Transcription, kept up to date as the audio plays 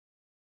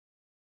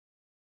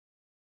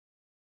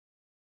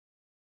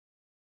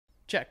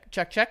Check,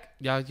 check, check.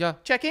 Yeah, yeah.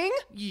 Checking.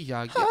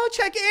 Yeah, yeah. Oh,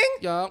 checking.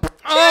 Yeah. Check.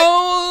 Oh,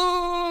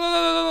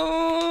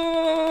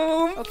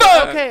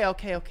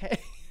 Okay.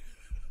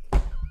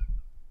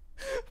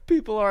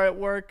 People are at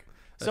work.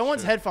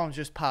 Someone's true. headphones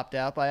just popped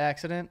out by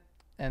accident,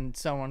 and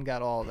someone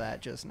got all of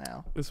that just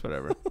now. It's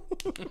whatever.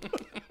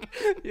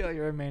 Yeah,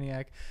 you're a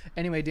maniac.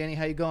 Anyway, Danny,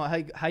 how you going?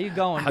 How you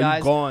going, How guys?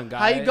 you going, guys?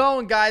 How you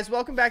going, guys?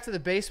 Welcome back to the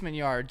Basement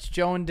Yards.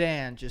 Joe and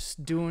Dan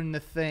just doing the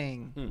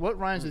thing. What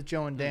rhymes with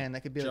Joe and Dan?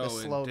 That could be like a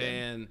slogan.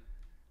 Dan.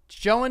 It's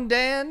Joe and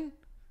Dan,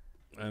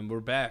 And we're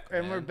back.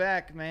 and man. we're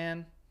back,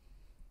 man.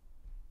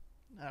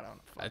 I don't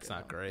know. That's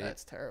not great.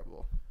 That's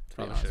terrible.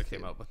 Probably should have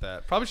came up with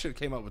that. Probably should have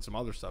came up with some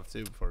other stuff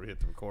too before we hit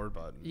the record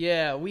button.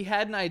 Yeah, we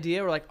had an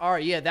idea. We're like, all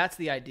right, yeah, that's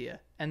the idea,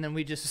 and then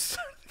we just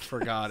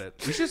Forgot it.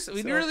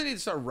 We really need to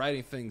start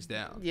writing things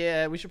down.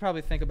 Yeah, we should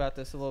probably think about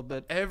this a little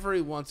bit.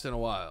 Every once in a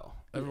while.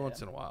 You don't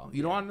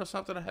want to know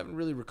something? I haven't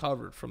really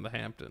recovered from the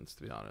Hamptons,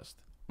 to be honest.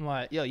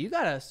 What? Yo, you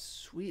got a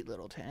sweet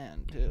little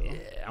tan too.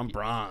 Yeah, I'm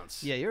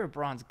bronze. Yeah, you're a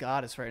bronze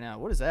goddess right now.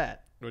 What is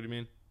that? What do you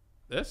mean?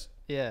 This?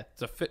 Yeah,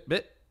 It's a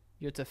Fitbit.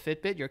 it's a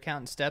Fitbit. You're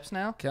counting steps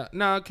now.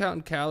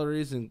 Counting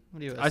calories and.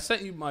 What do you? I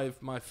sent you my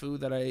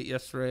food that I ate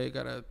yesterday.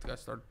 Gotta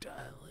start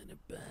dialing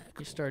it back.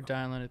 You start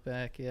dialing it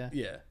back. Yeah.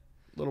 Yeah,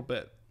 a little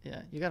bit.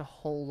 Yeah, you got a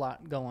whole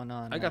lot going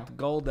on. I got the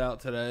gold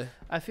out today.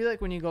 I feel like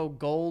when you go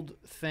gold,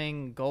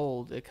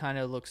 it kind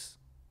of looks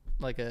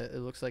like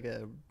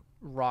a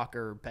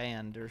rocker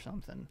band or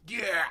something.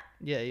 Yeah.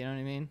 Yeah, you know what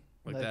I mean.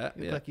 Like that?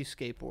 Yeah. Like you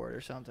skateboard or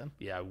something.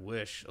 Yeah, I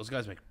wish those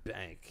guys make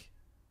bank.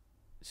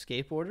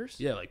 Skateboarders?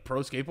 Yeah, like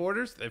pro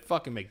skateboarders, they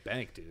fucking make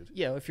bank, dude.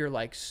 Yeah, if you're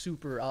like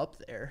super up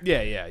there.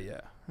 Yeah.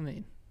 I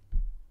mean,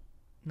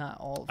 not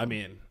all of them. I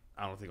mean,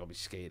 I don't think I'll be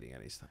skating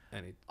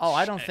any. Oh,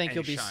 I don't think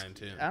you'll be. Shine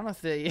too. I don't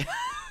think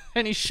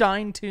any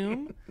shine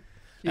tomb.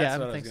 Yeah, I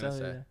don't what I think was so. gonna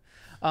say.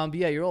 Yeah. But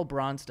yeah, you're all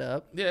bronzed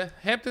up. Yeah,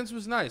 Hamptons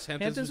was nice.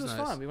 Hamptons was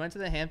fun. We went to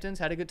the Hamptons,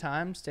 had a good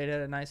time, stayed at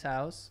a nice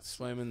house,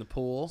 Swam in the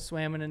pool.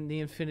 swam in the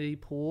infinity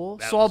pool,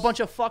 That saw was- a bunch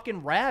of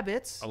fucking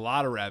rabbits. A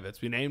lot of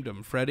rabbits. We named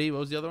them. Freddie. What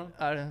was the other one?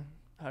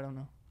 I don't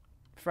know.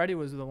 Freddie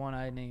was the one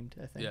I named,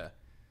 I think. Yeah.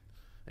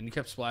 And you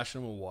kept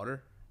splashing them with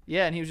water.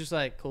 Yeah, and he was just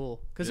like,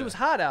 cool. Because it Yeah. was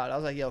hot out. I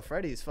was like, yo,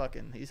 Freddie's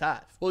he's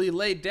hot. Well, he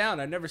laid down.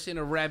 I've never seen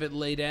a rabbit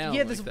lay down.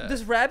 Yeah, like that.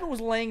 this rabbit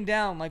was laying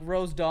down like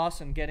Rose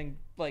Dawson getting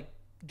like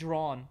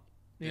drawn.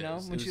 You Yeah, know, it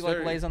was when she like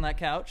very- lays on that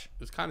couch. It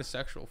was kind of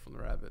sexual from the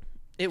rabbit.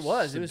 It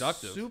was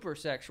Seductive. super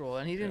sexual,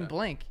 and he didn't Yeah.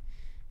 blink.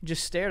 He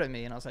just stared at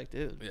me, and I was like,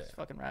 dude, Yeah. this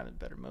fucking rabbit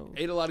better move.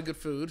 Ate a lot of good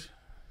food.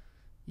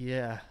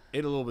 Yeah,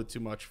 Ate a little bit too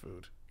much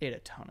food. ate a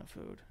ton of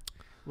food.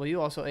 Well, you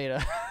also ate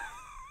a.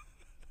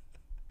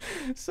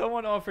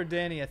 Someone offered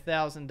Danny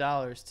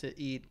 $1,000 to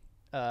eat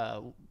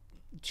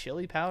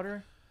chili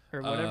powder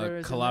or whatever. is in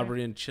there.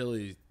 Calabrian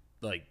chili,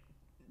 like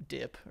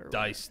Dip or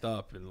diced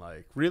up and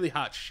like really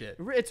hot shit.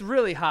 It's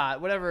really hot.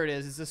 Whatever it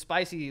is, it's a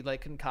spicy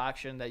like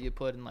concoction that you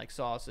put in like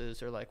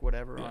sauces or like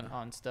whatever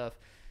on stuff.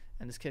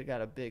 And this kid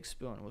got a big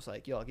spoon and was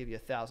like, "Yo, I'll give you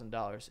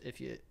 $1,000 if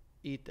you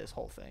eat this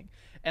whole thing."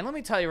 And let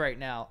me tell you right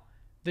now,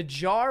 the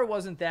jar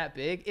wasn't that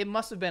big. It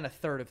must have been a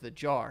third of the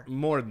jar.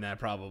 More than that,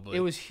 probably.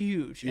 It was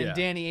huge. Yeah. And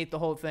Danny ate the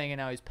whole thing, and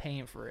now he's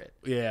paying for it.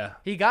 Yeah.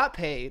 He got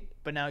paid,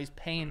 but now he's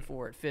paying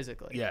for it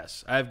physically.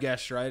 Yes, I have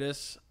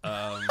gastritis.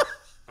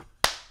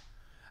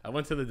 I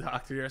went to the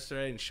doctor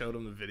yesterday and showed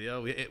him the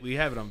video. We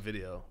have it on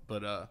video,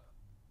 but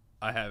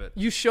I have it.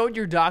 You showed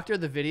your doctor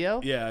the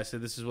video? Yeah, I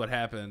said this is what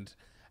happened,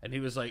 and he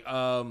was like,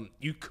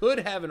 "You could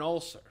have an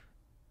ulcer."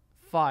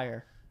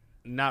 Fire.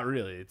 Not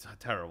really. It's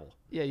terrible.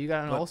 Yeah, you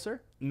got an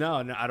ulcer? No,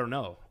 I don't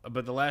know.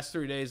 But the last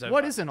 3 days,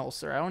 What is an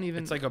ulcer? I don't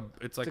even. It's like a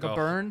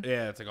burn?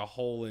 Yeah, it's like a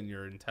hole in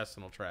your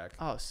intestinal tract.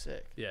 Oh,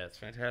 sick. Yeah, it's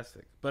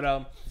fantastic. But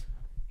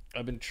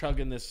I've been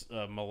chugging this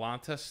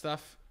Melanta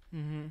stuff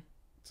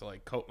to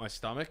like coat my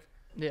stomach.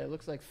 Yeah, it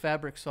looks like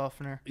fabric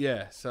softener.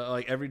 Yeah, so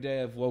like every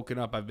day I've woken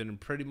up, I've been in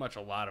pretty much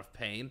a lot of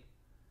pain.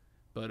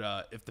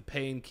 But if the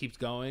pain keeps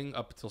going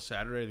up until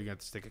Saturday, they're going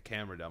to stick a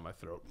camera down my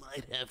throat.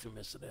 Might have to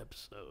miss an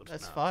episode.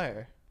 That's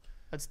fire.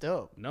 That's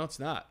dope. No, it's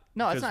not.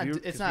 No, it's Because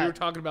not. It's not. We were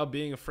talking about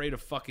being afraid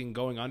of fucking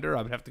going under.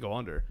 I would have to go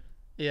under.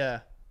 Yeah.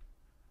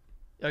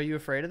 Are you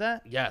afraid of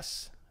that?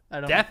 Yes. I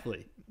don't.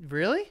 Deathly.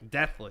 Really?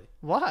 Deathly.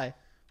 Why?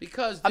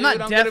 Because dude, I'm not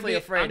gonna deathly be,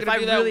 afraid. I'm If gonna I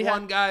be that really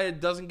one guy that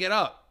doesn't get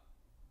up.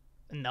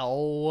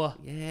 No.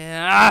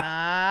 Yeah.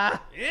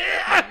 Ah.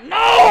 Yeah.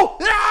 No.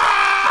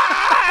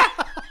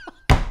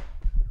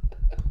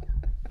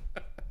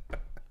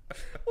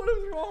 What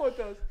is wrong with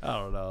us? I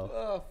don't know.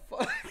 Oh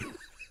fuck.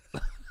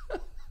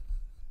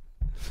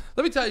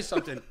 Let me tell you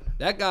something.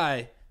 That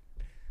guy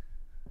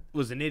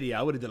was an idiot.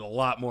 I would have did a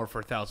lot more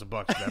for $1,000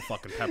 for that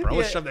fucking pepper. I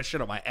would have Yeah. shoved that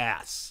shit on my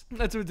ass.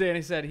 That's what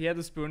Danny said. He had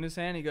the spoon in his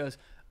hand. He goes,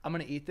 "I'm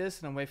gonna eat this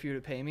and I'm waiting for you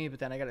to pay me, but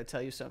then I gotta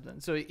tell you something."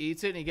 So he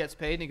eats it and he gets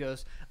paid and he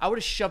goes, "I would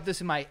have shoved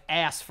this in my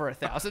ass for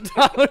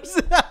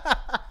 $1,000."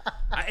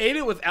 I ate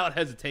it without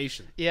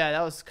hesitation. Yeah,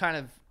 that was kind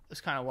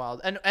of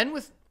wild, and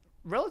with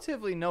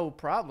relatively no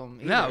problem.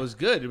 Either. No, it was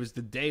good. It was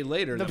the day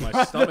later that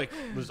my stomach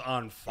was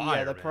on fire.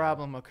 Yeah, the man.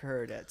 problem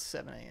occurred at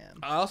 7 a.m.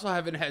 I also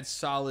haven't had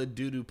solid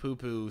doo-doo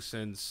poo-poo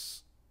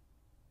since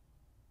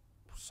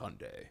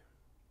Sunday.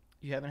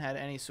 You haven't had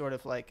any sort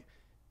of like,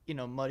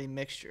 muddy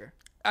mixture.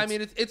 I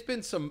mean, it's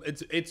been some.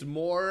 It's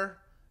more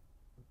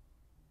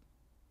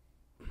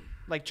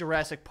like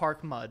Jurassic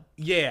Park mud.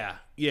 Yeah.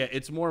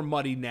 It's more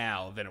muddy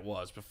now than it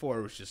was before.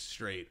 It was just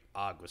straight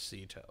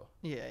aguacito.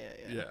 Yeah.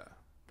 Yeah.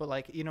 But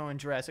like in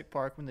Jurassic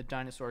Park when the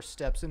dinosaur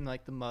steps in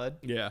like the mud.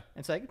 Yeah.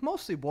 It's like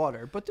mostly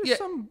water, but there's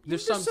some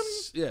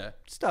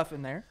stuff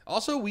in there.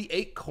 Also, we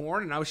ate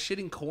corn and I was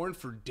shitting corn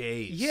for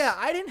days. Yeah,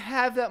 I didn't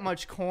have that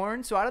much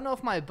corn, so I don't know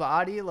if my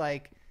body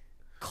like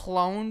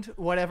cloned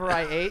whatever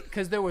I ate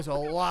because there was a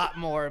lot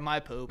more in my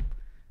poop.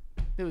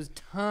 There was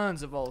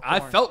tons of old corn. I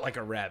felt like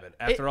a rabbit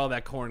after all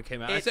that corn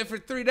came out. I said for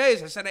 3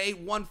 days. I said I ate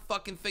one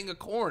fucking thing of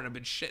corn. I've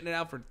been shitting it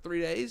out for 3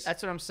 days.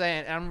 That's what I'm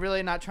saying. And I'm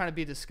really not trying to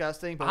be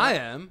disgusting, but I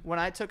am. When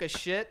I took a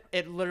shit,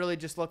 it literally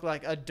just looked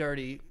like a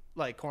dirty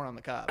like corn on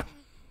the cob.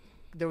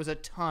 There was a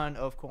ton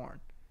of corn.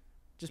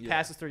 Just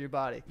passes through your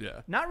body.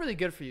 Yeah. Not really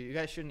good for you. You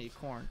guys shouldn't eat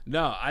corn.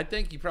 No, I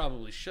think you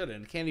probably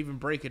shouldn't. Can't even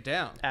break it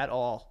down. At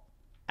all.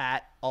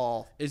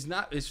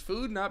 Is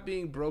food not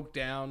being broke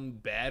down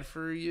bad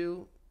for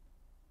you?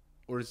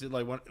 Or is it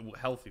like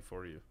healthy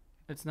for you?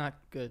 It's not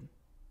good.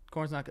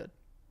 Corn's not good.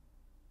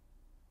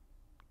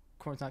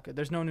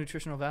 There's no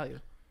nutritional value.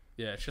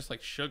 Yeah, it's just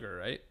like sugar,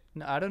 right?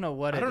 No, I don't know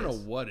what it is. I don't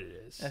know what it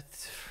is.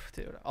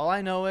 Dude, all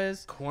I know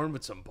is corn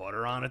with some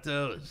butter on it,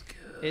 though, is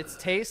good. It's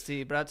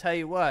tasty, but I'll tell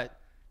you what,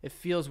 it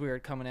feels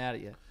weird coming out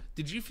of you.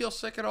 Did you feel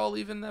sick at all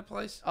leaving that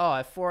place? Oh,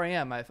 at 4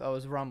 a.m. I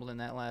was rumbling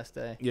that last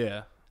day.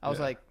 Yeah. I was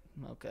like,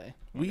 okay.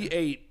 We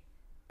ate.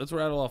 Let's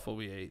rattle off what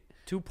we ate.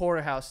 2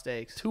 porterhouse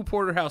steaks. 2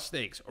 porterhouse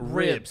steaks.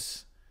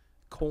 Ribs.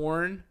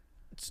 Corn.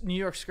 It's New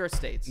York skirt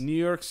steaks. New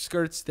York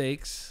skirt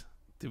steaks.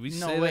 Did we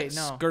say that?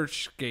 No. Skirt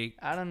steak.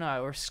 I don't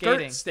know. We're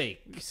skating.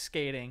 Skirt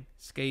steak.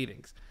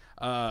 Skatings.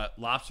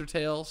 Lobster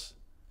tails.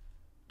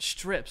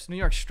 Strips. New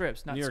York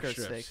strips, not New York skirt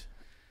strips. steaks.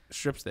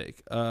 Strip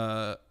steak.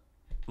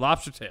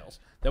 Lobster tails.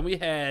 Then we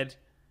had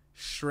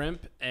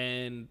shrimp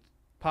and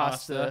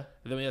pasta.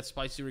 And then we had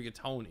spicy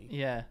rigatoni.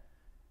 Yeah.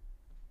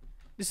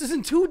 This is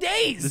in 2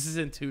 days.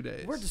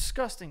 We're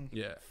disgusting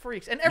Yeah.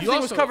 freaks. And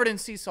everything was covered in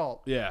sea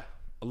salt. Yeah.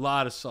 A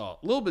lot of salt.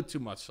 A little bit too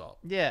much salt.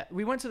 Yeah.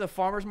 We went to the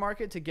farmer's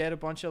market to get a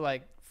bunch of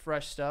like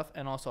fresh stuff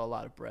and also a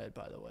lot of bread,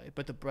 by the way.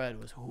 But the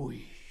bread was whoosh.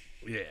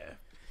 Yeah.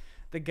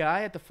 The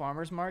guy at the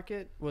farmer's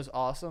market was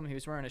awesome. He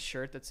was wearing a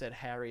shirt that said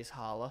Harry's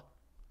Challah.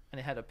 And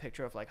it had a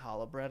picture of like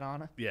challah bread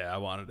on it. Yeah, I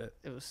wanted it.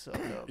 It was so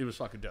dope. It was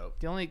fucking dope.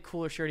 The only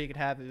cooler shirt he could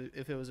have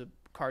if it was a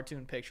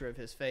cartoon picture of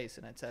his face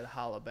and it said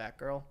Challah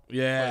Batgirl.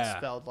 Yeah. But it's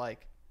spelled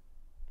like,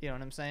 you know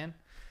what I'm saying?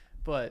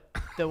 But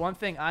the one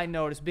thing I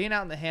noticed being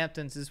out in the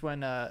Hamptons is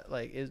when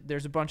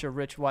there's a bunch of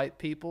rich white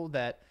people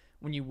that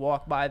when you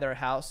walk by their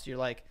house, you're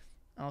like,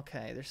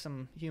 okay, there's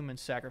some human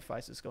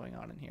sacrifices going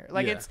on in here.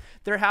 Like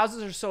their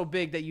houses are so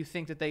big that you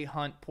think that they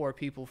hunt poor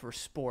people for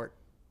sport.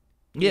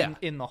 Yeah.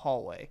 In the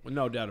hallway.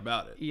 No doubt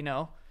about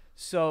it.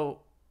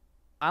 So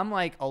I'm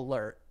like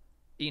alert,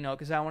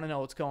 because I want to know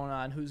what's going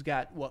on, who's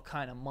got what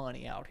kind of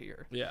money out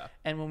here. Yeah.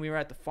 And when we were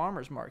at the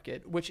farmer's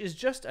market, which is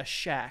just a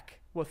shack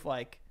with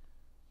like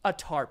a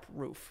tarp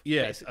roof.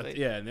 Yeah.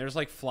 Basically. And there's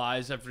like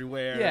flies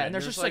everywhere. Yeah. And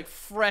there's just like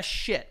fresh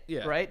shit.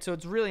 Yeah. Right. So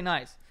it's really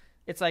nice.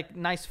 It's like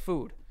nice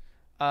food.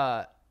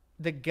 The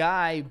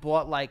guy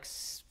bought like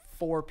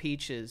 4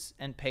 peaches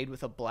and paid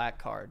with a black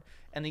card.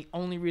 And the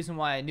only reason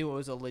why I knew it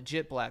was a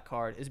legit black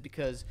card is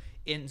because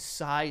in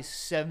size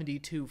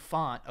 72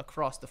 font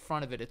across the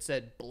front of it, it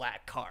said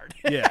black card.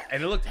 Yeah,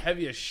 and it looked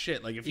heavy as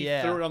shit. Like if you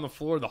threw it on the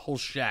floor, the whole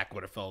shack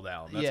would have fell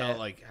down. That's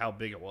how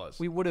big it was.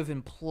 We would have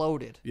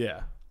imploded.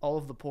 Yeah. All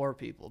of the poor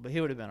people, but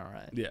he would have been all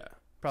right. Yeah.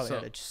 Probably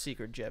had a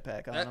secret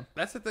jetpack on him.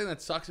 That's the thing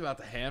that sucks about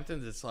the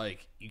Hamptons. It's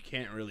like you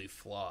can't really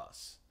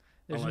floss.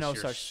 There's no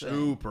such thing.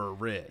 Super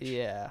rich.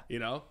 Yeah.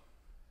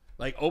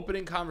 Like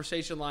opening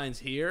conversation lines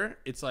here,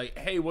 it's like,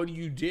 hey, what do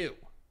you do?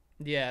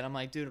 Yeah, and I'm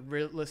like, dude,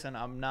 listen,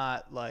 I'm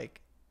not like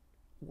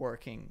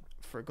working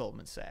for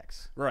Goldman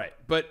Sachs. Right.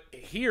 But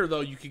here, though,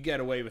 you could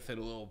get away with it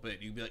a little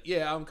bit. You'd be like,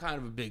 yeah, I'm kind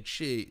of a big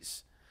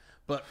cheese.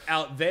 But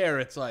out there,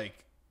 it's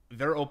like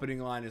their opening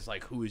line is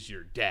like, who is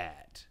your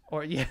dad?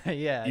 Or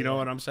yeah. You know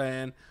what I'm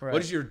saying? Right.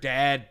 What does your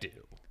dad do?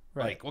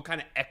 Right. Like, what kind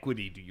of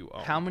equity do you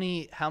own? How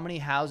many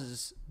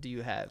houses do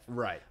you have?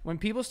 Right. When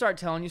people start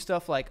telling you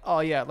stuff like, oh,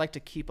 yeah, I'd like to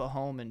keep a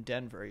home in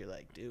Denver, you're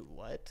like, dude,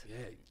 what? Yeah.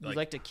 You'd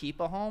like to keep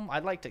a home?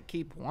 I'd like to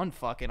keep one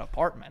fucking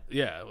apartment.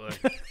 Yeah.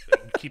 Like,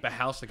 keep a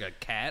house like a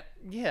cat?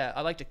 Yeah,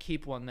 I'd like to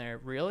keep one there.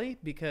 Really?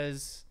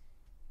 Because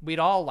we'd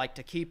all like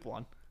to keep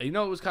one. You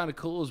know what was kind of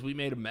cool is we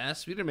made a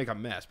mess. We didn't make a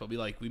mess, but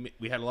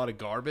we had a lot of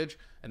garbage.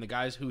 And the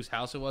guys whose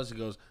house it was, he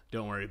goes,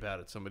 don't worry about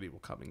it. Somebody will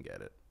come and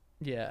get it.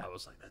 Yeah. I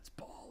was like, that's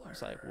baller.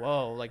 It's like,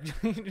 whoa. Like,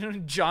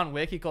 John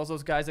Wick, he calls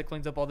those guys that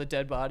cleans up all the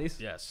dead bodies.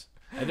 Yes.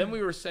 And then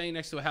we were staying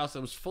next to a house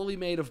that was fully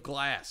made of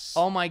glass.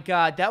 Oh, my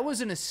God. That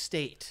was an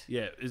estate.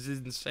 Yeah, it was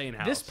an insane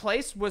house. This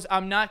place was,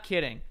 I'm not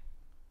kidding,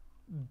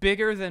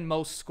 bigger than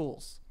most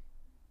schools.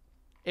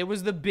 It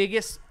was the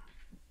biggest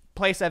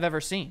place I've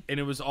ever seen. And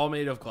it was all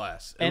made of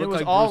glass. And it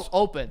was all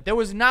open. There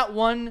was not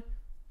one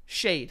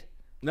shade.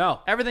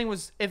 No. Everything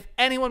was, if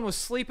anyone was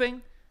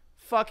sleeping,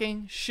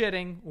 fucking,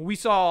 shitting, we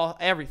saw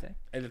everything.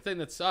 And the thing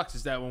that sucks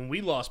is that when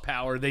we lost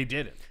power, they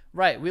didn't.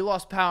 Right. We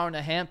lost power in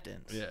the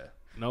Hamptons. Yeah.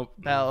 Nope.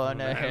 Power in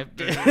the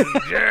Hamptons.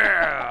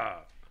 Yeah.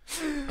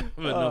 With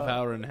no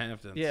power in the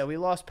Hamptons. Yeah, we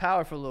lost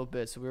power for a little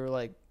bit. So we were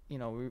like, you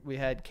know, we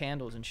had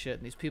candles and shit.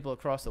 And these people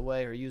across the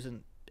way are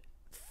using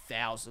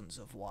thousands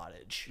of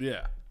wattage.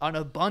 Yeah. An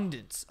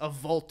abundance of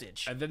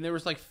voltage. And then there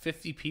was like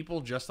 50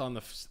 people just on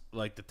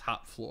the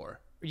top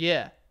floor.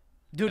 Yeah.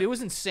 Dude, it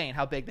was insane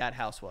how big that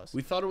house was.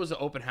 We thought it was an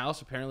open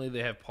house. Apparently,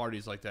 they have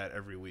parties like that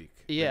every week.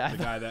 Yeah. The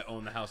guy that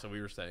owned the house that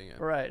we were staying in.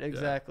 Right,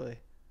 exactly.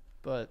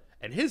 Yeah.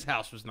 And his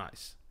house was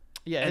nice.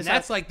 Yeah. And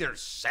that's like their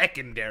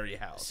secondary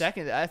house.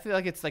 Second, I feel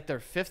like it's like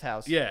their fifth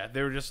house. Yeah,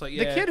 they were just like,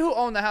 yeah. The kid who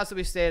owned the house that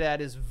we stayed at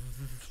is...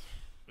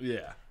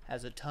 Yeah.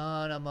 Has a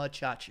ton of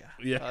muchacha.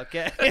 Yeah.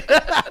 Okay.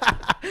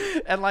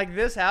 And like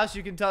this house,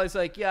 you can tell he's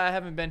like, yeah, I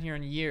haven't been here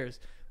in years.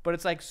 But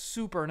it's like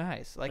super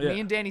nice. Like me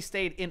and Danny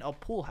stayed in a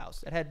pool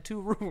house. It had 2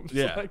 rooms.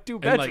 Yeah. Like 2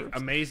 bedrooms. And like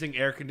amazing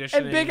air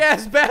conditioning. And big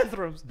ass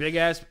bathrooms. Big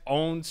ass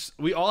owns.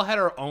 We all had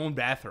our own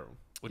bathroom,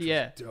 which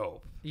was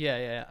dope.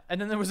 Yeah. And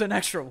then there was an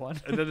extra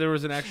one. And then there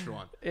was an extra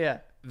one. Yeah.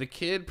 The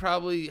kid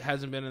probably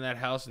hasn't been in that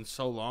house in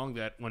so long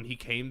that when he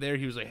came there,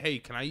 he was like, hey,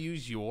 can I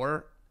use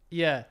your?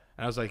 Yeah.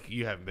 And I was like,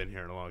 you haven't been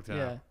here in a long time.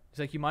 Yeah. He's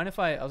like, you mind if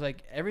I was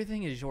like,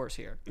 everything is yours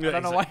here. Yeah, I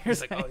don't know why you're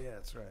saying. like, oh, yeah,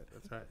 that's right.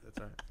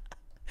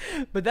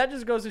 But that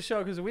just goes to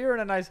show, because we were in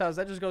a nice house,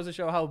 that just goes to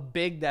show how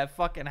big that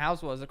fucking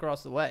house was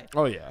across the way.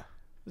 Oh, yeah. It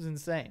was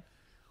insane.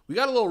 We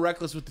got a little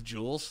reckless with the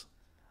jewels.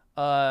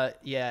 Yeah,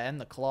 and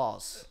the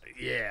claws.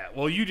 Yeah.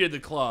 Well, you did the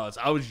claws.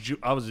 I was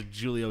a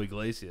Julio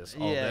Iglesias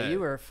all day. You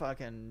were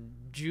fucking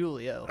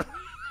Julio.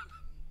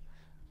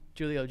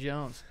 Julio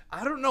Jones.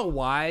 I don't know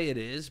why it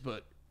is,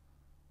 but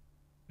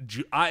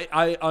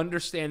I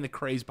understand the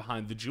craze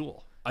behind the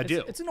jewel. I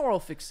do. It's an oral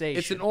fixation.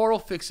 It's an oral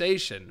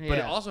fixation, but it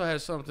Yeah. also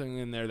has something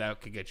in there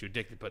that could get you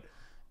addicted. But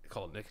they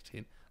call it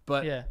nicotine.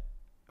 But yeah,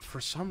 for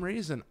some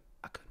reason,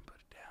 I couldn't put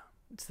it down.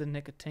 it's the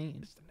nicotine.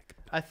 It's the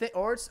nicotine. I think,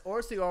 or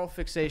it's the oral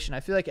fixation. I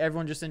feel like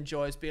everyone just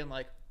enjoys being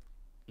like,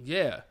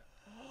 Yeah.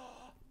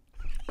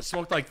 I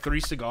smoked like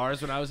 3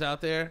 cigars when I was out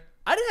there.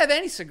 I didn't have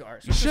any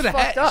cigars. You should have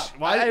fucked had. up.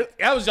 Why?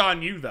 That was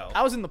on you though.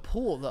 I was in the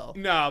pool though.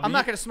 No, but I'm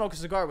not gonna smoke a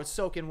cigar with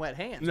soaking wet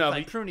hands. No, with,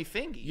 like but pruny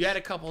fingies. You had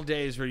a couple of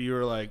days where you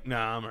were like,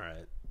 "Nah, I'm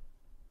alright,"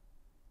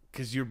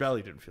 because your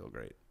belly didn't feel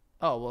great.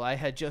 Oh well, I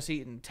had just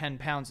eaten 10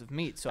 pounds of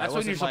meat, so That's I when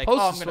wasn't you're like,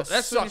 supposed oh, I'm to. gonna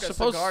That's when suck you're a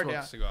supposed to cigar smoke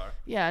down. a cigar.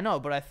 Yeah, I know,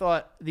 but I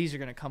thought these are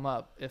gonna come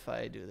up if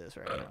I do this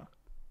right now.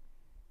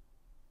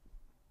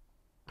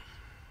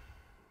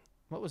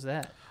 What was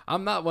that?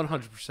 I'm not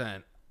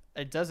 100%.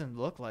 It doesn't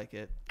look like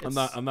it. I'm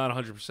not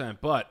 100%.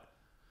 But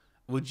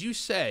would you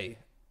say,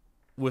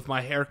 with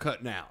my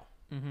haircut now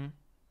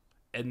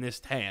and this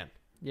tan,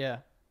 Yeah.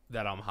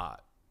 that I'm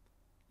hot?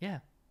 Yeah.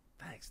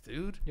 Thanks,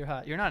 dude. You're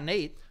hot. You're not an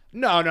 8.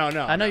 No.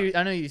 I know you.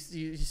 I know you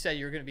said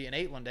you were gonna be an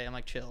 8 one day. I'm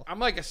like, chill. I'm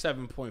like a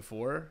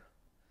 7.4,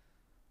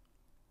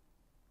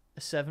 A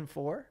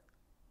 7.4,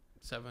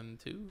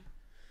 7.2.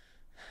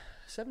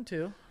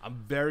 7.2.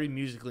 I'm very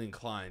musically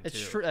inclined. It's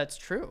too. true. That's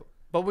true.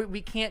 But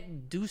we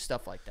can't do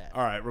stuff like that.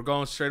 All right, we're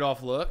going straight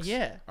off looks.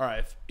 Yeah. All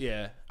right.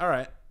 Yeah. All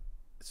right.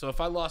 So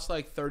if I lost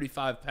like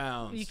 35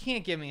 pounds, You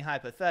can't give me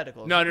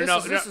hypotheticals. No.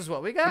 This is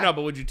what we got. No,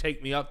 but would you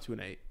take me up to an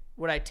 8?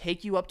 Would I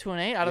take you up to an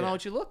 8? I don't know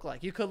what you look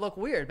like. You could look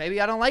weird. Maybe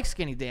I don't like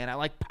skinny Dan. I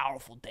like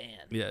powerful Dan.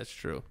 Yeah, it's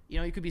true. You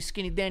know, you could be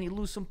skinny Dan. You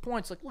lose some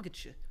points. Like, look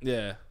at you.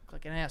 Yeah. Look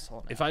like an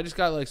asshole now. If I just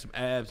got like some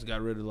abs and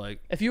got rid of like,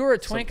 If you were a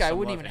twink, I some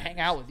wouldn't love even hang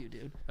handles. out with you,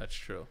 dude. That's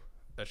true.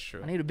 That's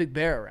true. I need a big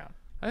bear around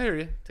I hear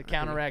you. to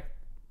counteract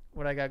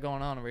what I got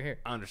going on over here.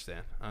 I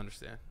understand.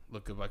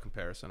 Look good by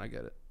comparison. I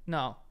get it.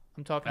 No,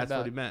 I'm talking That's about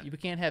what he meant. you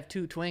can't have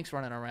 2 twinks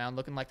running around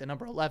looking like the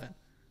number 11.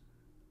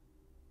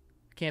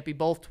 Can't be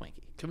both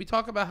Twinkie. Can we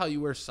talk about how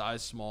you wear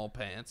size small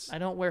pants? I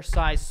don't wear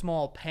size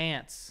small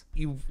pants.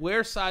 You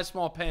wear size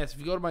small pants. If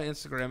you go to my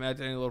Instagram, at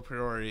Danny Little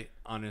Priori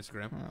on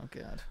Instagram, Oh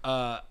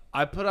god.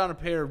 I put on a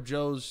pair of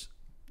Joe's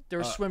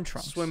They're swim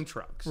trunks. swim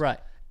trunks. Right.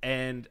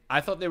 And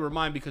I thought they were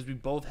mine because we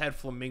both had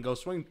flamingo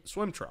swim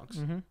trunks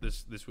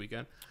this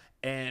weekend.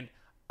 And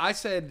I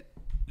said,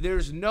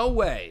 there's no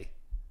way.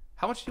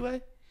 How much do you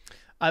weigh?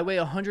 I weigh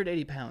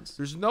 180 pounds.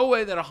 There's no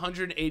way that a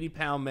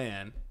 180-pound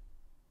man,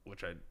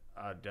 which I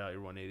doubt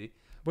you're 180.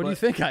 What do you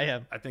think I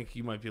am? I think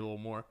you might be a little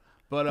more.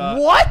 But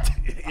What?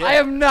 yeah. I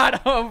am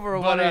not over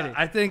But, 180.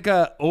 I think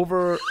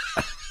over.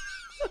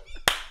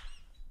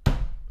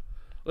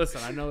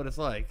 Listen, I know what it's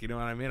like. You know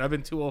what I mean? I've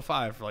been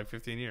 205 for like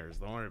 15 years.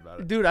 Don't worry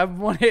about it. Dude, I'm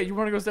 180. You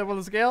want to go step on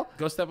the scale?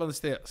 Go step on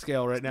the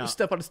scale right now.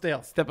 Step on the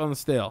scale. Step on the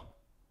scale.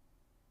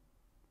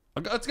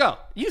 Okay, let's go.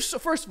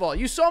 First of all,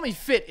 you saw me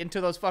fit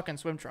into those fucking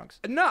swim trunks.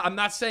 No, I'm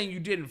not saying you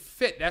didn't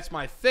fit. That's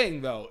my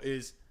thing, though,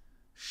 is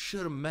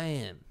should a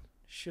man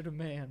Should a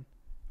man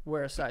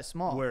wear a size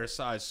small? wear a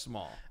size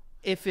small?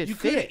 If it You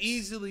fits. could have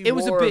easily It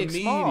was a wore big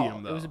medium, small.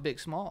 though. It was a big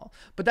small.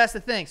 But that's the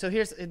thing. So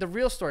here's the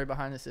real story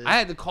behind this is I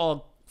had to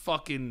call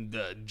fucking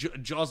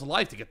jaws of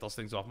life to get those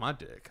things off my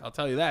dick. I'll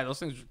tell you that. Those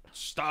things are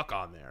stuck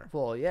on there.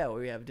 Well, yeah,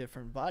 we have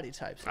different body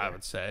types here. I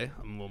would say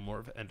I'm a little more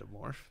of an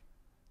endomorph.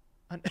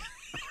 A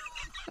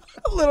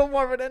little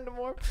more of an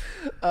endomorph.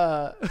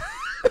 That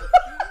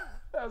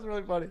was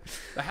really funny.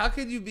 But how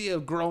could you be a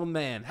grown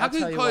man? How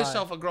could you call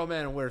yourself a grown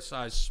man and wear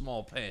size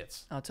small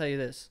pants? I'll tell you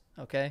this,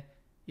 okay?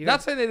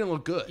 Not saying they didn't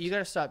look good. You got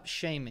to stop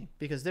shaming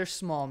because there's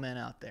small men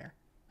out there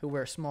who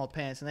wear small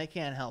pants and they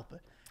can't help it.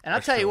 And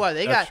I'll tell you what,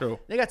 they got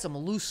some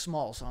loose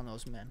smalls on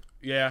those men.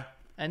 Yeah.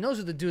 And those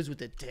are the dudes with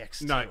the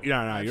dicks. No, you're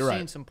right. I've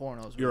seen some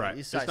pornos. You're right.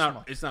 It's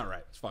not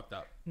right. It's fucked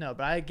up. No,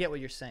 but I get what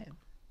you're saying.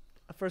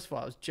 First of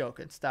all, I was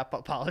joking. Stop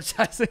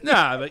apologizing.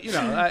 Nah, but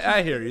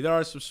I hear you. There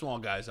are some small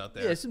guys out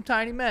there. Yeah, some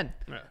tiny men.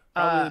 Yeah.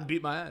 Probably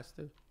beat my ass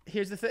too.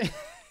 Here's the thing.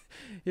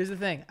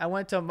 I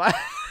went to my.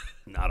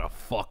 Not a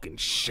fucking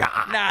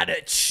shot. Not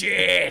a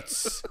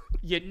chance.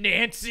 You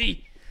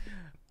Nancy.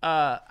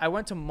 I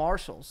went to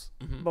Marshall's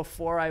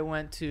before I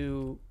went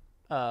to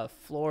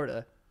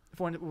Florida.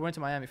 Before we went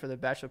to Miami for the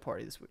bachelor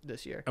party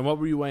this year. And what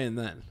were you weighing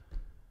then?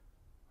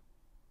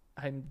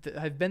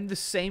 I've been the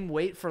same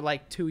weight for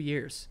like 2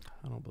 years.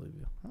 I don't believe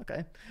you.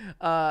 Okay.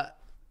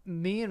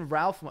 Me and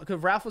Ralph,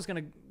 because Ralph was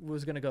gonna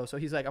go, so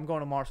he's like, I'm going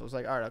to Marshall's.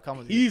 Like, all right, I'll come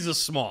with you. He's a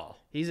small.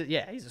 He's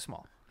a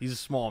small. He's a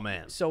small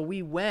man. So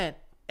we went,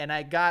 and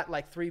I got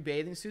like 3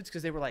 bathing suits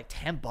because they were like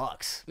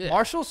 $10. Yeah.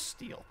 Marshall's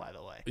steal, by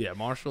the way. Yeah,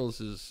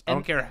 Marshall's is. I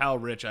don't care how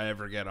rich I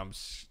ever get. I'm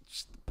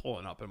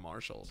pulling up in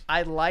Marshall's.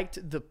 I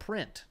liked the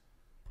print.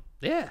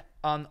 Yeah.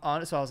 On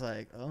it, so I was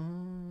like,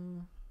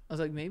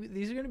 maybe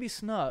these are gonna be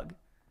snug,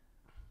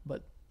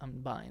 but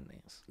I'm buying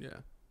these.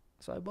 Yeah.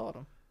 So I bought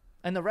them.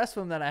 And the rest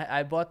of them that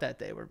I bought that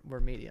day were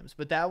mediums.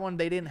 But that one,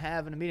 they didn't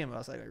have in a medium. I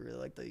was like, I really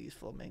like these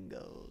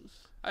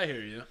flamingos. I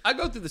hear you. I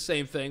go through the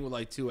same thing with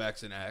like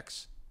 2X and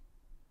X.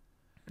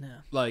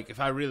 Yeah. Like, if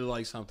I really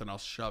like something, I'll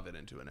shove it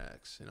into an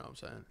X. You know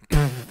what I'm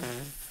saying?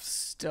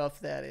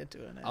 Stuff that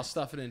into an X. I'll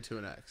stuff it into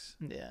an X.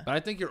 Yeah. But I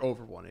think you're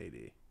over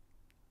 180.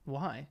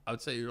 Why? I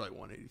would say you're like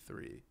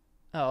 183.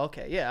 Oh,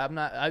 okay. Yeah, I'm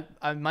not.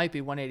 I might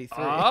be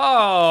 183.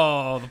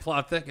 Oh, the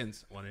plot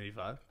thickens.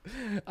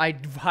 185. I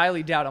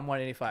highly doubt I'm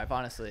 185,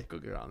 honestly. Go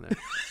get on there.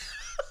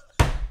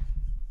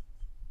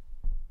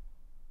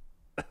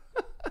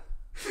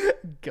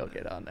 Go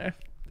get on there.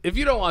 If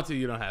you don't want to,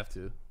 you don't have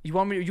to. You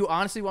want me? You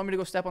honestly want me to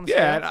go step on the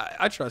scale? Yeah,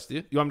 I trust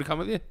you. You want me to come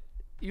with you?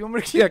 You want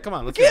me to? Yeah, come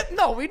on. Let's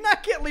No, we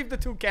can't leave the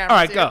 2 cameras. All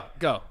right, here.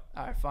 go.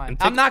 All right, fine.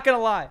 I'm not gonna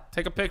lie.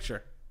 Take a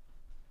picture.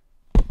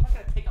 I'm not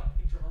gonna take a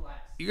picture. Relax.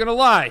 You're gonna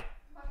lie. I'm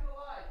not gonna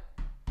lie.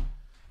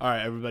 All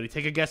right, everybody,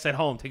 take a guess at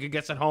home. Take a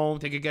guess at home.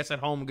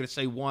 I'm gonna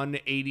say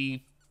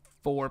 184.3.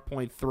 You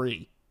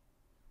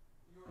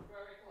were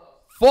very close.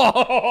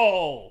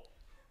 Whoa!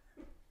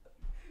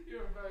 You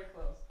were very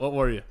close. What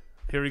were you?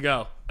 Here we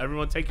go.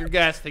 Everyone, take your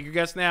guess. Take your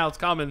guess now. It's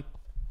coming.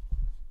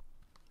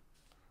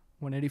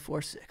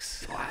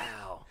 184.6.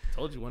 Wow.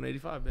 Told you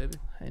 185, baby.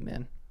 Hey,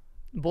 man.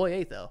 Boy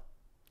ate, though.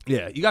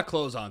 Yeah, you got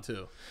clothes on,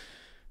 too.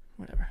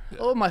 Whatever. Yeah.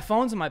 Oh, my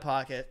phone's in my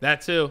pocket.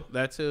 That too.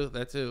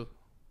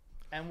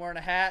 And wearing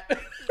a hat.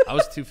 I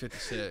was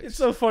 256. It's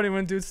so funny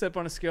when dudes step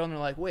on a scale and they're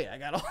like, wait, I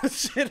got all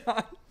this shit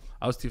on.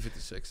 I was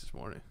 256 this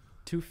morning.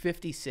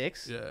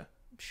 256? Yeah. I'm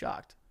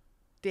shocked.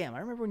 Damn, I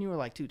remember when you were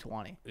like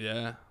 220.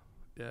 Yeah.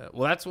 Yeah.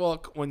 Well, that's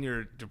when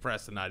you're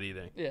depressed and not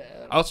eating. Yeah.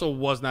 I also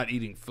was not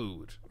eating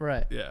food.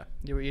 Right. Yeah.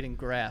 You were eating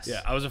grass.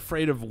 Yeah. I was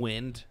afraid of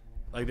wind.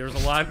 Like there was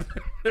a lot.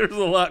 There's a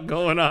lot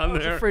going on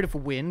there. I was afraid of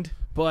wind.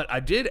 But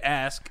I did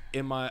ask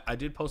I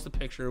did post a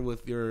picture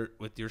with your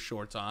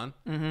shorts on.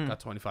 Mm-hmm. Got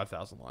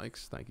 25,000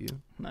 likes. Thank you.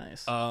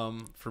 Nice.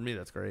 For me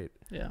that's great.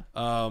 Yeah.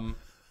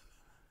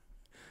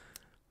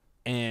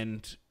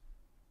 And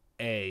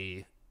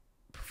a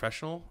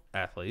professional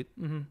athlete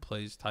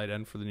plays tight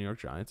end for the New York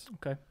Giants.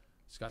 Okay.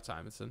 Scott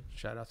Simonson.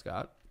 Shout out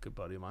Scott. Good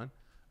buddy of mine.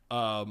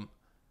 I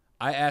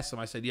asked him,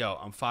 I said, yo,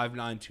 I'm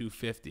 5'9",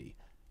 250.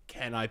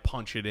 Can I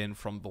punch it in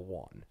from the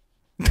 1?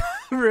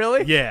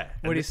 Really? Yeah.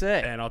 What'd he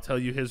say? And I'll tell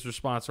you his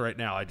response right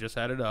now. I just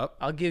had it up.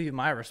 I'll give you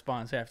my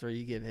response after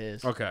you give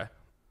his. Okay.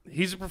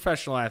 He's a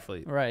professional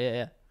athlete. Right,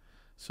 yeah.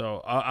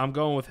 So I'm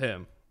going with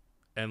him.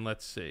 And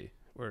let's see.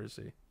 Where is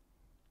he?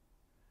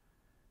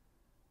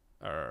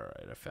 All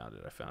right. I found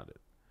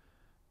it.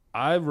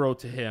 I wrote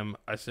to him.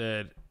 I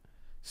said,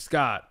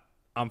 Scott,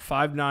 I'm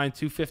 5'9",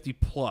 250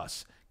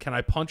 plus. Can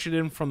I punch it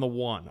in from the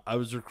 1? I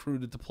was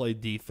recruited to play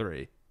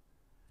D3.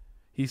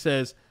 He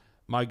says,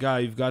 my guy,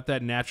 you've got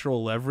that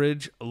natural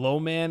leverage. Low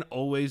man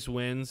always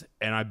wins,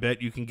 and I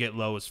bet you can get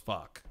low as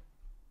fuck.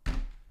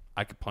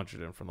 I could punch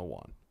it in from the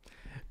 1.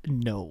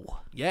 No.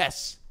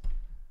 Yes.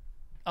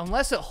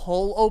 Unless a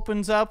hole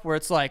opens up where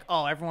it's like,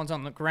 oh, everyone's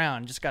on the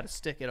ground. Just got to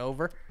stick it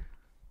over.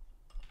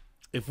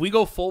 If we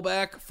go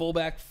fullback,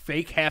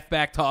 fake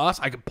halfback toss,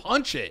 I could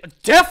punch it.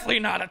 Definitely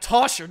not a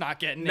toss you're not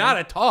getting Not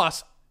in. a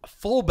toss. A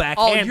fullback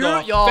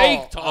handoff,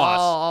 fake toss.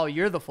 Oh,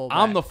 you're the fullback.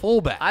 I'm the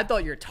fullback. I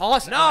thought you're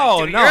tossing. No,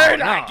 you're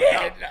not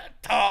getting a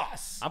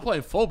toss. I'm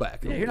playing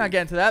fullback. Yeah, you're not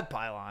getting to that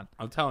pylon.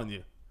 I'm telling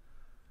you.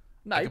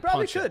 No, you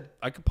probably could.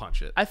 I could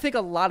punch it. I think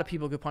a lot of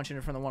people could punch it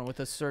in front of one with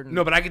a certain.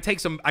 No, but I could take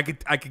some. I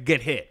could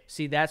get hit.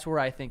 See, that's where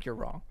I think you're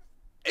wrong.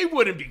 It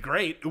wouldn't be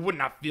great. It would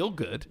not feel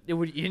good. It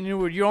would.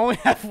 You only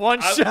have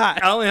one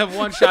shot. I only have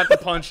one shot to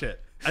punch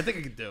it. I think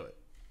I could do it.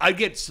 I'd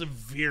get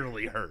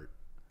severely hurt,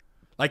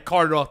 like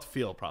carted off the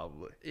field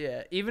probably.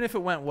 Yeah, even if it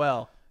went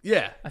well.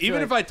 Yeah,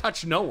 even if I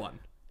touched no one.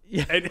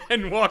 Yeah,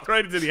 and walked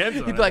right into the end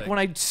zone. You'd be like, when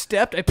I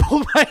stepped, I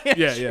pulled my hand.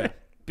 Yeah.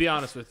 Be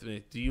honest with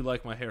me. Do you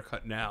like my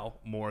haircut now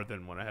more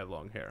than when I had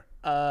long hair?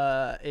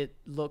 It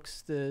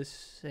looks the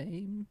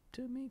same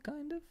to me,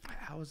 kind of.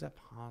 How is that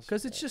possible?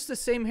 Because it's just the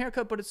same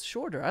haircut, but it's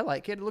shorter. I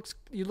like it.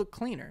 You look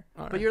cleaner.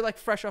 But you're like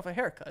fresh off a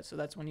haircut, so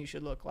that's when you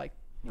should look like.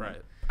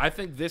 Right. I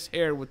think this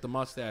hair with the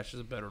mustache is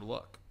a better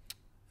look.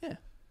 Yeah,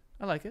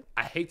 I like it.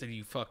 I hate that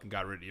you fucking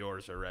got rid of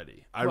yours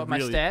already. My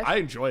stash? I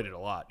enjoyed it a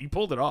lot. You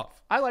pulled it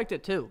off. I liked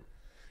it too.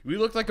 We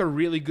looked like a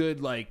really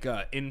good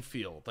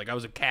infield. Like I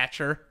was a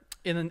catcher.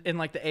 In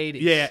like the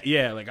 80s.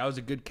 Yeah. Like I was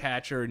a good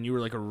catcher, and you were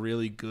like a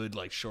really good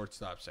like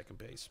shortstop, second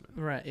baseman.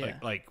 Right. Yeah.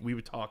 Like we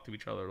would talk to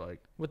each other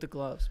like with the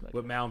gloves.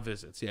 With mound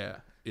visits. Yeah.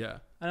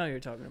 I know what you're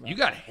talking about. You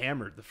got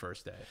hammered the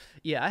first day.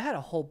 Yeah, I had a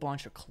whole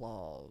bunch of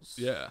claws.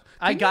 Yeah.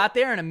 I got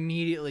there and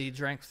immediately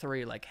drank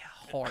 3 like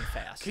hard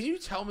fast. Can you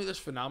tell me this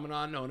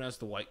phenomenon known as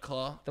the White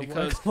Claw?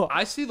 White Claw.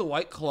 I see the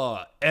White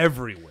Claw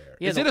everywhere.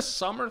 Is it a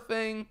summer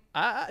thing?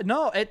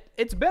 No,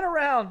 it's been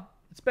around.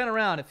 It's been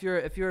around. If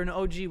you're an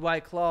OG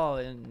White Claw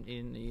in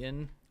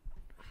Ian,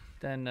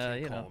 then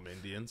you know. Call them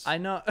Indians. I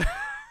know.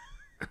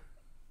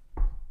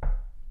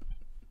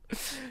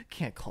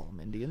 Can't call them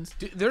Indians.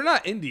 Dude, they're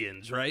not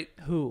Indians, right?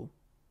 Who?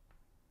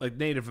 Like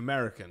Native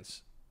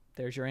Americans.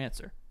 There's your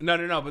answer. No,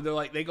 but they're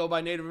like they go by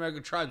Native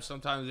American tribes.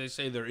 Sometimes they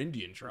say they're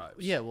Indian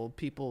tribes. Yeah, well,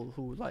 people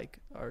who like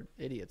are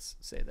idiots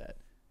say that.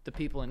 The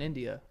people in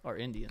India are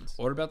Indians.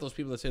 What about those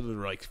people that say they're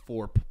like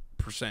 4%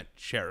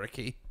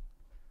 Cherokee?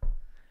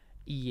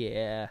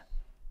 Yeah.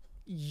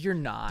 You're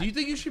not. Do you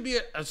think you should be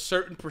a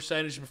certain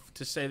percentage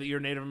to say that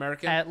you're Native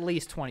American? At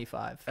least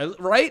 25.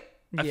 Right?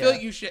 I Yeah. feel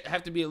like you should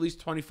have to be at least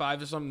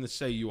 25 or something to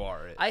say you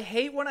are it. I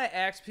hate when I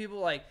ask people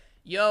like,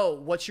 yo,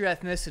 what's your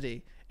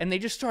ethnicity? And they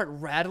just start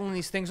rattling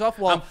these things off.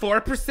 Well, I'm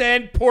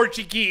 4%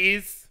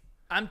 Portuguese.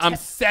 I'm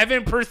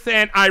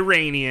 7%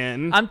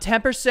 Iranian. I'm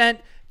 10%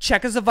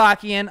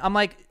 Czechoslovakian. I'm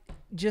like,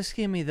 just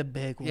give me the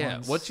big ones.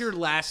 Yeah. What's your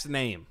last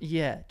name?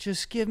 Yeah,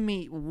 just give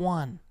me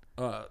one.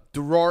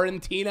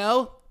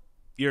 Durorantino?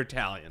 You're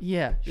Italian.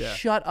 Yeah.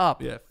 Shut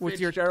up. Yeah. With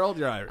Fitzgerald,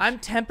 you're Irish. I'm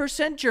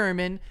 10%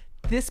 German.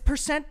 This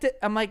percent,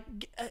 I'm like,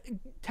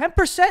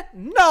 10%?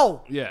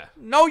 No. Yeah.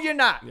 No, you're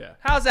not. Yeah.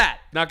 How's that?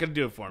 Not going to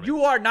do it for me.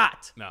 You are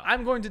not. No.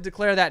 I'm going to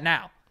declare that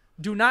now.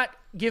 Do not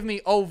give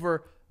me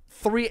over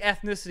 3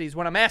 ethnicities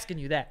when I'm asking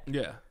you that.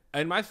 Yeah.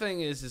 And my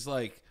thing is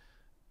like,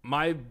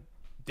 my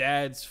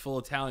dad's full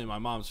Italian, my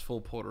mom's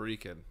full Puerto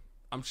Rican.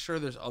 I'm sure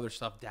there's other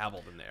stuff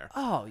dabbled in there.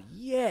 Oh,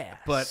 yeah.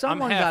 But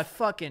someone got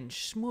fucking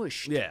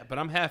smushed. Yeah, but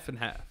I'm half and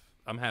half.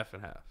 I'm half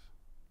and half.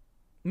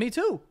 Me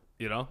too.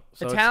 You know?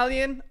 So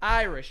Italian,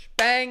 Irish.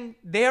 Bang.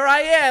 There I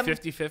am.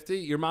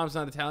 50-50? Your mom's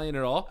not Italian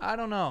at all? I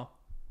don't know.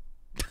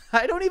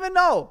 I don't even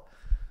know.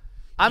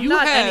 I'm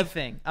not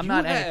anything. I'm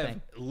not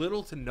anything.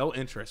 Little to no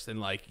interest in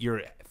like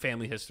your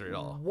family history at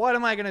all. What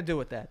am I going to do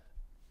with that?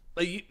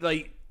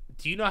 Like,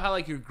 do you know how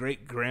like your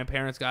great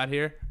grandparents got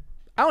here?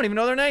 I don't even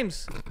know their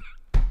names.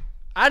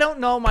 I don't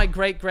know my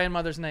great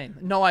grandmother's name.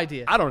 No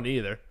idea. I don't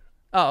either.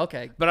 Oh,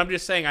 okay. But I'm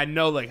just saying I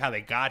know like how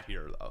they got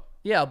here though.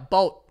 Yeah, a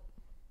boat.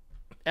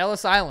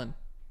 Ellis Island.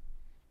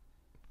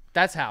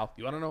 That's how.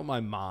 You want to know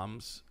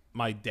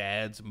my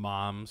dad's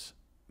mom's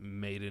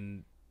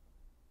maiden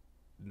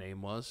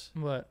name was?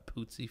 What?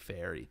 Pootsy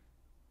Fairy.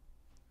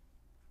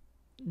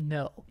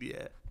 No.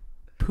 Yeah.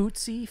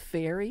 Pootsy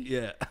Fairy?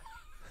 Yeah.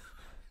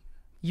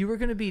 You were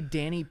going to be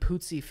Danny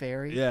Pootsy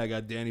Fairy? Yeah, I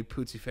got Danny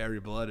Pootsy Fairy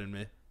blood in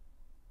me.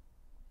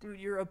 Dude,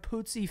 you're a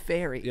Pootsy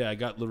Fairy. Yeah, I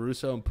got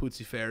LaRusso and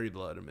Pootsy Fairy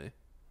blood in me.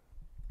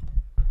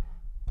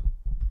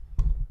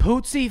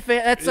 Pootsy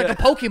Fairy? That's like a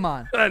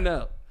Pokemon. I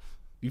know.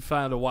 You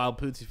found a wild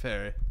Pootsy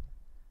Fairy.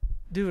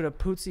 Dude, a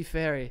Pootsy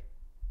Fairy.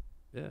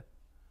 Yeah.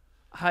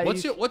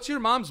 What's your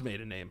mom's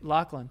maiden name?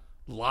 Lachlan.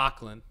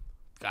 Lachlan.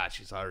 God,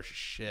 she's Irish as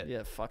shit.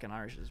 Yeah, fucking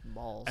Irish as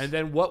balls. And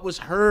then what was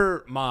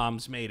her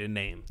mom's maiden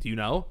name? Do you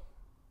know?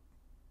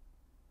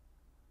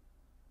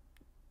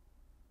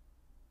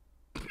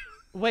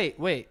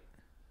 Wait.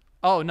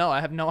 Oh, no, I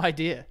have no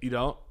idea. You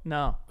don't?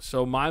 No.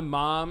 So my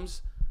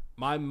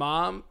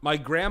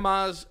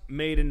grandma's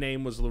maiden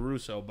name was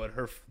LaRusso, but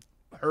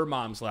her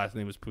mom's last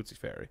name was Pootsy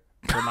Fairy.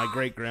 So my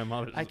great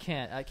grandmother's. I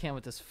can't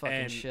with this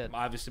fucking shit.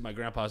 Obviously, my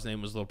grandpa's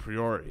name was Lil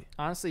Priori.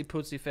 Honestly,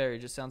 Pootsy Fairy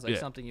just sounds like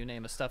something you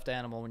name a stuffed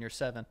animal when you're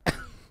 7.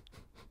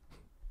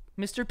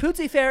 Mr.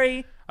 Pootsy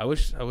Fairy. I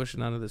wish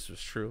none of this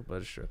was true,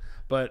 but it's true.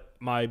 But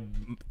my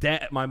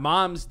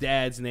mom's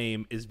dad's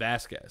name is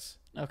Vasquez.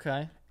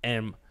 Okay.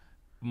 And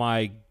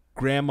my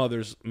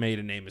grandmother's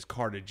maiden name is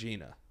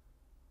Cartagena.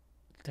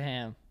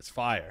 Damn. It's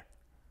fire.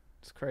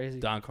 It's crazy.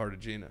 Don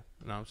Cartagena.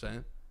 You know what I'm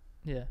saying?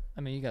 Yeah.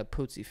 I mean, you got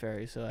Pootsy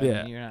Fairy, so I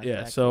yeah. mean, you're not.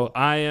 Yeah. That So cool.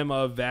 I am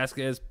a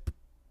Vasquez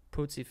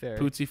Pootsie Fairy.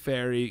 Pootsie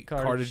Fairy,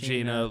 Cartagena.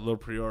 Cartagena, Lo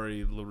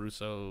Priori, Lo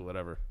Russo,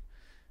 whatever.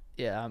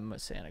 Yeah, I'm a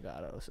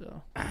Santagato,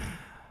 so.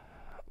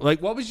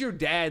 Like, what was your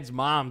dad's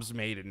mom's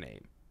maiden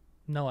name?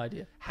 No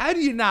idea. How do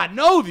you not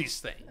know these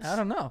things? I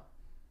don't know.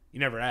 You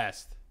never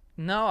asked.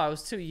 No, I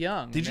was too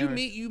young. Did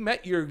you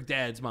met your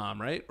dad's mom,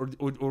 right?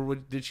 Or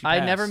did she I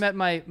pass? never met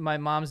my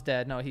mom's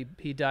dad. No,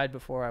 he died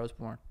before I was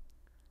born.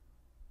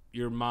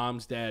 Your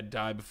mom's dad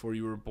died before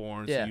you were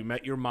born, Yeah. so you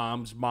met your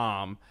mom's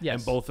mom Yes.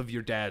 and both of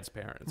your dad's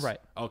parents. Right.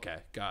 Okay,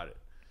 got it.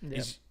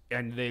 Yeah.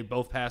 And they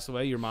both passed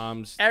away? Your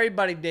mom's...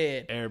 Everybody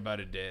did.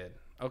 Everybody did.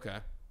 Okay.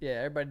 Yeah,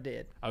 everybody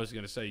did. I was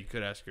going to say, you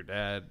could ask your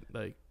dad,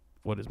 like,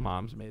 what his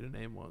mom's maiden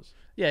name was.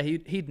 Yeah,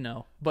 he'd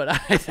know, but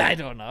I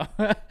don't know.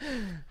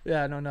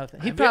 Yeah, I know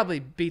nothing. He'd probably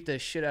beat the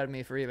shit out of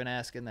me for even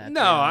asking that.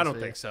 No, I don't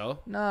think so.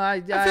 No,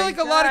 I feel like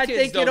a lot of kids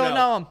think you don't don't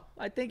know him.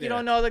 I think you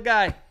don't know the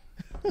guy.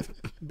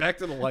 Back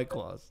to the White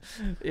Claws.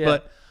 Yeah.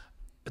 But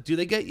do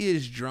they get you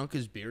as drunk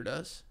as beer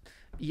does?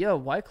 Yo,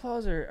 White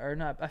Claws are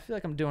not. I feel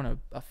like I'm doing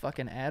a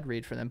fucking ad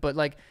read for them, but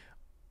like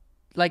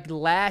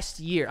last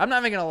year, I'm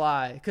not even gonna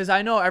lie, because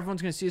I know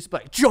everyone's gonna see this.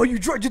 Like, Joe, you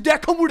drunk? Did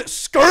that come with a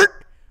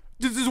skirt?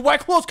 Does this White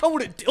Claws come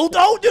with a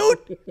dildo,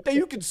 dude, that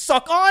you can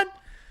suck on?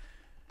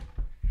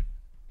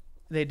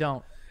 They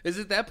don't. Is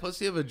it that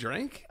pussy of a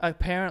drink?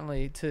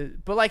 Apparently,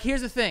 but like,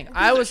 here's the thing.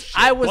 I was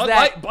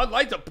Bud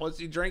Light's a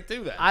pussy drink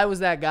too. Then I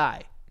was that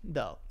guy,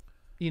 though.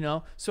 You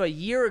know, so a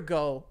year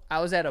ago, I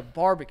was at a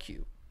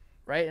barbecue,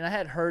 right? And I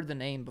had heard the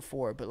name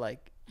before, but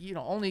like, you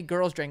know, only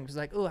girls drink. It was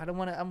like, oh, I don't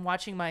want to. I'm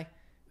watching my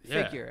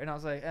figure, and I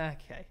was like,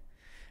 okay,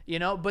 you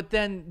know. But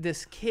then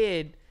this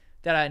kid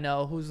that I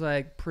know, who's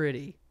like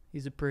pretty.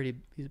 He's a pretty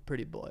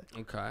boy.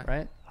 Okay.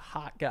 Right?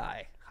 Hot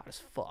guy. Hot as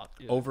fuck.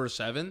 Dude. Over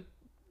 7?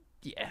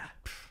 Yeah.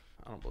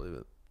 I don't believe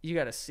it. You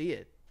got to see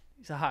it.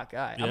 He's a hot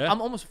guy. Yeah?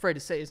 I'm almost afraid to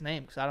say his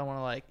name because I don't want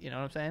to, like, you know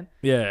what I'm saying?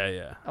 Yeah,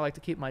 yeah. I like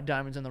to keep my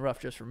diamonds in the rough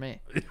just for me.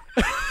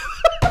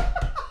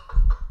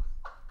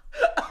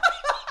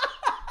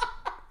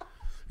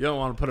 You don't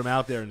want to put him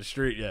out there in the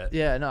street yet.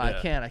 Yeah, no,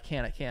 yeah. I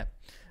can't.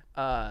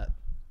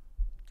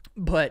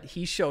 But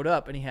he showed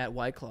up and he had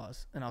White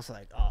Claws. And I was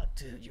like, oh,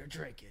 dude, you're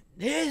drinking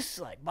this?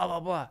 Like, blah,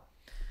 blah,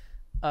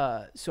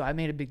 blah. So I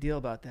made a big deal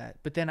about that.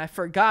 But then I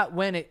forgot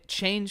when it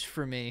changed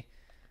for me.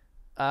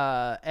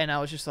 And I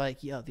was just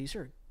like, yo, these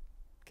are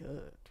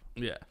good.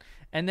 Yeah.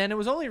 And then it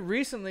was only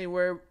recently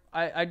where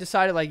I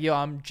decided, like, yo,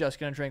 I'm just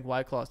going to drink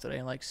White Claws today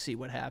and, like, see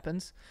what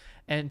happens.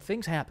 And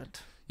things happened.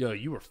 Yo,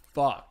 you were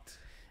fucked.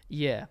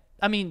 Yeah.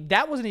 I mean,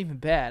 that wasn't even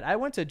bad. I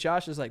went to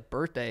Josh's, like,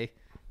 birthday,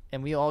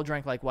 and we all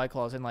drank, like, White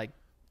Claws and, like,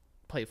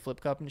 played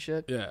flip cup and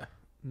shit. Yeah.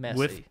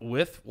 Messy.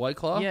 With White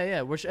Claw? Yeah,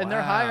 yeah. And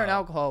they're higher in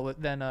alcohol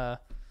than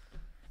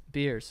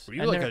beers. Were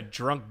you like a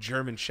drunk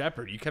German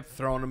Shepherd? You kept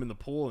throwing them in the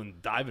pool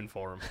and diving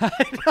for them.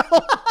 I know.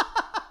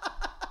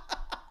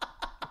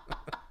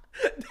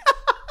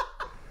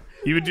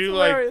 You would do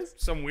like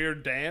some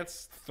weird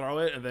dance, throw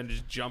it, and then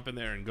just jump in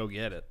there and go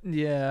get it.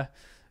 Yeah.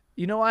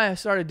 You know why I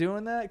started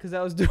doing that? Because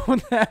I was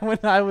doing that when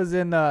I was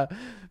in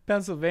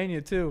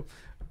Pennsylvania too.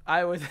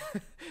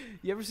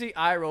 You ever see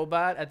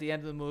iRobot at the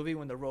end of the movie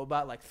when the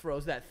robot like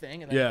throws that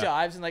thing and then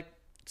dives and like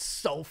it's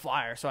so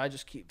fire? So I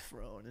just keep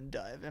throwing and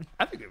diving.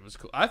 I think it was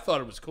cool. I thought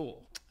it was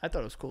cool. I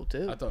thought it was cool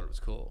too. I thought it was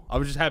cool. I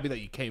was just happy that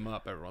you came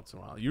up every once in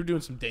a while. You were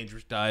doing some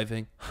dangerous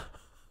diving.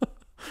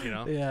 You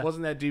know, yeah.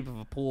 Wasn't that deep of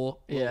a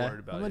pool. A little worried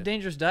about I'm a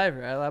dangerous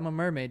diver. I'm a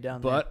mermaid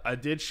down there. But I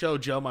did show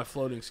Joe my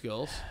floating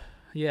skills.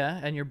 Yeah,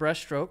 and your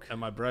breaststroke. And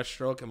my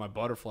breaststroke and my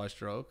butterfly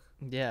stroke.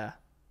 Yeah.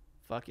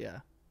 Fuck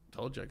yeah.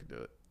 Told you I could do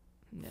it.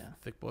 Yeah.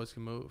 Thick boys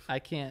can move. I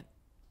can't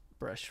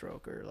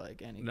breaststroke or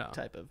like any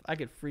type of. I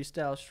could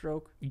freestyle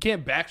stroke. You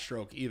can't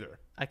backstroke either.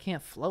 I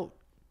can't float.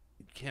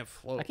 You can't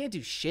float. I can't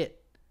do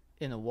shit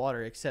in the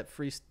water except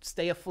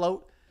stay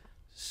afloat,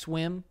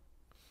 swim,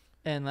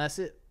 and that's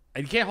it.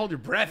 And you can't hold your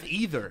breath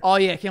either. Oh,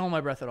 yeah, I can't hold my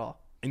breath at all.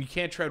 And you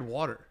can't tread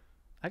water.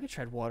 I could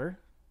tread water.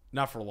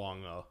 Not for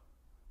long, though.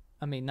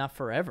 I mean, not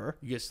forever.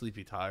 You get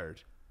sleepy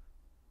tired.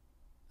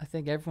 I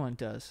think everyone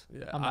does.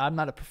 Yeah, I'm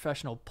not a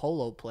professional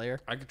polo player.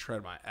 I could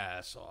tread my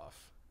ass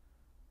off.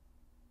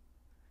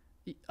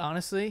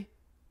 Honestly,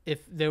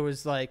 if there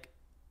was, like,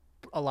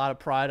 a lot of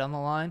pride on the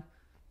line,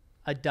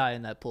 I'd die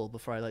in that pool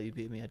before I let you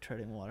beat me at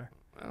treading water.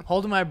 Well.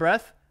 Holding my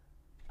breath,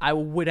 I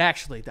would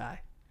actually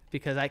die.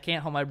 Because I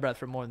can't hold my breath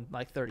for more than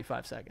like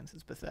 35 seconds.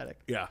 It's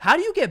pathetic. Yeah. How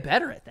do you get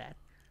better at that?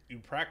 You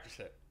practice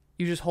it.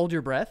 You just hold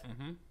your breath?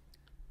 Mm-hmm.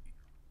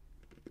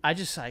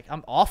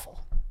 I'm awful.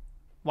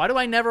 Why do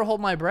I never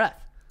hold my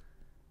breath?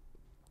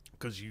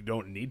 Because you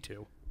don't need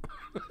to.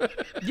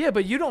 Yeah,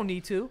 but you don't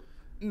need to.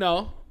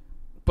 No.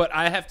 But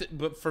I have to.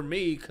 But for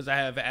me, because I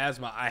have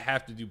asthma, I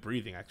have to do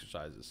breathing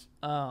exercises.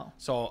 Oh.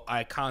 So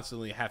I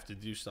constantly have to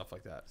do stuff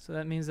like that. So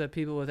that means that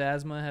people with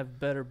asthma have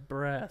better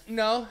breath.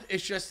 No,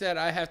 it's just that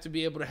I have to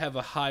be able to have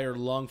a higher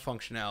lung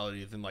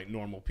functionality than like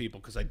normal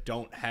people because I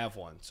don't have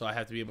one. So I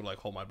have to be able to like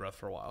hold my breath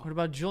for a while. What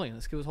about Julian?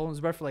 This kid was holding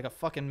his breath for like a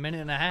fucking minute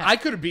and a half. I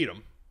could have beat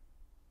him.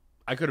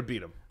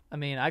 I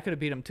mean, I could have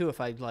beat him too if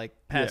I like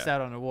passed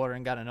out underwater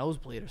and got a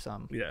nosebleed or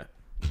something. Yeah.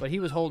 but he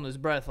was holding his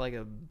breath like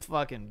a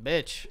fucking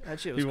bitch. That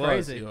shit was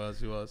crazy. He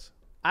was.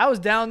 I was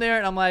down there,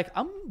 and I'm like,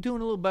 I'm doing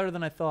a little better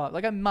than I thought.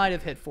 Like, I might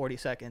have hit 40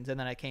 seconds, and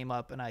then I came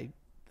up, and I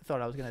thought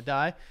I was going to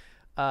die.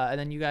 And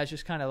then you guys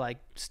just kind of, like,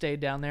 stayed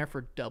down there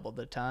for double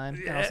the time.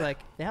 Yeah. And I was like,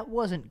 that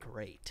wasn't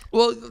great.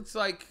 Well, it's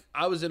like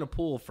I was in a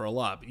pool for a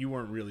lot, but you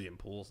weren't really in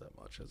pools that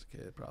much as a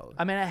kid, probably.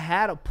 I mean, I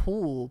had a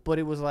pool, but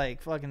it was,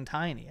 like, fucking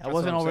tiny. I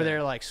wasn't over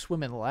there, like,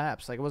 swimming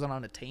laps. Like, I wasn't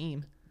on a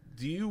team.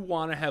 Do you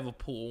want to have a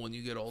pool when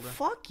you get older?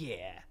 Fuck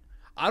yeah.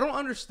 I don't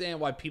understand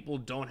why people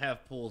don't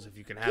have pools if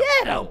you can have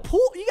a pool.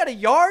 You got a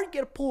yard?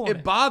 Get a pool.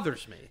 It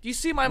bothers me. Do you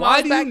see my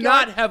mom's backyard? Why do you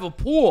not have a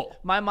pool?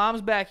 My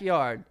mom's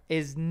backyard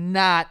is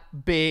not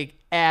big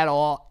at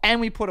all,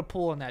 and we put a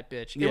pool in that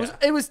bitch. Yeah.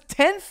 It was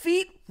 10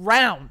 feet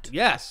round.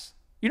 Yes.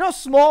 You know how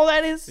small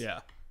that is?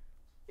 Yeah.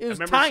 It was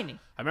tiny.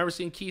 I remember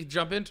seeing Keith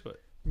jump into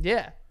it.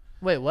 Yeah.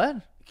 Wait,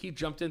 what? Keith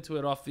jumped into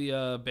it off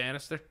the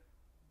banister.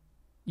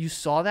 You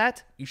saw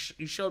that? You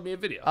showed me a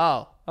video.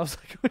 Oh. I was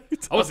like, what are you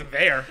talking? I wasn't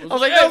there. I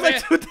was like, that was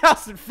like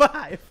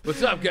 2005.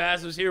 What's up,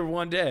 guys? I was here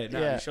one day. No,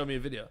 yeah. You showed me a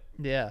video.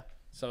 Yeah.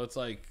 So it's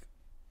like,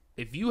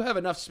 if you have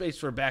enough space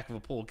for a back of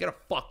a pool, get a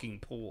fucking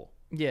pool.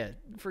 Yeah.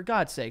 For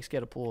God's sakes,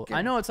 get a pool.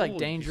 I know it's like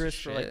dangerous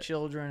for like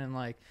children, and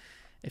like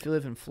if you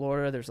live in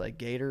Florida, there's like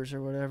gators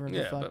or whatever.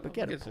 Yeah, but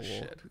get a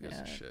pool.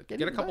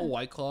 Get a couple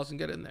White Claws and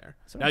get in there.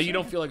 Now you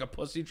don't feel like a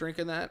pussy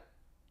drinking that?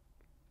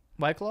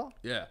 White Claw?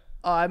 Yeah.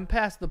 Oh, I'm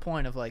past the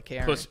point of like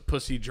caring.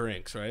 Pussy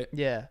drinks, right?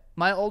 Yeah.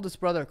 My oldest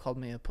brother called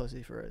me a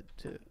pussy for it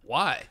too.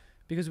 Why?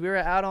 Because we were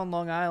out on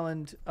Long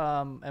Island,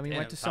 and we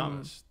went to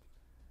some.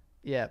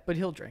 Yeah, but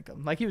he'll drink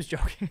them. Like, he was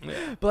joking.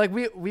 Yeah. But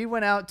like we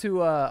went out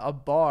to a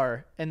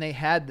bar, and they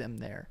had them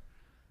there,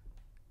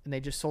 and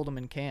they just sold them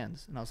in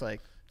cans, and I was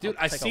like, dude,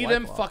 I see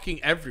them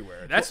fucking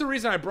everywhere. That's the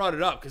reason I brought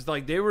it up, because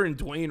like they were in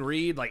Dwayne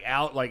Reed, like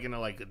out like in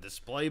a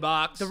display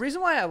box. The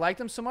reason why I like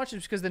them so much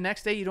is because the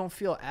next day you don't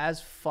feel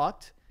as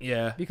fucked.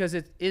 Yeah. Because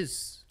it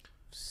is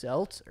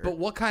seltzer. But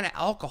what kind of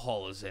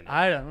alcohol is in it?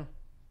 I don't know.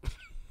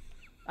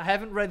 I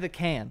haven't read the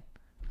can.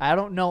 I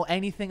don't know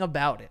anything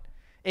about it.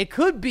 It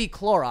could be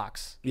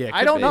Clorox. Yeah,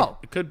 I don't know.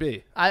 It could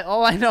be.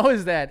 All I know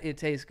is that it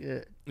tastes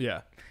good.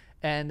 Yeah.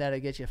 And that it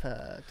gets you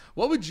fucked.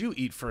 What would you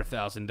eat for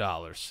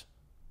 $1,000?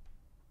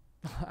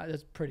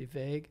 That's pretty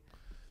vague.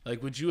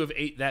 Like, would you have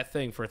ate that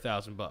thing for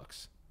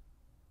 $1,000?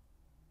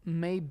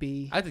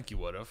 Maybe. I think you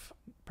would have.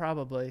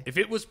 Probably. If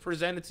it was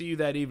presented to you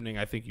that evening,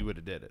 I think you would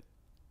have did it.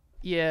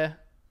 Yeah.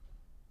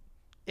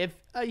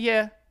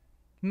 Yeah.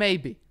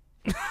 Maybe.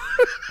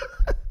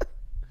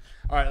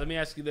 All right, let me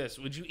ask you this.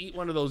 Would you eat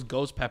one of those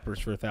ghost peppers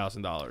for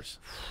 $1,000?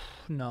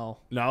 No.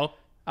 No?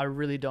 I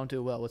really don't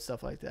do well with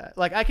stuff like that.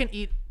 Like, I can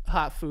eat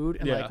hot food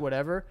and like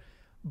whatever,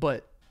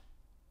 but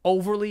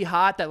overly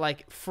hot that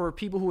like for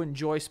people who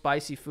enjoy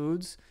spicy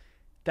foods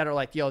that are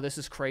like, yo, this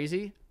is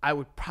crazy, I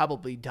would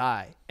probably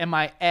die. And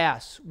my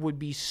ass would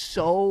be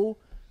so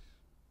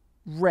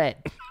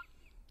red.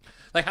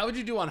 Like, how would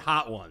you do on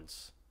hot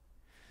ones?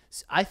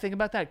 I think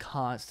about that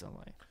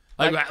constantly.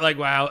 Like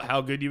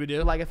how good you would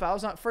do? Like, if I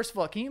was on... First of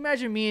all, can you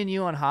imagine me and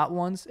you on hot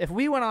ones? If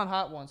we went on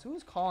hot ones...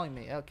 Who's calling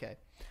me? Okay.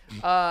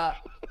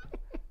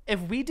 If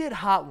we did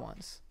hot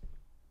ones,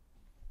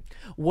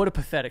 what a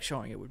pathetic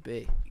showing it would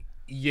be.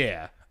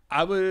 Yeah.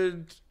 I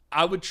would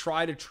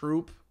try to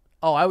troop.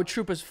 Oh, I would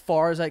troop as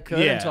far as I could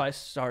until I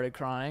started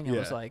crying. I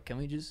was like, can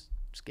we just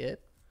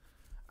skip?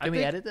 Can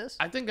we edit this?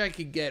 I think I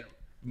could get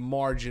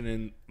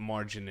marginally.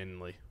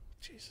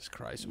 Jesus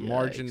Christ.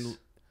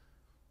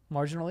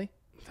 Marginally?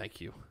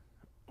 Thank you.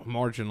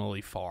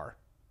 Marginally far.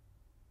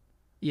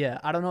 Yeah,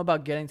 I don't know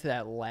about getting to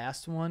that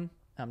last one.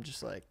 I'm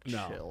just like,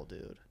 chill,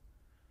 dude.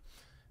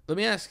 Let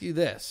me ask you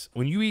this.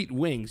 When you eat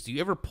wings, do you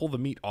ever pull the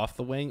meat off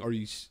the wing, or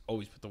you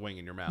always put the wing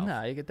in your mouth?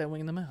 No, you get that wing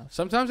in the mouth.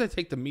 Sometimes I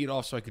take the meat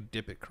off so I could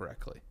dip it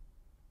correctly.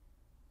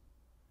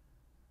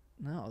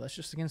 No, that's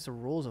just against the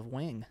rules of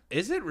wing.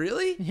 Is it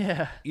really?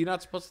 Yeah. You're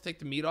not supposed to take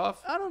the meat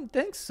off? I don't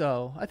think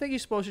so. I think you're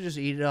supposed to just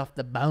eat it off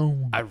the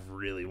bone. I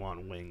really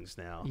want wings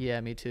now.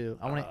 Yeah, me too.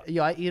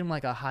 I eat them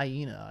like a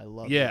hyena. I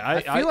love them. Yeah,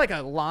 I feel like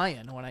a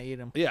lion when I eat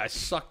them. Yeah, I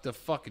suck the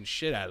fucking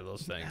shit out of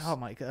those things. Oh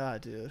my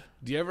god, dude.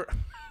 Do you ever...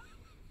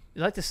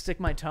 You like to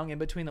stick my tongue in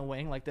between the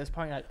wing like this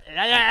part? Like,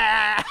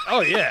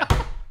 oh, yeah.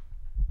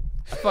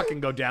 I fucking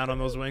go down on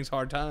those wings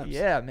hard times.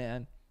 Yeah,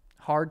 man.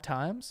 Hard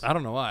times? I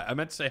don't know why. I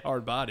meant to say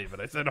hard body, but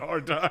I said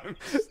hard times.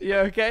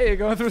 Yeah, okay? You're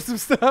going through some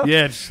stuff?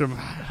 Yeah, just some...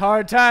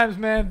 Hard times,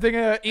 man.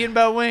 Thinking of eating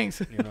about wings.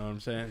 You know what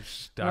I'm saying?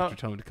 Doctor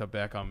told me to cut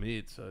back on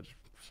meat, so just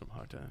some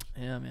hard times.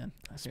 Yeah, man.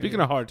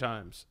 Speaking of hard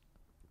times.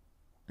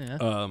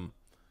 Yeah?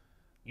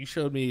 You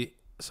showed me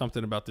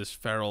something about this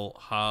feral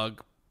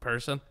hog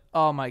person.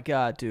 Oh, my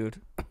God,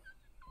 dude.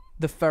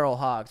 The feral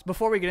hogs.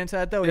 Before we get into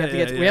that, though, we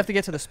have to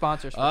get to the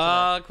sponsors.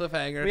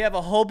 Cliffhanger. We have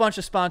a whole bunch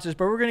of sponsors,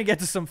 but we're going to get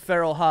to some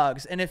feral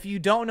hogs. And if you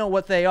don't know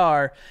what they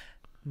are,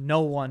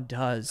 no one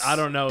does. I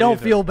don't know. Don't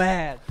feel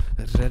bad.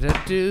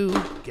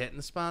 Getting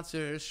the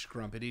sponsors.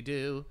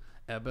 Scrumpity-doo.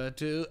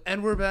 Ebba-doo.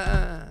 And we're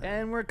back.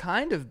 And we're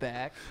kind of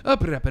back.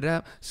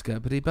 Up-it-up-it-up.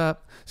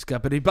 Scuppity-bop.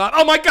 Scuppity-bop.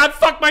 Oh, my God.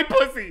 Fuck my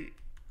pussy.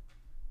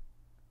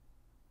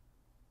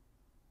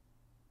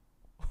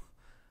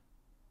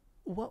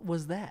 What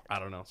was that? I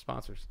don't know.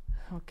 Sponsors.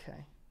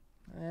 Okay.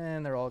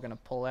 And they're all going to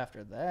pull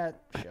after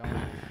that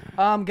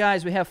show.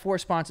 Guys, we have 4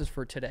 sponsors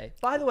for today.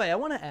 By the way, I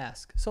want to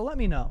ask, so let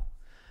me know.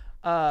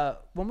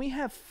 When we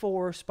have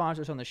 4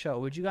 sponsors on the show,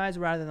 would you guys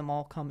rather them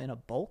all come in a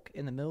bulk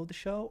in the middle of the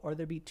show, or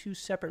there be 2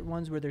 separate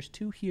ones where there's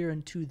 2 here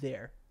and 2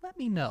 there? Let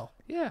me know.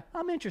 Yeah.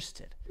 I'm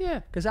interested. Yeah.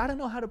 Because I don't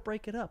know how to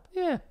break it up.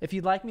 Yeah. If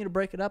you'd like me to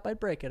break it up, I'd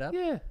break it up.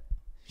 Yeah.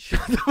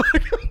 Shut the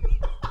fuck up.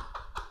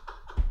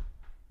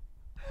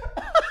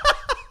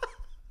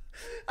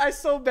 I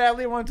so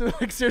badly wanted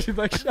to seriously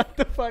shut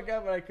the fuck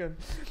up, but I couldn't.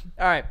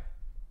 All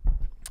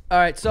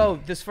right. So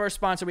this first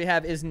sponsor we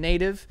have is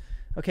Native.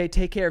 Okay,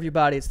 take care of your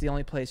body. It's the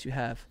only place you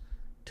have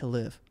to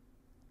live.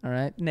 All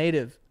right,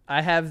 Native.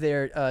 I have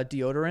their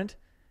deodorant,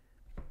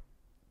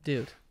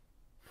 dude.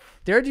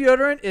 Their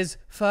deodorant is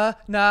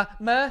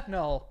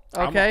phenomenal.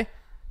 Okay,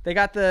 they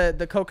got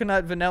the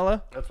coconut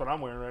vanilla. That's what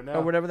I'm wearing right now.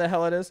 Or whatever the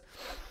hell it is.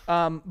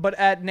 But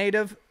at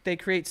Native, they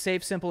create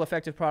safe, simple,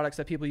 effective products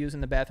that people use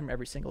in the bathroom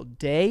every single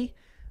day.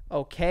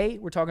 Okay,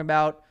 we're talking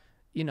about,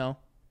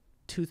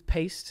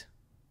 toothpaste.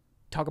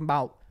 Talking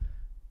about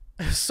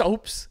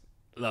soaps.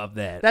 Love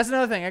that. That's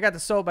another thing. I got the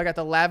soap. I got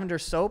the lavender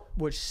soap,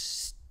 which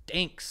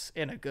stinks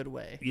in a good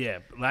way. Yeah,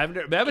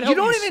 lavender. That would help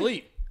you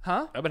sleep.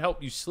 Huh? That would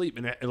help you sleep.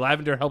 And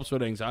lavender helps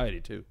with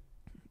anxiety, too.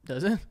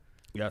 Does it?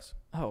 Yes.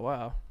 Oh,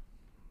 wow.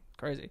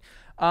 Crazy.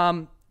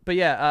 But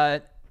yeah,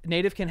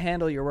 Native can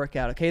handle your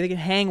workout, okay? They can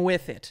hang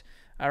with it,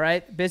 all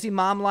right? Busy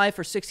mom life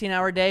or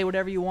 16-hour day,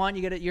 whatever you want.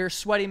 You get it. You're a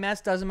sweaty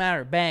mess, doesn't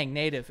matter. Bang,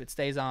 Native. It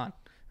stays on.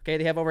 Okay,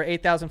 they have over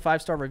 8,000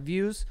 5-star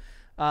reviews.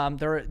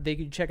 They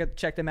can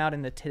check them out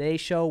in the Today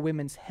Show,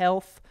 Women's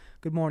Health,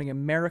 Good Morning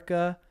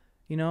America,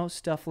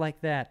 stuff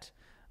like that.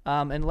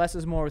 And less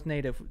is more with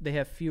Native. They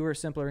have fewer,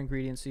 simpler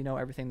ingredients, so you know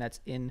everything that's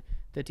in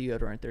the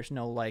deodorant. There's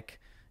no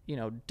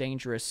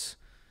dangerous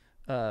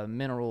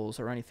minerals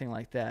or anything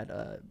like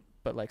that.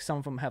 But some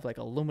of them have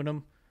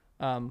aluminum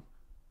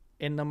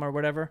in them or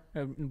whatever,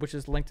 which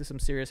is linked to some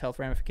serious health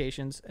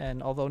ramifications.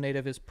 And although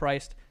Native is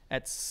priced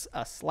at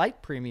a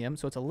slight premium,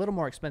 so it's a little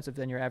more expensive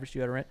than your average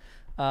deodorant,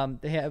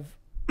 they have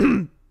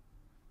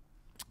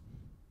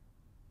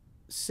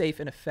safe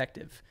and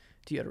effective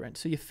deodorant.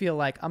 So you feel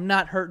like I'm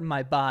not hurting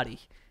my body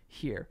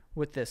here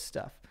with this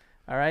stuff.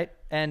 All right.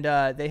 And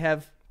they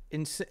have,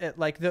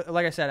 like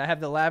I said, I have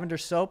the lavender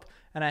soap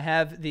and I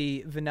have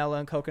the vanilla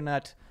and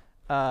coconut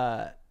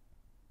deodorant.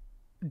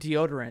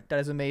 That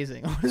is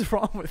amazing. What is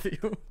wrong with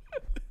you?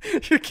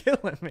 You're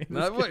killing me.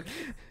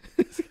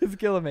 It's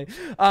killing me.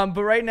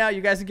 But right now,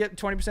 you guys can get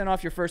 20%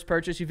 off your first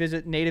purchase. You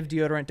visit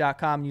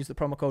nativedeodorant.com and use the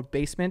promo code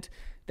BASEMENT.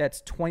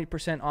 That's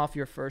 20% off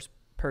your first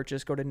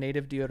purchase. Go to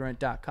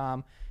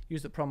nativedeodorant.com.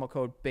 Use the promo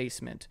code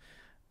BASEMENT.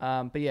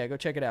 But yeah, go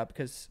check it out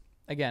because,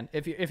 again,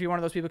 if you're one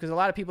of those people, because a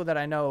lot of people that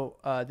I know,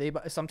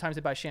 sometimes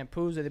they buy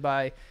shampoos or they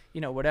buy,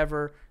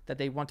 whatever that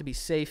they want to be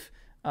safe.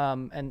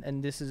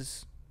 And this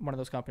is one of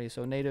those companies.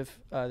 So Native,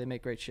 they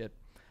make great shit.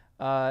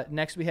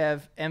 Next, we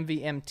have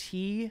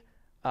MVMT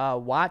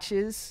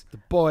watches. The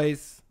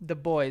boys,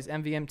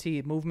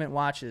 MVMT movement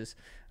watches.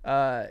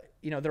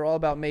 They're all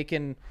about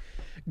making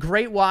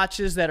great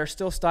watches that are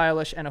still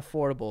stylish and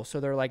affordable. So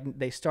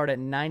they start at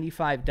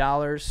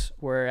 $95,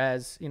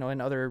 whereas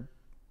in other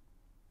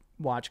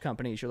watch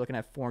companies you're looking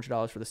at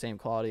 $400 for the same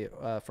quality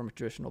from a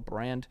traditional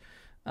brand.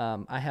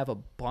 I have a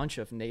bunch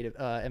of Native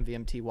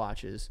MVMT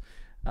watches,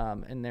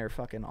 and they're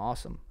fucking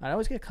awesome. I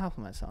always get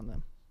compliments on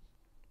them.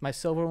 My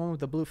silver one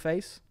with the blue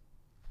face,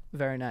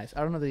 very nice.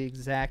 I don't know the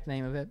exact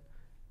name of it,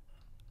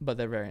 but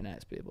they're very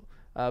nice people.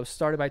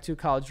 Started by 2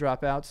 college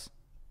dropouts.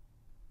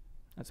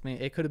 That's me.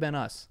 It could have been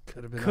us.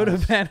 Could have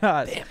been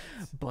us. Damn.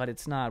 But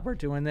it's not. We're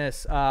doing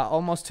this.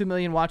 Almost 2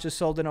 million watches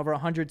sold in over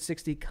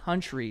 160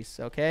 countries,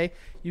 okay?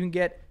 You can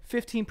get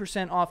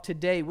 15% off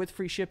today with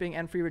free shipping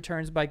and free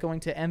returns by going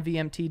to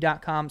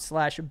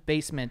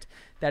mvmt.com/basement.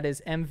 That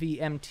is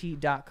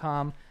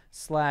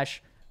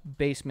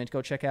mvmt.com/basement.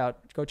 Go check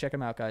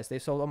them out, guys. They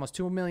sold almost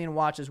 2 million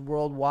watches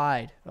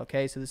worldwide,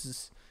 okay? So this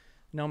is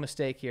no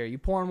mistake here. You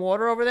pouring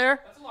water over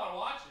there? That's a lot of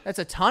watches. That's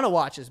a ton of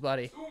watches,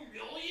 buddy. 2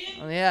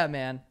 million? Oh, yeah,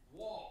 man.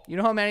 Whoa. You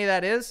know how many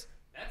that is?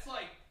 That's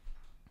like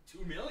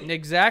 2 million.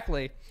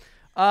 Exactly.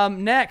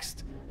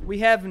 Next, we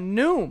have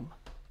Noom.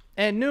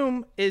 And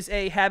Noom is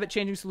a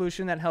habit-changing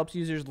solution that helps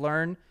users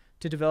learn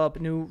to develop a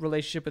new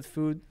relationship with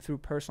food through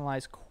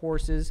personalized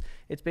courses.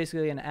 It's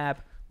basically an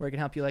app where it can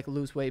help you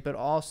lose weight, but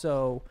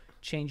also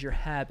change your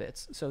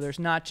habits. So there's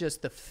not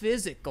just the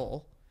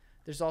physical,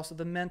 there's also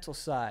the mental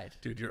side.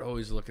 Dude, you're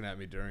always looking at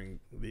me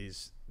during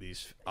these.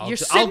 I'll do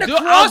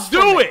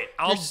it.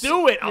 I'll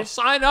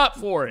sign up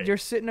for it. You're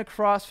sitting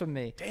across from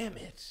me. Damn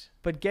it.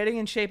 But getting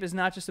in shape is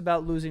not just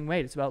about losing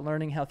weight. It's about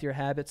learning healthier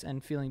habits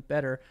and feeling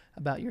better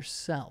about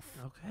yourself.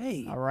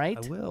 Okay. All right?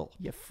 I will.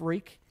 You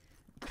freak.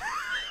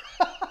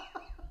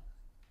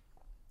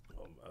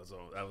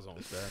 That was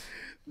almost bad.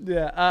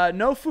 Yeah.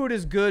 No food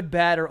is good,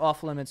 bad, or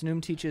off limits.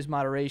 Noom teaches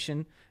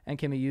moderation and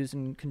can be used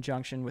in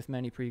conjunction with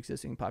many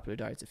pre-existing popular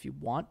diets if you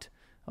want.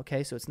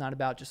 Okay, so it's not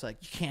about just you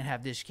can't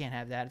have this, you can't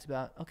have that. It's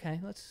about, okay,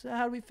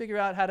 how do we figure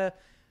out how to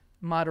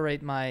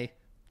moderate my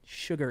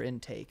sugar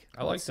intake.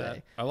 I like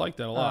that. I like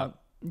that a lot.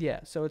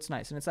 Yeah, so it's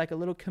nice. And it's like a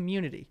little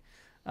community.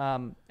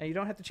 And you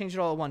don't have to change it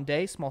all in one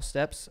day. Small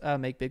steps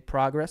make big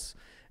progress.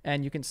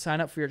 And you can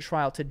sign up for your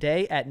trial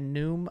today at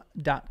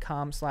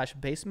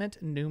noom.com/basement.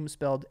 Noom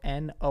spelled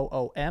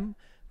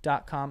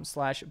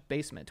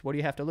NOOM.com/basement. What do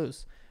you have to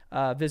lose?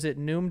 Visit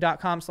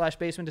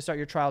noom.com/basement to start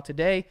your trial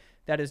today.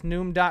 That is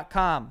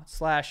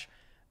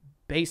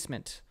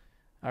noom.com/basement.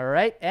 All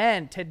right.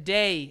 And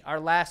today, our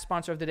last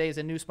sponsor of the day is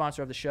a new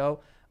sponsor of the show,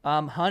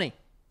 Honey,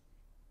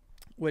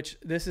 which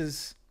this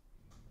is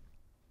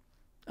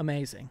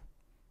amazing.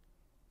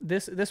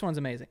 This one's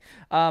amazing.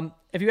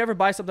 If you ever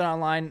buy something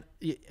online,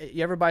 you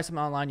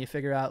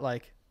figure out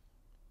like,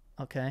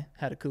 okay,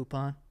 had a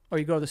coupon. Or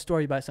you go to the store,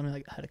 you buy something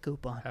like, had a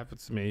coupon.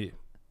 Happens to me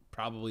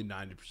probably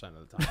 90%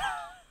 of the time.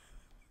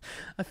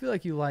 I feel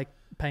like you like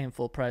paying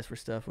full price for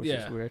stuff, which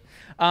is weird.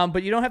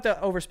 But you don't have to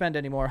overspend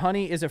anymore.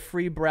 Honey is a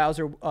free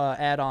browser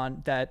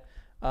add-on that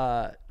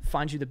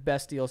finds you the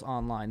best deals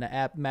online. The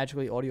app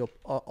magically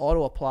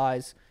auto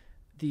applies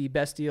the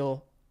best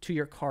deal to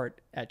your cart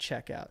at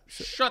checkout.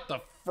 So shut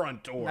the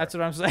front door. That's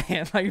what I'm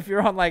saying. Like if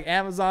you're on like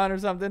Amazon or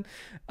something.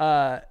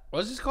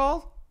 What's this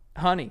called?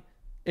 Honey.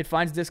 It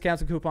finds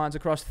discounts and coupons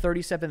across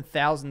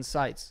 37,000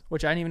 sites,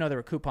 which I didn't even know there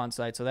were coupon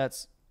sites. So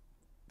that's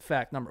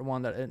fact number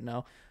one that I didn't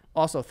know.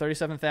 Also,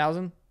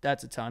 37,000,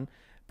 that's a ton.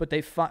 But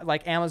they find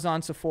like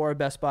Amazon, Sephora,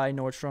 Best Buy,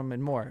 Nordstrom,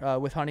 and more.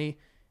 With Honey,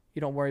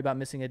 you don't worry about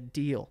missing a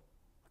deal.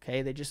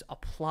 Okay, they just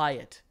apply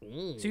it.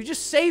 So you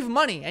just save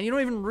money, and you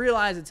don't even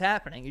realize it's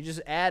happening. You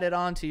just add it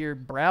onto your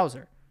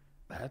browser.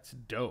 That's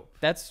dope.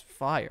 That's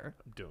fire.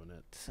 I'm doing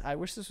it. I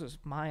wish this was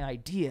my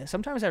idea.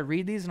 Sometimes I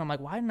read these, and I'm like,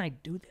 why didn't I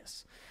do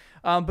this?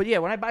 But yeah,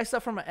 when I buy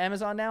stuff from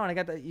Amazon now,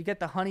 and you get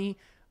the Honey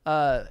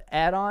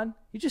add-on,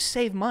 you just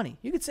save money.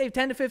 You could save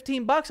 $10 to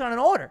 $15 on an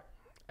order.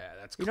 Yeah,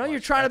 that's clutch. You're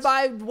trying to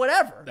buy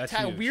whatever. That's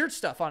kind of weird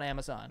stuff on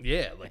Amazon.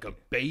 Yeah, like a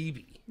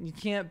baby. You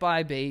can't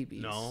buy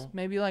babies. No.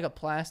 Maybe like a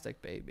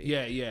plastic baby.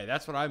 Yeah,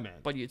 that's what I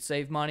meant. But you'd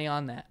save money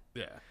on that.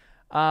 Yeah.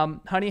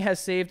 Honey has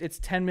saved its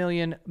 10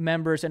 million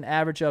members an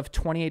average of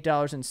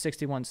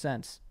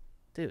 $28.61.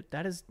 Dude,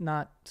 that is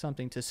not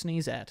something to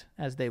sneeze at,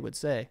 as they would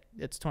say.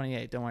 It's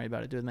 28. Don't worry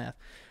about it. Do the math.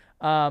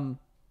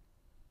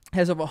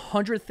 Has over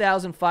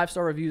 100,000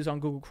 5-star reviews on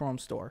Google Chrome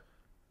Store.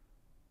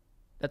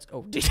 That's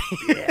OD.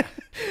 Yeah.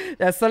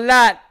 That's a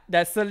lot.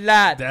 That's a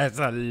lot.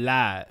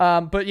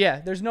 But yeah,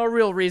 there's no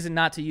real reason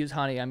not to use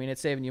Honey. I mean, it's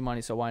saving you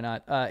money, so why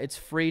not? It's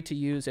free to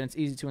use, and it's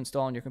easy to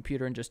install on your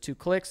computer in just 2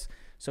 clicks.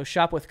 So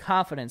shop with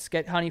confidence.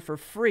 Get Honey for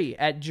free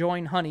at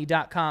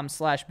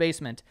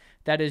joinhoney.com/basement.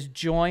 That is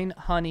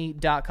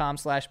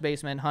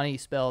joinhoney.com/basement. Honey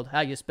spelled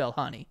how you spell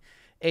honey.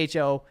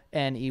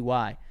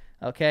 HONEY.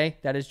 Okay?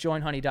 That is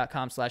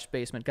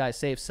joinhoney.com/basement. Guys,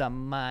 save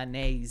some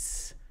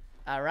monies.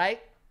 All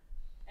right?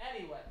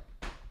 Anyway.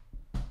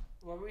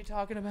 What were we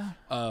talking about?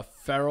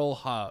 Feral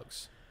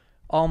hogs.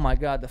 Oh, my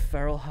God. The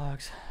feral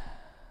hogs.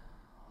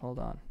 Hold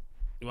on.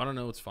 You want to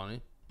know what's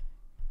funny?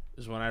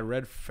 Is when I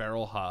read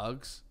feral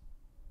hogs,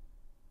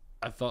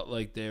 I thought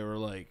like they were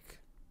like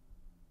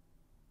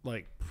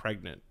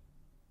pregnant.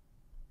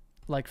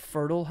 Like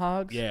fertile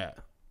hogs? Yeah.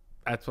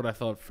 That's what I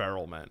thought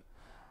feral meant.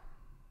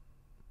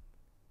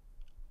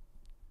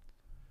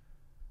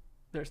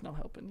 There's no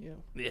helping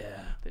you.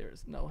 Yeah.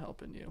 There's no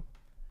helping you.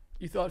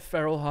 You thought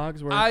feral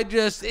hogs were...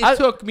 It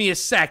took me a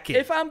second.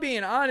 If I'm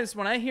being honest,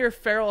 when I hear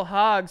feral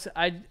hogs,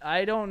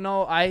 I don't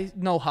know. I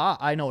know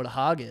what a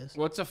hog is.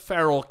 What's a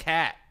feral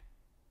cat?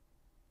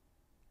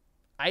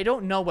 I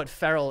don't know what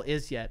feral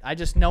is yet. I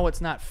just know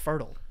it's not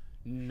fertile.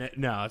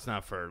 No, it's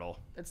not fertile.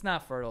 It's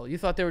not fertile. You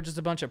thought they were just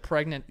a bunch of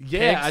pregnant pigs?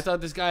 Yeah, I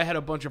thought this guy had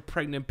a bunch of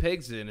pregnant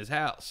pigs in his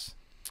house.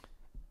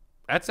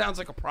 That sounds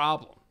like a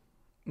problem.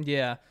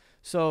 Yeah.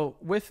 So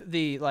with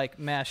the like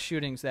mass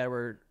shootings that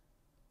were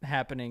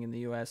happening in the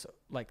U.S.,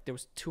 like there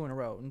was 2 in a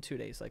row in 2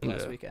 days, like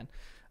last weekend.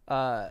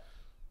 And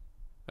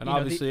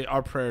obviously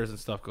our prayers and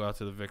stuff go out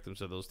to the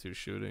victims of those 2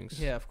 shootings.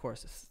 Yeah, of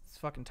course. It's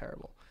fucking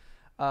terrible.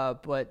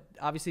 But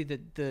obviously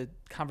the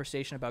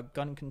conversation about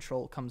gun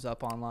control comes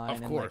up online. Of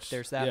and course. Like,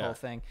 there's that whole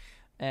thing.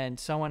 And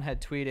someone had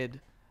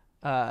tweeted,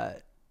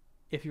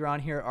 if you're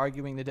on here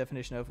arguing the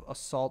definition of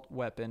assault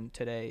weapon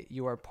today,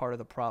 you are part of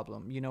the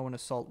problem. You know what an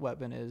assault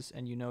weapon is,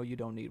 and you know you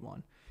don't need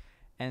one.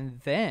 And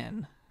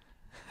then...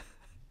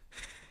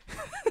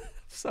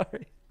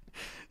 Sorry.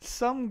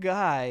 Some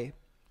guy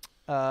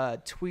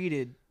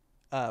tweeted,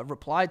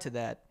 replied to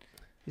that.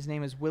 His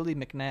name is Willie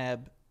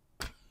McNabb,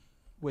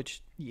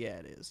 which, yeah,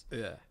 it is.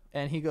 Yeah.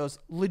 And he goes,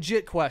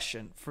 legit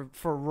question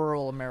for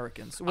rural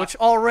Americans, which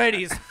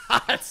already is a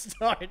hot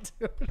start,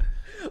 dude.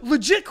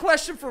 Legit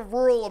question for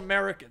rural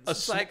Americans. A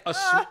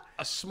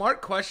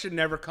smart question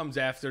never comes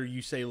after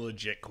you say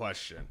legit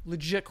question.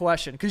 Legit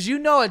question. Because you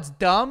know it's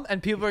dumb,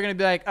 and people are going to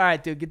be like, all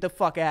right, dude, get the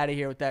fuck out of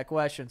here with that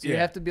question. So you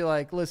have to be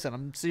like, listen,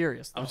 I'm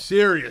serious, though. I'm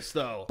serious,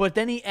 though. But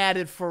then he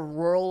added for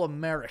rural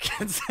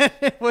Americans.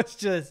 It was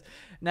just,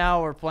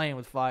 now we're playing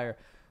with fire.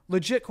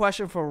 Legit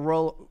question for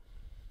rural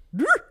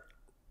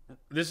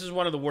This is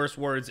one of the worst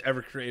words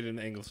ever created in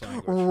the English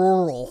language.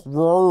 Rural.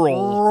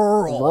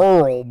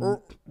 Rural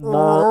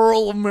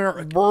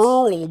America.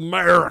 Rural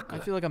America. I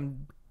feel like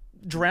I'm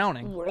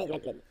drowning.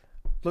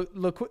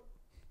 Look.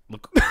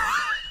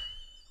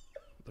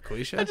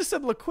 LaQuisha? I just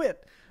said LaQuit.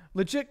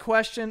 Legit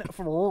question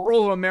for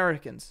rural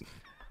Americans.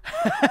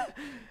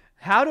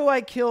 How do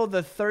I kill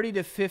the 30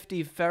 to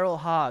 50 feral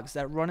hogs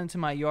that run into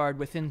my yard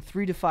within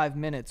 3 to 5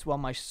 minutes while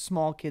my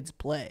small kids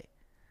play?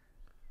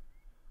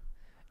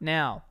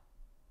 Now,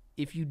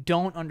 if you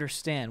don't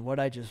understand what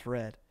I just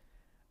read,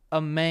 a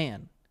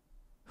man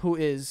who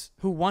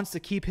wants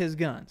to keep his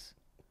guns,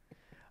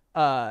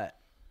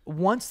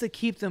 wants to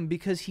keep them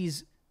because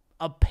he's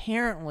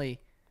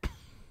apparently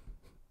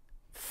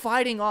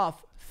fighting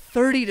off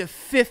 30 to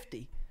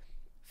 50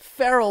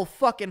 feral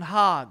fucking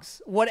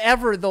hogs,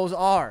 whatever those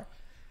are,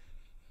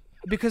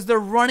 because they're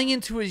running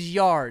into his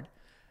yard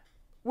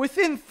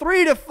within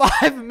 3 to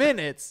 5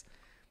 minutes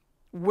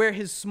where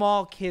his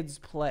small kids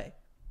play.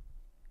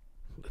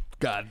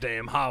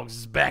 Goddamn hogs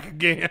is back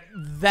again.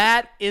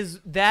 That is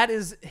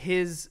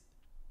his,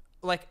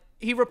 like,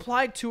 he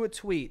replied to a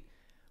tweet,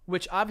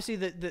 which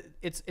obviously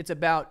it's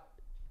about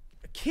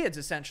kids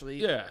essentially.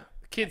 Yeah,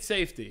 kid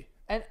safety.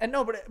 And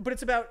no, but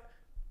it's about,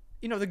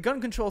 you know, the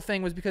gun control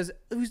thing was because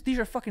these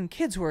are fucking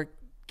kids who are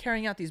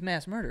carrying out these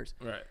mass murders.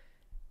 Right.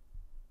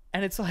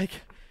 And it's like,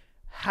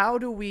 how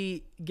do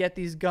we get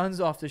these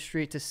guns off the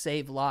street to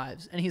save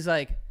lives? And he's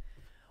like,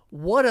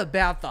 what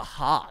about the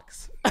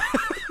hogs?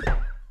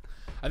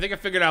 I think I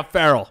figured out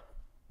feral.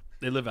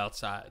 They live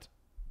outside.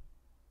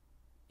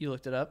 You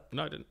looked it up?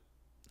 No, I didn't.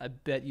 I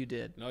bet you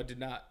did. No, I did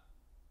not.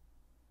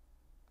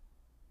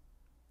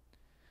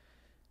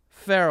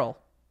 Feral.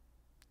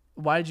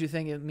 Why did you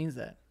think it means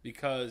that?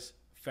 Because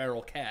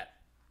feral cat.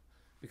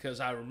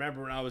 Because I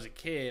remember when I was a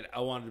kid,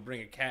 I wanted to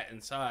bring a cat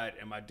inside,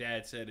 and my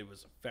dad said it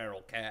was a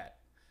feral cat.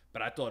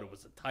 But I thought it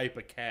was a type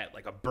of cat,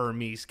 like a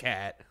Burmese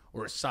cat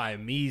or a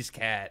Siamese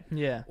cat.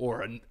 Yeah.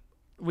 Or a...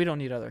 We don't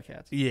need other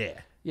cats.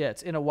 Yeah. Yeah,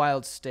 it's in a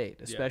wild state,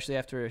 especially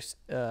after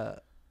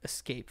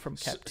escape from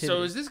captivity.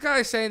 So is this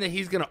guy saying that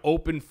he's going to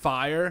open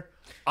fire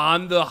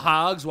on the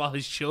hogs while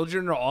his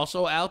children are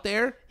also out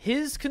there?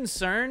 His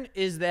concern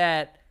is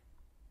that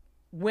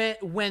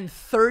when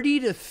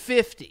 30 to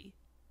 50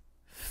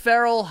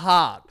 feral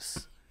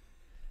hogs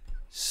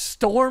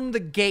storm the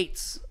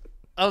gates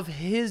of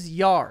his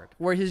yard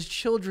where his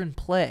children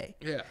play,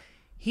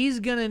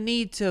 he's going to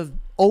need to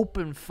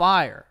open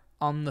fire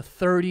on the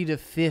 30 to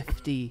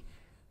 50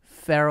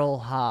 feral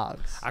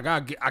hogs. I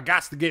got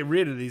to get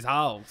rid of these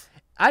hogs.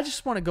 I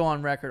just want to go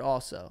on record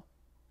also.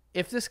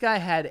 If this guy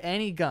had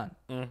any gun,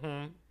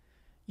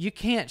 you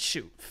can't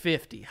shoot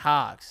 50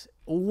 hogs.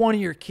 One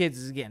of your kids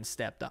is getting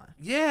stepped on.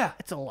 Yeah.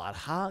 It's a lot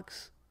of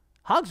hogs.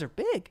 Hogs are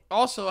big.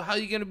 Also, how are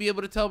you going to be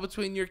able to tell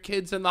between your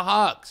kids and the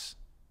hogs?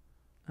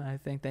 I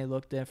think they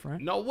look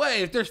different. No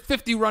way. If there's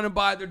 50 running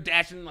by, they're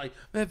dashing like,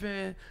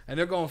 and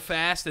they're going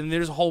fast, and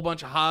there's a whole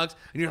bunch of hogs,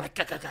 and you're like,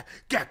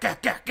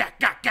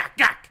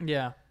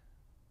 Yeah.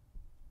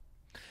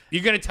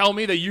 You're going to tell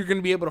me that you're going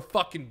to be able to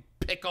fucking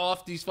pick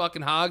off these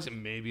fucking hogs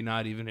and maybe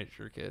not even hit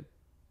your kid?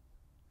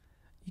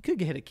 You could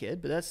hit a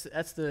kid, but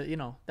that's the, you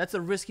know, that's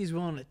the risk he's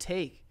willing to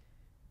take.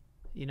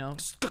 You know?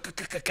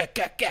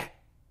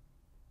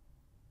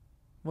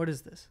 What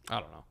is this?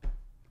 I don't know.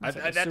 Like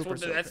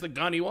That's the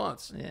gun he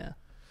wants. Yeah.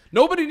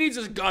 Nobody needs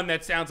a gun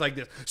that sounds like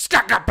this.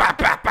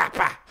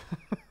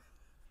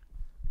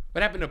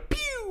 What happened to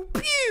pew,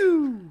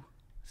 pew?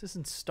 This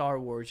isn't Star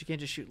Wars. You can't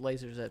just shoot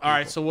lasers at people. All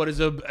right, so what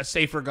does a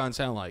safer gun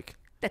sound like?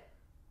 That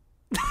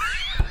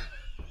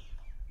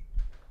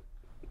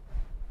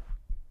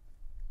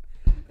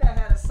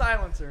had a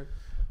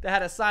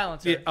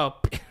silencer. Yeah,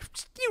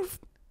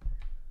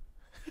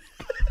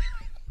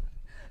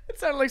 It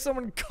sounded like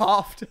someone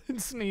coughed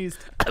and sneezed.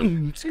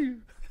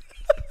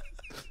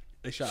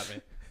 They shot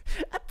me.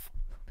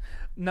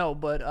 No,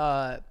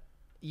 but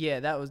yeah,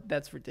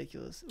 that's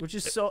ridiculous. Which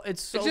is so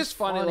it's just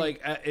funny,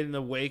 like in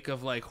the wake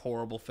of like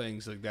horrible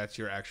things, like that's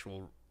your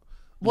actual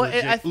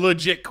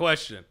legit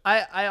question.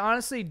 I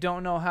honestly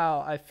don't know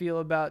how I feel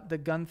about the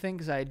gun thing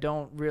because I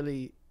don't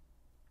really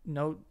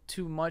know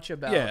too much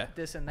about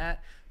this and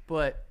that.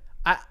 But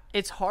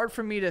it's hard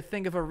for me to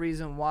think of a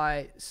reason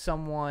why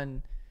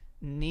someone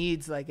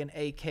needs like an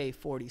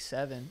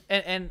AK-47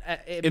 and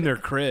in their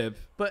crib.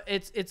 But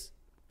it's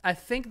I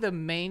think the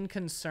main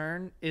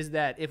concern is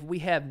that if we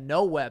have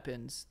no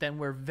weapons, then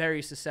we're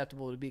very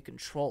susceptible to be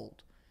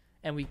controlled,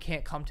 and we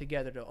can't come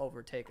together to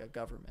overtake a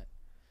government.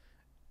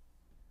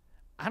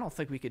 I don't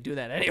think we could do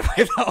that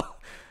anyway, though.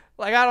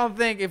 Like, I don't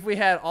think if we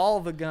had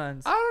all the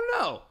guns. I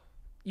don't know.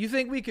 You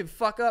think we could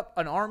fuck up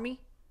an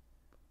army?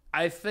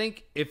 I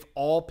think if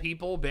all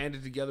people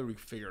banded together, we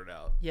could figure it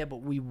out. Yeah,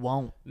 but we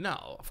won't.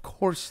 No, of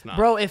course not.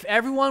 Bro, if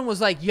everyone was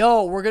like,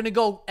 yo, we're going to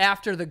go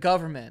after the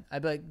government,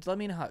 I'd be like, let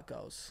me know how it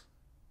goes.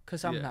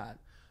 Because I'm not.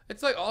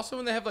 It's like also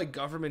when they have like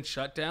government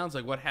shutdowns,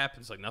 like what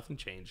happens? Like nothing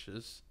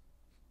changes.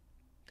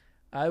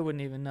 I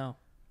wouldn't even know.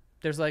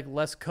 There's like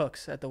less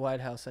cooks at the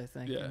White House, I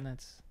think. Yeah. And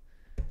that's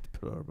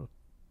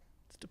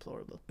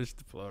deplorable. It's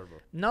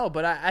deplorable. No,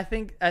 but I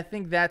think that's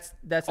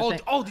the thing.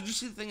 Oh, did you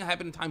see the thing that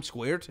happened in Times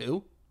Square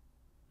too?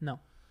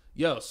 No.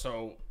 Yo,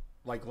 so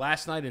like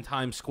last night in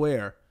Times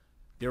Square,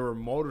 there were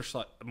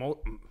motorcycles.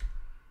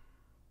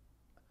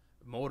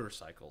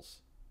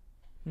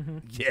 Mm-hmm.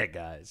 Yeah,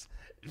 guys,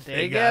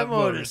 They got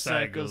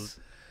motorcycles.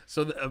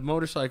 So the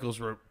motorcycles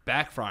were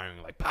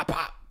backfiring, like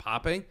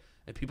popping,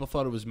 and people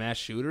thought it was mass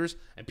shooters,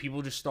 and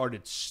people just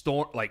started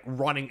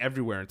running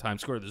everywhere in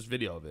Times Square. There's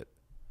video of it.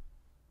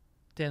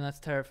 Damn, that's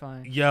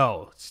terrifying.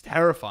 Yo, it's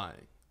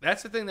terrifying.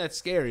 That's the thing that's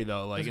scary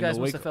though. Like Those guys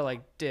must have felt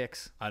like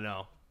dicks. I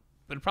know,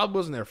 but it probably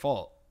wasn't their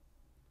fault.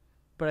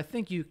 But I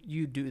think you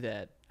do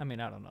that. I mean,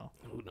 I don't know.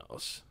 Who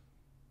knows?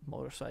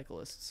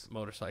 Motorcyclists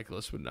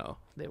Would know.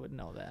 They would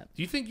know that.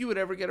 Do you think you would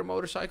ever get a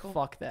motorcycle?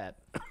 Fuck that.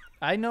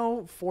 I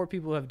know 4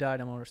 people who have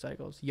died on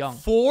motorcycles. Young.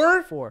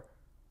 4? 4.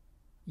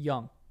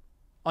 Young.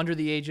 Under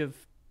the age of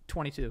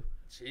 22.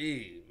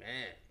 Gee,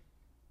 man.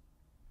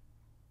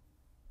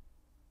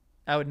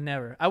 I would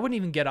never. I wouldn't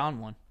even get on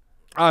one.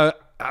 I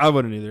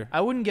wouldn't either.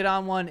 I wouldn't get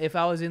on one if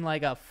I was in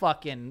like a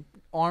fucking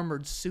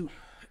armored suit.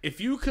 If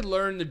you could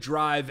learn to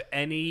drive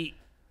any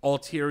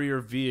ulterior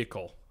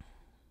vehicle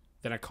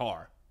than a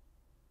car,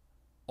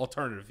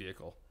 alternative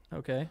vehicle.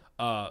 Okay.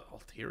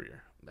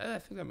 Ulterior. I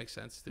think that makes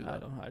sense too. I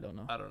don't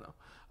know. I don't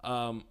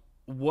know.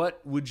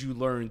 What would you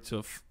learn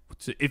to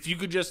if you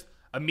could just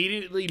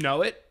immediately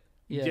know it?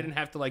 You didn't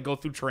have to like go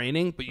through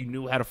training, but you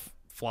knew how to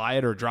fly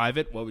it or drive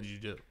it. What would you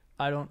do?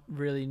 I don't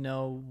really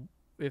know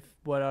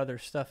what other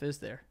stuff is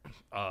there.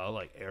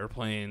 Like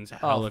airplanes,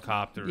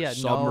 helicopters, yeah,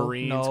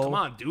 submarines. no. Come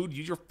on, dude.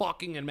 Use your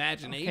fucking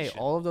imagination. Okay,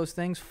 all of those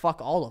things.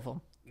 Fuck all of them.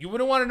 You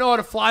wouldn't want to know how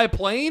to fly a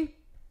plane?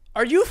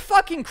 Are you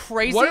fucking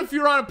crazy? What if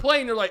you're on a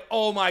plane? You're like,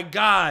 oh my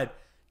god,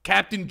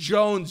 Captain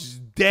Jones is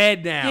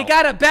dead now. You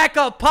got a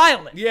backup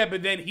pilot. Yeah,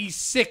 but then he's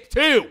sick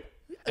too,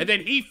 and then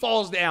he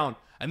falls down,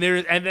 and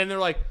then they're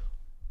like,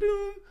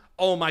 boom.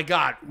 Oh my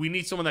god, we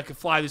need someone that can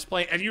fly this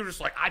plane, and you're just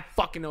like, I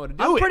fucking know how to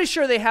do it. I'm pretty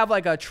sure they have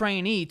like a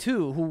trainee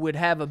too who would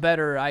have a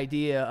better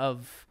idea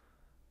of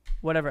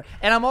whatever.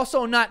 And I'm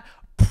also not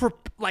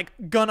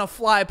gonna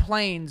fly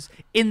planes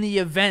in the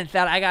event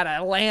that I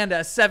gotta land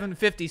a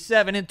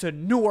 757 into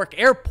Newark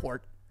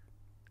Airport.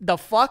 The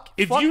fuck?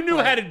 If you knew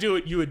how to do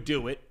it, you would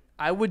do it.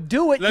 I would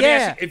do it. Let me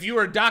ask you, if you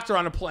were a doctor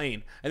on a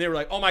plane and they were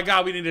like, "Oh my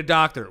god, we need a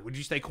doctor," would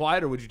you stay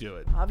quiet or would you do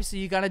it? Obviously,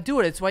 you gotta do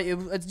it. It's why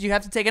you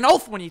have to take an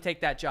oath when you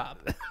take that job.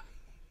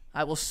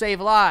 I will save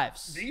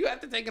lives. Do you have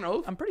to take an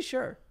oath? I'm pretty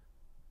sure.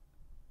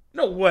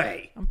 No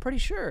way. I'm pretty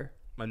sure.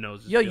 My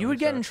nose is Yo, you would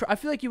get in. I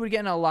feel like you would get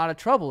in a lot of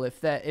trouble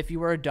if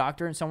you were a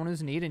doctor and someone was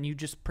in need and you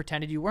just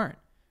pretended you weren't.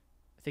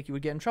 I think you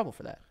would get in trouble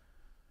for that.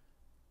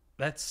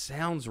 That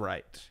sounds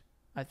right.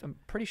 I'm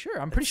pretty sure.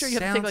 I'm pretty sure you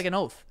have to take like an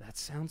oath. That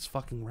sounds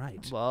fucking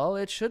right. Well,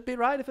 it should be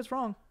right if it's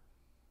wrong.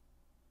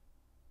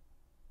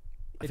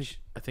 I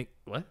think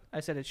what?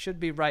 I said it should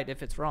be right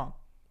if it's wrong.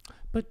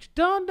 But you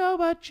don't know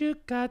what you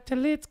got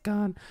till it's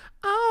gone.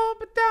 Oh,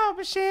 but don't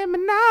be shame me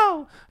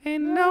now.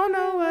 And don't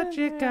know what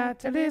you got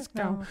till it's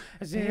gone.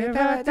 As if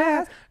I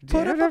died,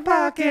 put up a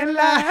parking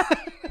lot.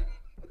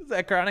 Is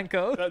that Crowning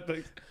Cove?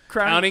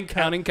 Counting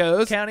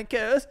Coes. Counting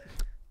Coves.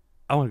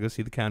 I want to go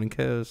see the Counting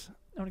Coes.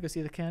 I want to go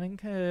see the Counting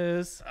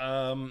Coves.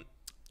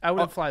 I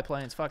wouldn't fly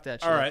planes. Fuck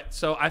that shit. All right.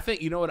 So I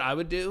think, you know what I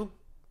would do?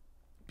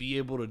 Be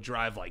able to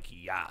drive like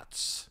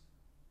yachts.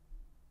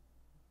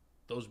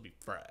 Those would be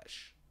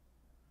fresh.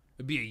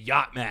 It'd be a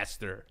yacht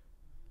master.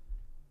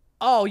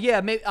 Oh,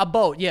 yeah, maybe a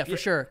boat. Yeah, for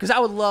sure. Because I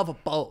would love a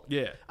boat.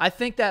 Yeah. I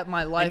think that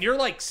my life... And you're,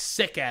 like,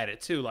 sick at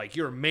it, too. Like,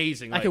 you're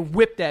amazing. I could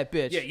whip that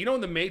bitch. Yeah, you know in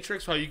The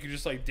Matrix how you could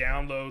just, like,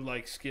 download,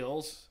 like,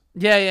 skills?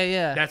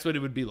 Yeah. That's what it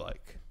would be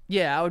like.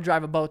 Yeah, I would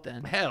drive a boat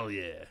then. Hell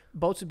yeah.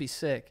 Boats would be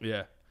sick.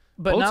 Yeah.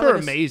 But boats are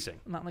amazing.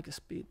 Not like a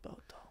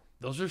speedboat, though.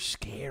 Those are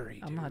scary,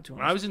 dude. I'm not doing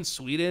When I was in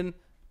Sweden,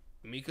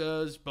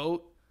 Mika's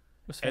boat...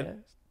 was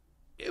fast.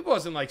 It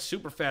wasn't like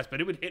super fast, but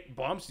it would hit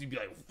bumps. And you'd be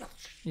like,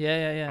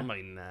 yeah. I'm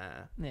like, nah.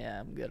 Yeah,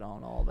 I'm good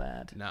on all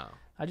that. No.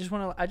 I just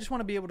want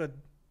to be able to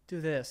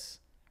do this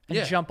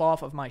and jump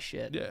off of my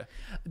shit. Yeah.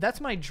 That's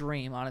my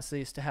dream,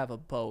 honestly, is to have a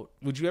boat.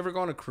 Would you ever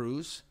go on a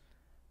cruise?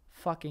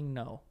 Fucking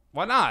no.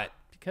 Why not?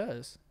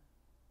 Because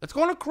let's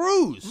go on a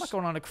cruise. I'm not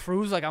going on a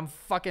cruise like I'm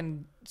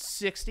fucking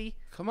 60.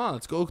 Come on,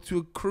 let's go to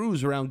a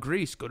cruise around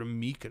Greece. Go to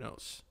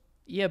Mykonos.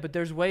 Yeah, but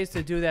there's ways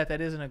to do that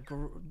isn't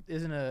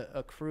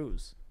a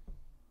cruise.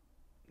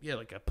 Yeah,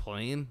 like a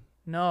plane.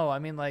 No, I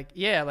mean like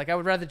I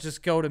would rather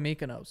just go to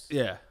Mykonos.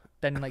 Yeah.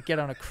 Than like get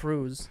on a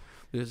cruise.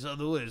 There's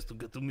other ways to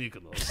get to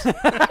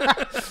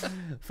Mykonos.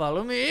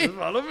 Follow me.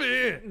 Follow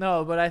me.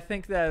 No, but I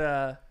think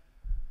that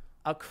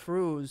a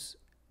cruise,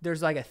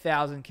 there's like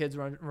 1,000 kids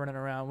running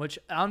around, which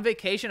on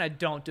vacation I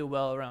don't do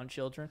well around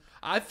children.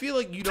 I feel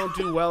like you don't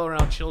do well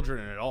around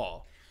children at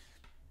all.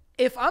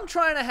 If I'm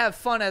trying to have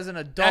fun as an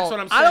adult, that's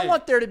what I'm saying. I don't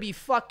want there to be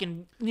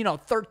fucking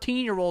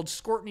 13-year-olds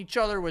squirting each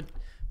other with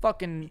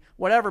fucking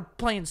whatever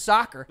playing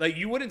soccer. Like,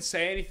 you wouldn't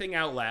say anything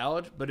out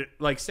loud, but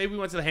like, say we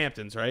went to the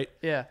Hamptons, right?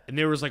 Yeah. And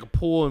there was like a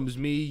pool, and it was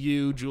me,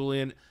 you,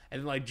 Julian,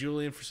 and then like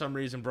Julian for some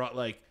reason brought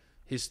like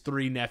his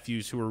 3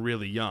 nephews who are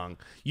really young,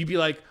 you'd be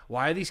like,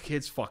 why are these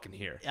kids fucking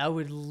here? I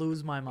would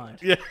lose my mind.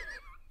 Yeah.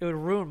 It would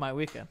ruin my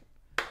weekend.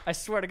 I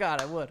swear to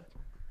God, I would.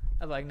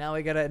 I'm like, now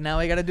we gotta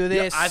do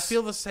this. Yeah, I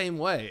feel the same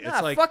way. Nah,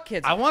 it's like, fuck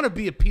kids. I want to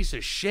be a piece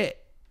of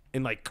shit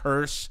and like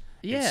curse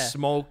and Yeah.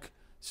 smoke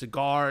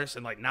cigars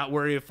and like not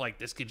worry if like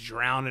this kid's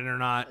drowning or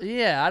not.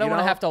 Yeah, I don't You want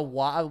to know?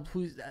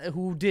 have to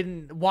who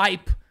didn't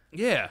wipe.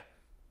 Yeah.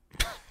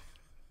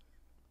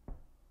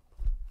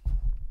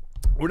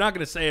 We're not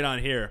going to say it on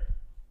here.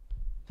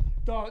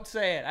 Don't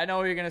say it. I know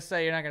what you're gonna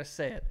say. You're not gonna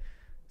say it.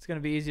 It's gonna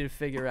be easy to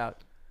figure out.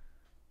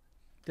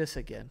 This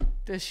again.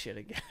 This shit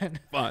again.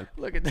 Fine.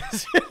 Look at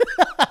this.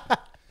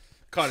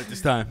 Caught it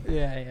this time.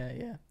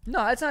 Yeah.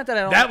 No, it's not that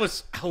I don't. That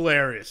was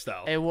hilarious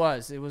though. It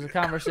was a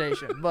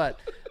conversation, but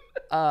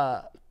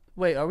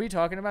wait, are we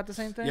talking about the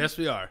same thing? Yes,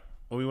 we are.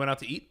 When we went out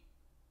to eat?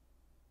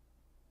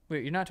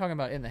 Wait, you're not talking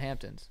about in the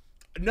Hamptons.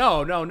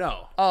 No.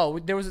 Oh,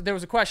 there was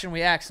a question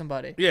we asked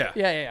somebody. Yeah.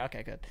 Yeah.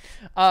 Okay, good.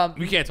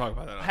 We can't talk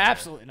about that. On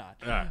Absolutely not.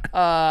 Here.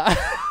 All right.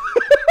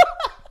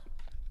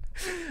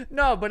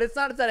 No, but it's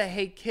not that I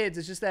hate kids.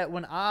 It's just that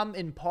when I'm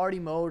in party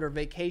mode or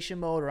vacation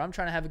mode or I'm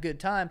trying to have a good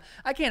time,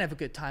 I can't have a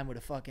good time with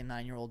a fucking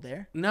 9-year-old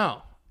there.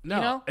 No. You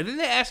know? And then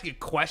they ask you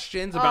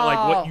questions about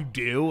like what you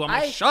do. I'm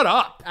like, shut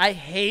up. I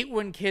hate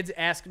when kids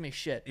ask me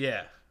shit.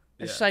 Yeah.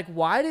 It's like,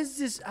 why does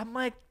this? I'm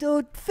like,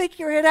 dude,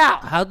 figure it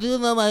out. How do you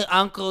know my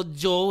Uncle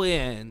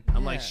Joanne?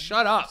 I'm like,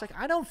 shut up. It's like,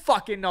 I don't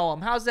fucking know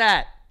him. How's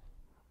that?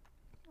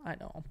 I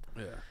know him.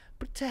 Yeah.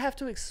 But to have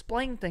to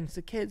explain things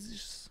to kids, it's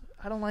just,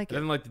 I don't like it.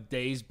 Then like the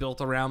days built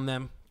around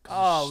them.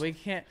 Oh, we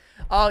can't.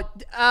 Oh,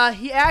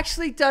 he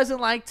actually doesn't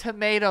like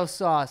tomato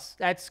sauce.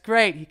 That's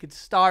great. He could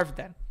starve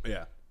then.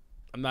 Yeah.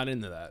 I'm not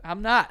into that.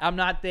 I'm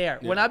not there.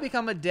 Yeah. When I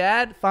become a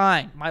dad,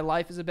 fine. My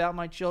life is about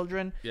my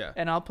children. Yeah.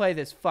 And I'll play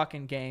this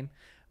fucking game.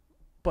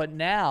 But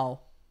now,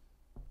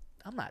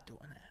 I'm not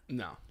doing that.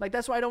 No. Like,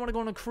 that's why I don't want to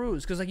go on a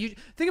cruise. Because, like, you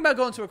think about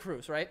going to a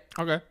cruise, right?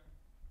 Okay.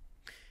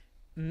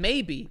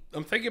 Maybe.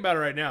 I'm thinking about it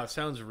right now. It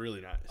sounds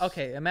really nice.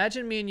 Okay,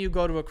 imagine me and you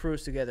go to a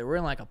cruise together. We're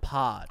in, like, a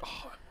pod. Oh,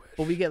 I wish.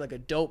 But we get, like, a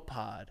dope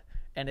pod.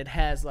 And it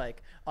has,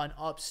 like, an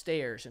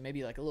upstairs and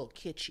maybe, like, a little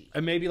kitschy.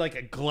 And maybe like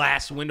a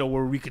glass window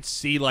where we could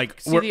see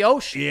like the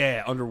ocean.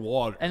 Yeah,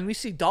 underwater. And we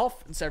see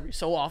dolphins every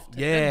so often.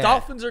 Yeah. And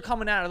dolphins are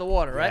coming out of the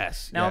water, right?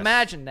 Yes, Now yes.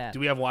 imagine that. Do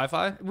we have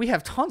Wi-Fi? We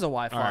have tons of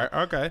Wi-Fi. All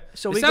right. Okay.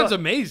 So it we sounds go-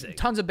 amazing.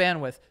 Tons of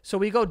bandwidth. So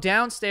we go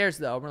downstairs,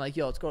 though. And we're like,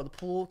 yo, let's go to the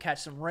pool,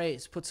 catch some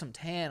rays, put some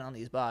tan on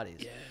these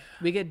bodies. Yeah.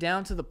 We get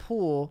down to the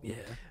pool. Yeah.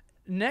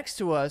 Next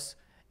to us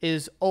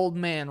is Old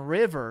Man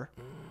River.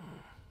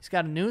 He's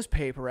got a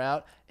newspaper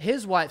out.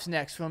 His wife's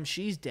next to him.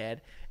 She's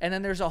dead. And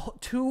then there's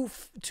two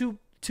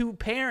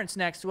parents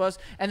next to us,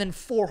 and then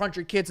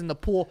 400 kids in the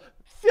pool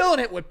filling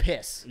it with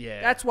piss. Yeah.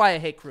 That's why I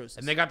hate cruises.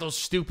 And they got those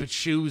stupid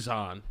shoes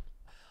on.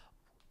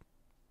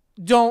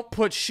 Don't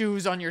put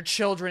shoes on your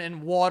children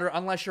in water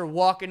unless you're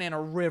walking in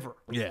a river.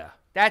 Yeah.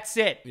 That's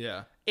it.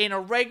 Yeah. In a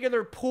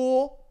regular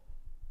pool,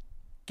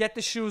 get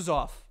the shoes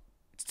off.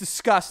 It's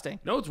disgusting.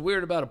 You know what's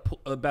weird about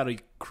a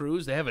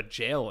cruise? They have a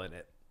jail in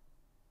it.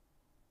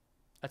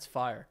 That's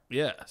fire.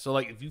 Yeah. So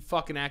like, if you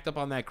fucking act up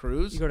on that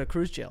cruise, You go to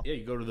cruise jail. yeah,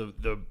 you go to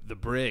the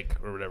brig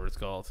or whatever it's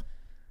called.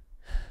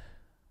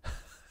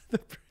 The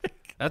brig.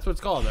 That's what it's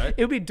called, right?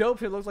 It would be dope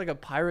if it looked like a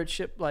pirate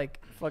ship,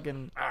 like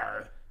fucking.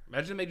 Arr.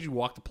 Imagine they made you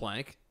walk the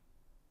plank.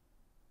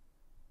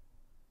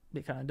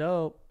 Be kind of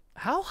dope.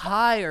 How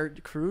high are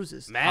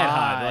cruises? Mad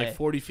high, like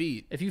 40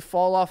 feet. If you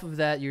fall off of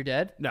that, you're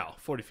dead. No,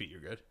 40 feet, you're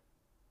good.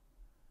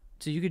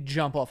 So you could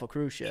jump off a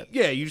cruise ship.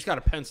 Yeah, you just got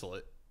to pencil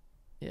it.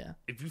 Yeah.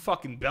 If you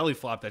fucking belly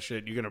flop that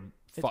shit, you're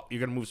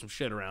gonna move some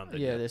shit around.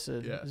 Yeah, this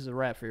is a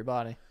wrap for your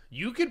body.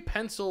 You could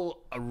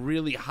pencil a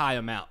really high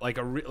amount, like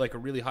a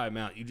really high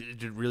amount.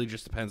 It really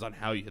just depends on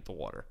how you hit the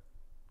water.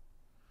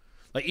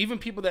 Like even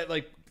people that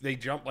like they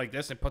jump like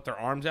this and put their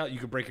arms out, you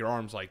could break your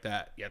arms like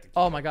that. You have to keep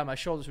Oh my god, my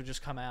shoulders would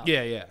just come out.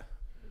 Yeah.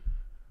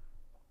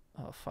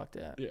 Oh fuck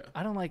that. Yeah.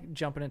 I don't like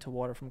jumping into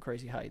water from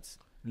crazy heights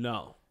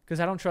No. because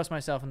I don't trust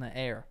myself in the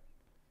air.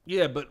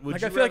 Yeah, but would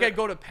Like you I feel like rather- I'd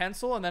go to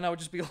pencil and then I would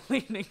just be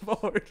leaning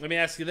forward. Let me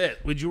ask you this: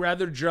 would you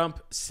rather jump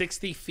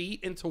 60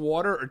 feet into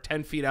water or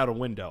 10 feet out a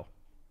window?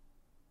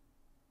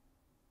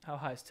 How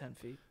high is 10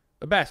 feet?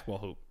 A basketball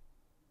hoop.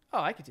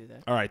 Oh, I could do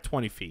that. All right,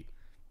 20 feet.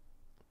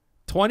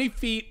 20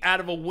 feet out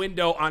of a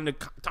window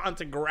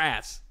onto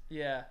grass,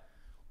 Yeah.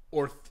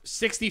 or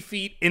 60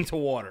 feet into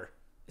water.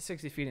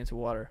 60 feet into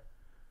water.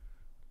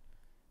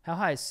 How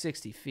high is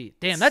 60 feet?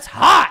 Damn, that's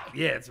high.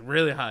 Yeah, it's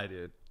really high,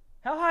 dude.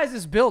 How high is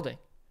this building?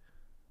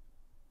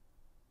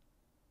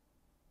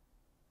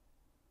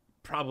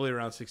 Probably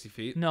around 60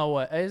 feet. No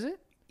way. Is it?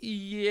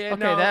 Yeah,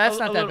 Okay, no, that's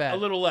not that little, bad. A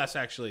little less,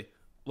 actually.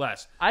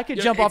 Less. I could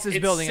jump off this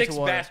building it's into 6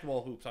 water.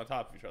 basketball hoops on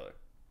top of each other.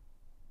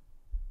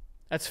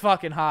 That's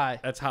fucking high.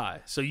 That's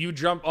high. So you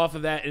jump off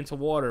of that into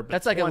water. But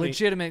That's like 20, a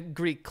legitimate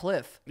Greek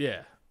cliff.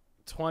 Yeah.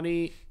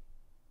 20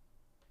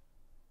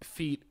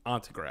 feet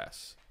onto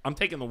grass. I'm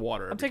taking the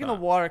water. I'm taking the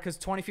water because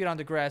 20 feet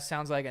onto grass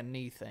sounds like a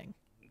knee thing.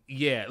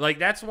 Yeah, like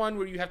that's one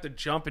where you have to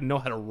jump and know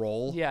how to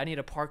roll. Yeah, I need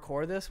to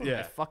parkour this. What am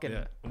I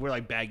fucking wear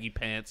like baggy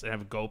pants and have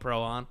a GoPro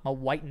on. a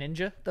white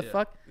ninja? The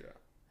fuck? Yeah.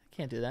 I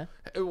can't do that.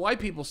 White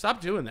people, stop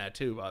doing that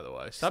too. By the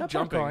way, stop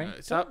jumping.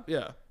 parkouring. Stop.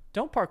 Yeah.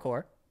 Don't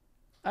parkour.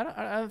 I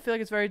don't feel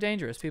like it's very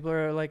dangerous. People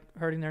are like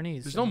hurting their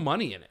knees. There's no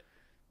money in it.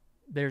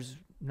 There's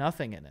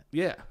nothing in it.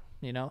 Yeah.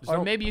 You know, There's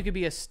or maybe you could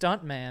be a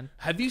stunt man.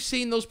 Have you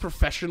seen those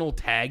professional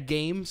tag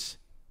games?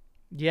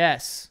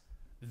 Yes.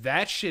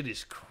 That shit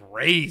is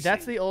crazy.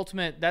 That's the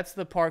ultimate. That's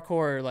the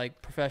parkour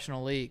like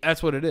professional league.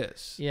 That's what it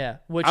is. Yeah.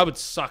 Which I would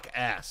suck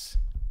ass.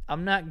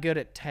 I'm not good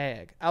at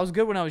tag. I was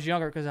good when I was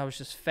younger because I was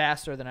just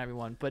faster than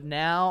everyone. But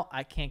now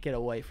I can't get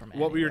away from it.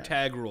 What were your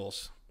tag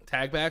rules?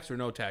 Tag backs or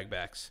no tag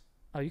backs?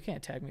 Oh, you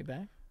can't tag me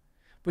back.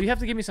 But you have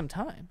to give me some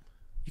time.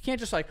 You can't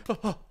just like.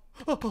 You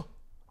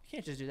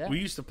can't just do that. We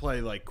used to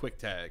play like quick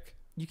tag.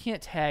 You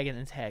can't tag and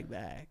then tag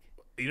back.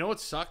 You know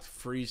what sucked?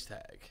 Freeze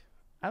tag.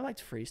 I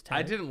liked freeze tag.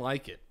 I didn't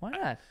like it. Why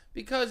not?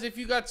 Because if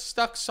you got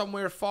stuck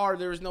somewhere far,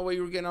 there was no way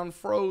you were getting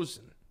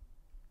unfrozen.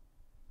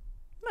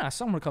 Nah,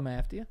 someone would come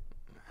after you.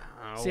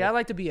 Oh. See, I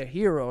like to be a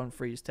hero in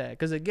freeze tag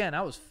because again,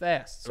 I was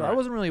fast, so I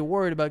wasn't really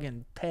worried about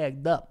getting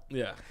tagged up.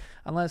 Yeah.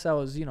 Unless I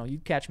was,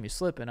 you'd catch me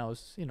slipping. I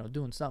was,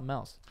 doing something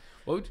else.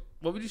 What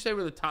would you say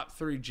were the top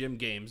 3 gym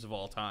games of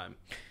all time?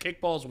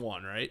 Kickball's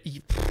one, right?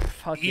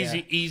 Fuck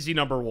Easy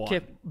number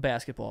 1.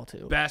 Basketball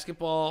too.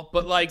 Basketball,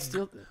 but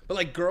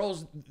like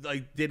girls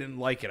like didn't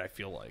like it. I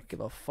feel like.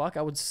 Give a fuck.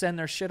 I would send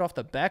their shit off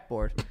the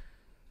backboard.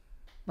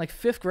 Like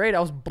 5th grade,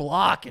 I was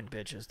blocking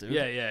bitches, dude.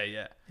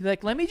 Yeah.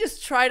 Like, let me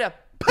just try to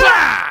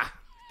that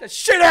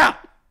shit out.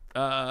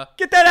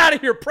 Get that out of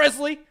here,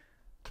 Presley.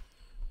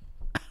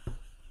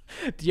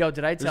 Yo,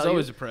 did I tell you? There's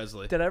always a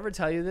Presley. Did I ever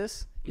tell you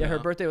this? Yeah, No. her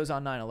birthday was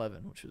on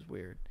 9/11, which was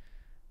weird.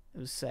 It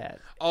was sad.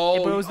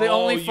 Oh, but it was the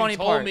only funny you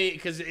told part. me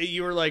because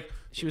you were like,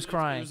 she was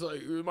crying. It was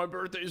like my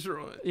birthday's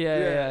ruined.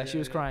 Yeah. She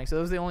was crying. So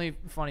it was the only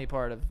funny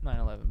part of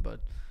 9/11.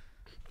 But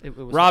it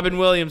was Robin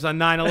Williams on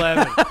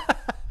 9/11.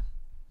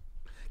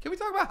 Can we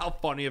talk about how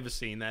funny of a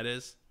scene that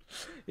is?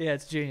 Yeah,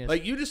 it's genius.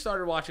 Like you just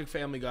started watching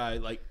Family Guy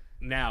like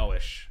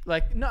now-ish.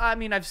 Like no, I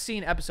mean I've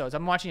seen episodes.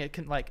 I'm watching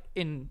it like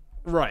in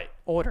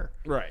order.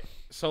 Right.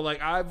 So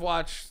like I've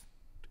watched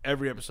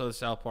every episode of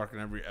South Park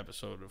and every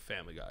episode of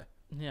Family Guy.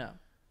 Yeah.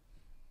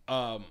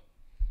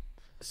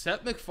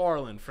 Seth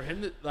MacFarlane, for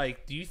him to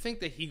like, do you think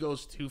that he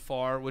goes too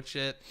far with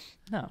shit?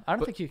 No, I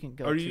don't think you can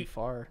go too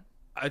far.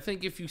 I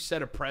think if you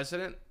set a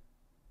precedent,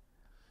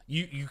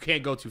 you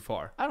can't go too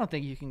far. I don't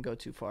think you can go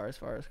too far as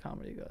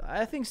comedy goes.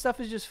 I think stuff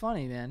is just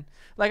funny, man.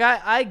 Like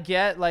I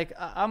get like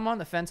I'm on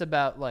the fence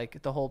about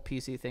like the whole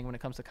PC thing when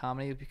it comes to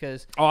comedy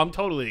because I'm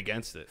totally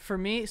against it. For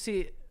me,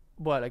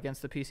 what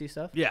against the PC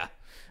stuff? Yeah,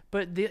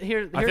 but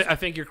I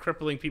think you're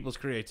crippling people's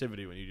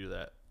creativity when you do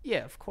that.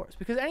 Yeah, of course,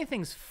 because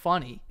anything's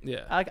funny.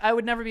 Yeah, like I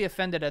would never be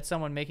offended at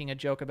someone making a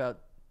joke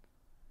about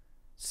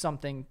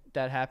something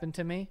that happened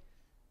to me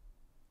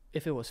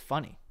if it was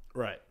funny.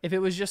 Right. If it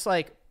was just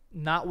like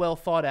not well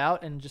thought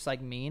out and just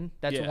like mean,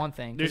 that's one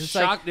thing. There's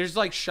shock. There's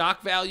like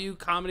shock value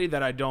comedy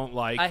that I don't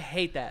like. I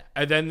hate that.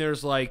 And then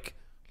there's like,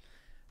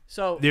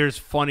 so there's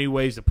funny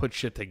ways to put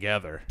shit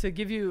together. To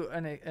give you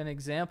an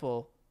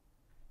example,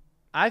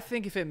 I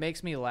think if it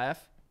makes me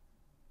laugh,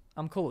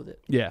 I'm cool with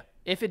it. Yeah.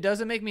 If it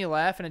doesn't make me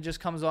laugh and it just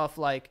comes off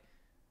like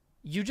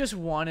you just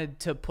wanted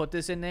to put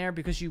this in there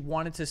because you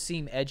wanted to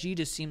seem edgy,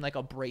 to seem like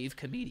a brave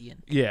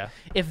comedian. Yeah.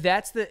 If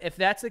that's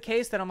the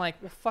case, then I'm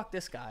like, well, fuck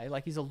this guy.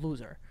 Like he's a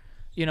loser.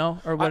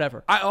 Or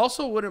whatever. I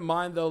also wouldn't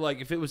mind though,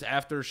 like if it was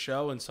after a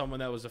show and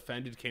someone that was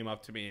offended came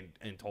up to me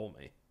and told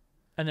me.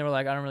 And they were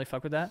like, I don't really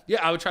fuck with that?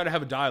 Yeah, I would try to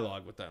have a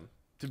dialogue with them,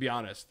 to be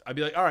honest. I'd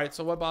be like, all right,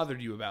 so what bothered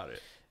you about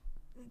it?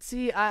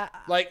 See,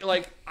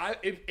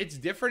 it's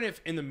different if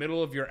in the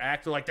middle of your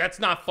act you're like, that's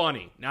not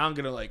funny. Now I'm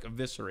gonna like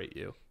eviscerate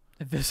you.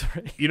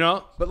 Eviscerate.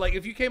 But like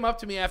if you came up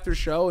to me after a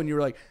show and you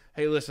were like,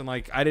 hey, listen,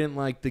 like I didn't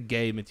like the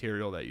gay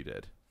material that you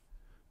did.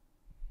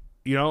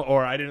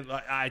 Or I didn't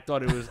like, I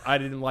thought it was, I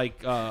didn't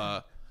like,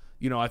 I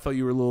thought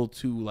you were a little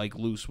too like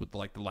loose with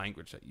like the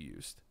language that you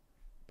used.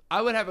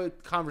 I would have a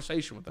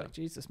conversation with them. Like,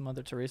 Jesus,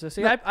 Mother Teresa.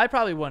 See, I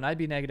probably wouldn't. I'd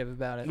be negative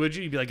about it. Would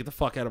you? You'd be like, get the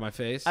fuck out of my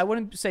face? I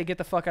wouldn't say get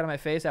the fuck out of my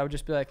face. I would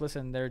just be like,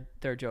 listen,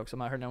 they're jokes. I'm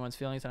not hurting no one's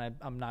feelings, and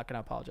I'm not going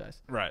to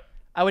apologize. Right.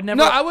 I would never.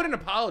 No, I wouldn't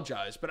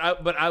apologize, but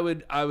I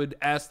would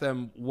ask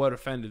them what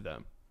offended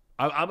them.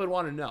 I would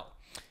want to know.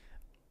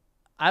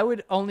 I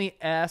would only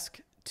ask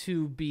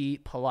to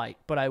be polite,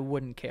 but I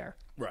wouldn't care.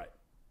 Right.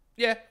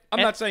 Yeah, I'm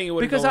not saying it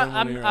would because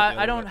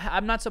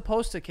I'm not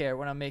supposed to care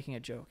when I'm making a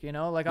joke.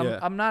 Like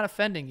I'm not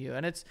offending you,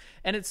 and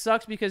it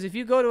sucks because if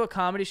you go to a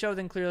comedy show,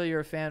 then clearly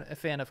you're a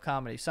fan of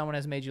comedy. Someone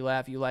has made you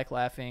laugh. You like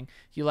laughing.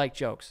 You like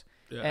jokes.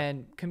 Yeah.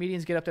 And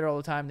comedians get up there all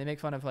the time. They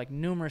make fun of like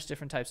numerous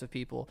different types of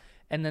people,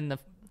 and then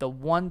the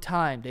one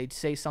time they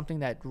say something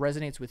that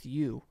resonates with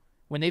you.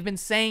 When they've been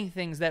saying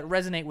things that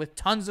resonate with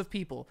tons of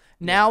people,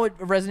 now it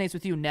resonates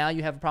with you. Now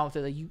you have a problem with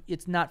it. Like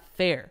it's not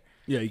fair.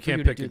 Yeah, you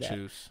can't pick and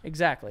choose.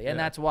 Exactly, and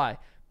that's why.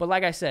 But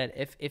like I said,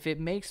 if it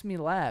makes me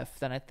laugh,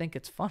 then I think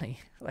it's funny.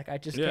 Like I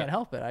just can't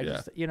help it. I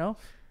just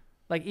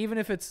like even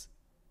if it's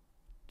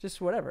just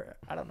whatever.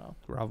 I don't know.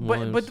 Robin But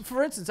Williams.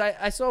 for instance,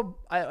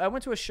 I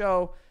went to a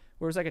show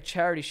where it was like a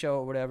charity show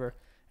or whatever,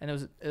 and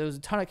there was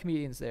a ton of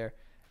comedians there,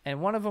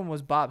 and one of them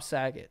was Bob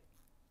Saget.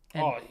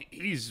 And,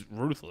 he's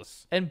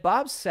ruthless. And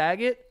Bob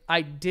Saget,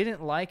 I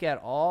didn't like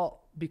at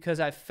all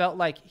because I felt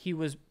like he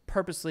was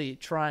purposely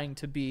trying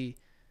to be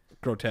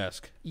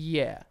grotesque.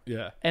 Yeah.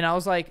 Yeah. And I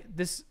was like,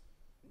 this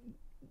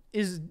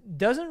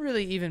doesn't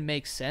really even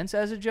make sense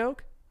as a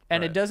joke,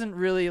 and it doesn't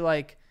really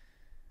like.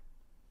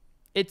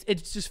 It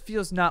just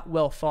feels not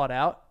well thought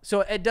out.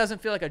 So it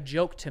doesn't feel like a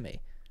joke to me.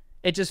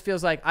 It just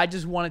feels like I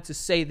just wanted to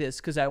say this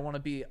because I want to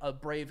be a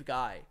brave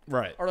guy,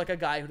 right? Or like a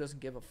guy who doesn't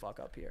give a fuck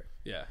up here.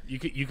 Yeah, you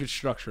could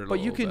structure it,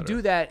 but you can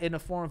do that in a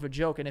form of a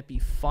joke and it be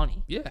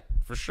funny. Yeah,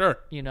 for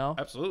sure. You know,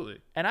 absolutely.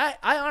 And I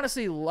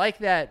honestly like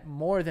that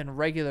more than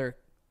regular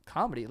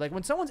comedy. Like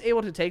when someone's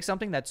able to take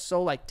something that's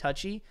so like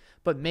touchy,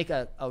 but make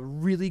a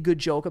really good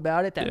joke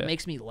about it that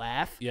makes me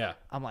laugh. Yeah,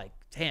 I'm like,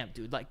 damn,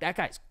 dude, like that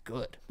guy's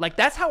good. Like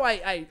that's how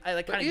I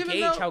like kind of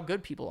gauge how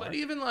good people are. But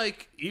even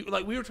like we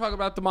were talking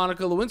about the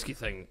Monica Lewinsky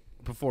thing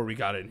before we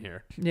got in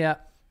here. Yeah.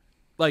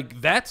 Like,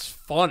 that's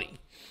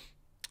funny.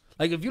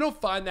 Like, if you don't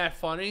find that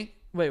funny...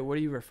 Wait, what are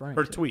you referring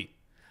to? Her tweet.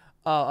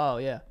 Oh,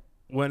 yeah.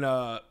 When,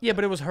 Yeah,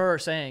 but it was her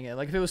saying it.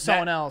 Like, if it was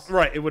someone else...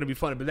 Right, it wouldn't be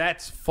funny, but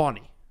that's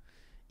funny.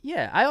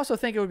 Yeah, I also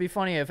think it would be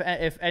funny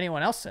if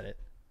anyone else said it.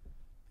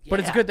 Yeah. But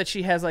it's good that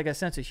she has, like, a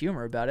sense of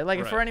humor about it.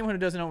 Like, for anyone who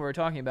doesn't know what we're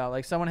talking about,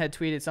 like, someone had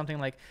tweeted something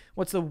like,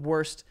 what's the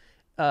worst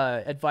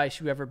advice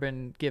you've ever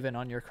been given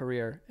on your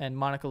career? And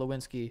Monica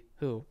Lewinsky,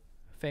 who...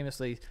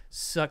 famously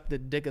sucked the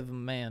dick of a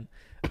man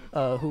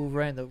who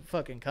ran the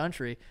fucking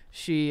country.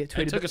 She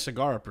tweeted. Took a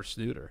cigar up her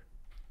snooter.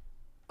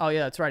 Oh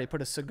yeah, that's right. He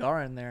put a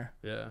cigar in there.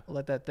 Yeah.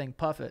 Let that thing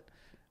puff it.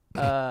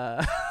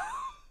 But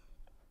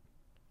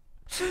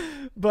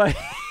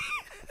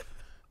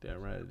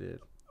damn right I did.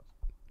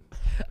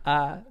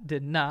 I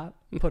did not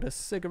put a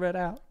cigarette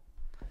out.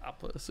 I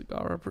put a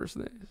cigar up her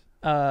snooze.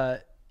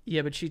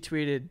 Yeah, but she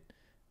tweeted,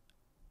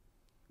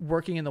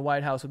 working in the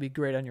White House would be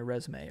great on your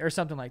resume or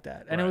something like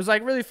that. And it was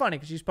like really funny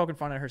because she's poking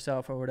fun at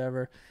herself or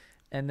whatever.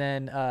 And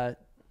then I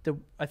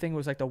think it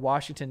was like the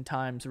Washington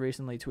Times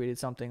recently tweeted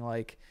something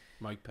like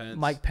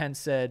Mike Pence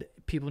said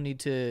people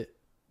need to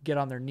get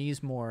on their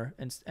knees more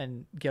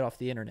and get off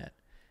the internet.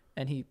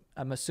 And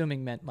I'm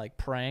assuming meant like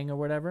praying or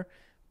whatever,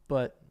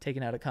 but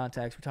taken out of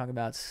context, we're talking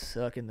about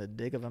sucking the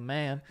dick of a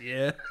man.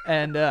 Yeah.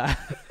 And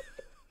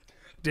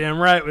damn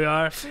right we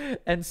are.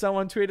 And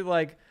someone tweeted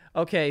like,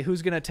 okay,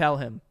 who's going to tell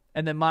him?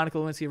 And then Monica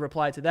Lewinsky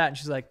replied to that, and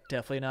she's like,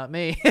 definitely not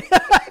me.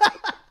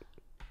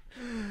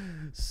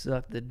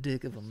 Suck the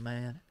dick of a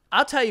man.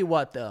 I'll tell you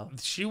what, though.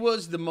 She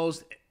was the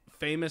most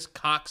famous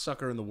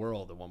cocksucker in the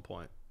world at one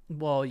point.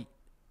 Well,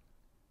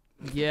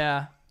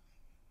 yeah.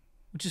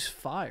 Which is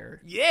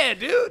fire. Yeah,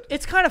 dude.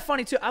 It's kind of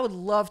funny, too. I would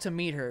love to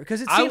meet her,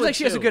 because it seems like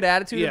she has a good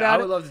attitude about it. Yeah, I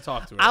would love to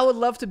talk to her. I would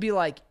love to be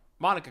like...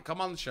 Monica,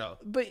 come on the show.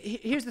 But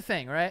here's the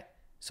thing, right?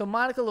 So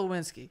Monica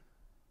Lewinsky...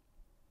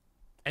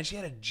 And she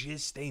had a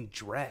jizz-stained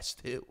dress,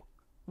 too.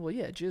 Well,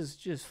 yeah,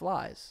 jizz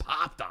flies.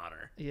 Popped on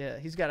her. Yeah,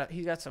 he's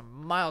got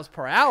some miles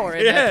per hour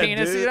in that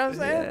penis, dude. you know what I'm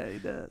saying? Yeah, he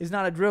does. He's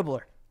not a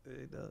dribbler.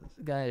 He does.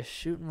 The guy is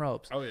shooting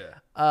ropes. Oh,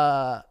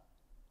 yeah.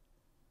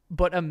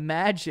 But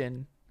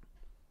imagine,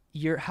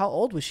 how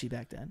old was she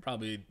back then?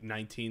 Probably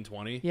 19,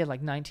 20. Yeah,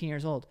 like 19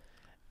 years old.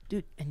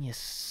 Dude, and you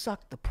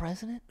sucked the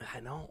president? I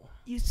know.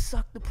 You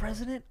sucked the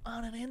president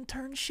on an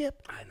internship?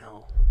 I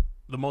know.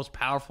 The most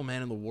powerful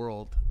man in the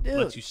world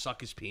lets you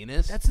suck his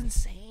penis. That's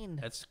insane.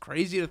 That's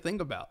crazy to think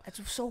about. That's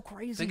so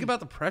crazy. Think about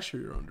the pressure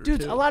you're under,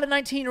 dude. too. A lot of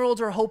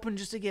 19-year-olds are hoping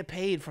just to get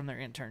paid from their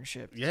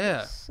internship.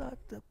 Yeah. Suck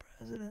the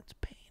president's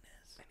penis.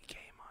 And he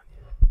came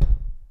on you.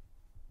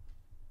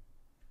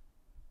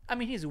 I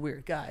mean, he's a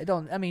weird guy.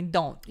 Don't.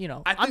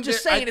 I'm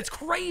just saying it's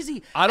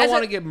crazy. I don't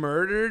want to get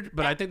murdered,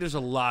 but I think there's a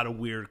lot of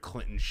weird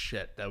Clinton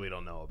shit that we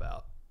don't know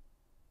about.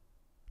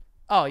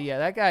 Oh yeah,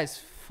 that guy's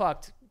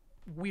fucked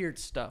weird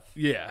stuff.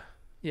 Yeah.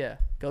 Yeah,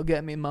 go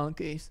get me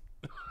monkeys.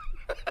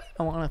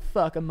 I want to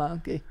fuck a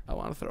monkey. I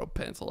want to throw a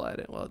pencil at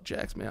it while it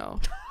jacks me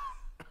out.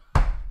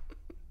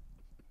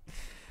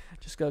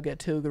 Just go get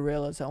 2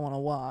 gorillas. I want to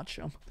watch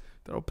them.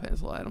 Throw a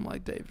pencil at him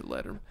like David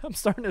Letterman. I'm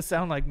starting to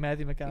sound like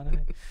Matthew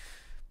McConaughey.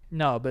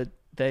 No, but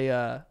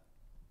that's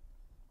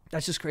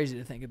just crazy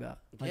to think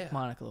about. Like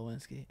Monica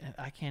Lewinsky.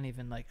 I can't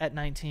even, like, at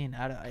 19,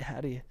 how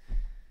do you...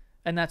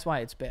 And that's why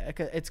it's bad.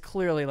 It's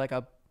clearly like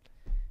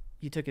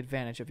you took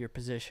advantage of your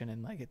position,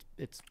 and like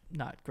it's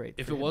not great.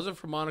 If it wasn't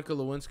for Monica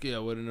Lewinsky, I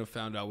wouldn't have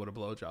found out what a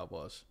blowjob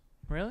was.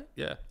 Really?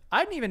 Yeah.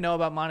 I didn't even know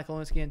about Monica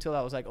Lewinsky until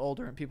I was like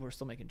older, and people were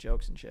still making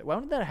jokes and shit. Why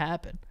would that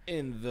happen?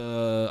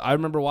 I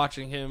remember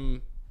watching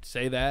him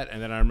say that,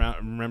 and then I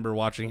remember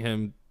watching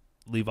him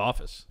leave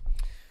office.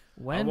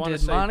 When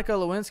did Monica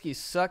Lewinsky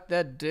suck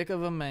that dick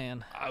of a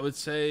man? I would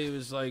say it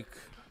was like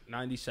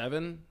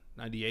 97,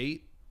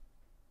 98.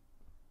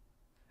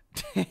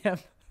 Damn.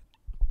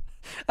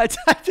 I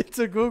typed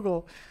into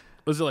Google.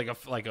 Was it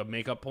like a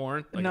makeup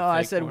porn? Like no,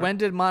 I said, when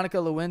did Monica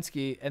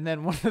Lewinsky? And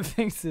then one of the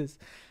things is,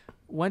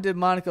 when did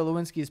Monica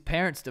Lewinsky's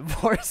parents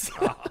divorce?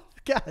 Oh.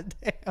 God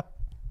damn.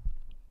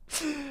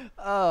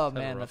 Oh Had a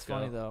man, rough that's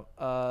funny go.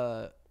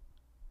 though.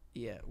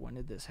 Yeah, when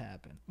did this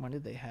happen? When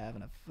did they have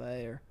an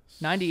affair?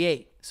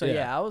 98. So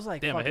yeah, I was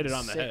like, damn, I hit it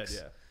fucking on the head.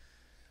 6. Yeah,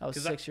 I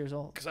was 6 years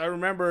old. because I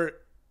remember,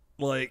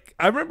 I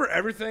remember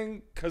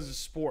everything because of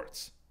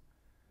sports.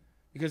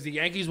 Because the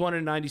Yankees won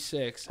in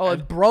 '96. Oh,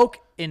 it broke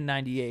in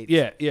 98.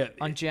 Yeah.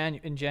 In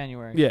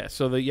January. Yeah,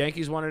 so the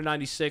Yankees won in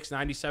 '96,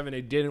 '97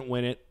 they didn't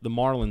win it. The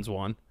Marlins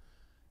won.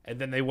 And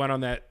then they went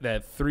on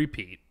that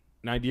three-peat,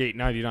 98,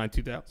 99,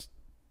 2000.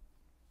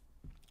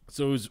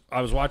 So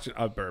I was watching,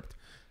 I burped.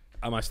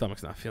 My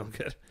stomach's not feeling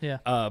good. Yeah.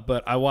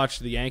 But I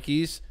watched the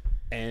Yankees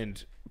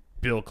and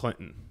Bill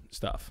Clinton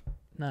stuff.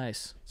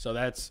 Nice. So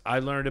I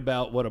learned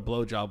about what a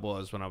blowjob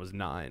was when I was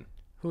 9.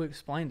 Who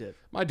explained it?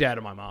 My dad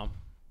and my mom.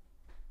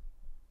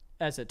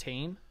 As a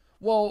teen?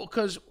 Well,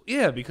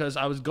 because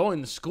I was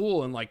going to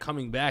school and like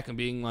coming back and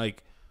being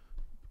like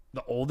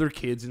the older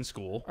kids in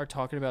school Are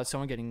talking about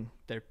someone getting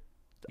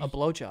a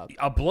blowjob.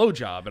 a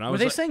blowjob, and I Were was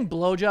they like, saying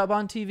blowjob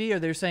on TV, or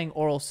they're saying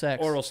oral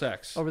sex? oral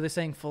sex. Or were they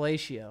saying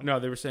fellatio?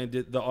 No, they were saying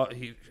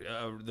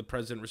the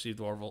president received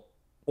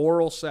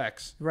oral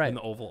sex Right. in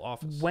the Oval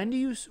Office. When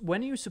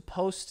are you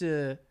supposed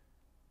to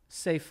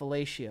say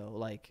fellatio?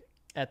 Like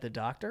at the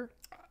doctor?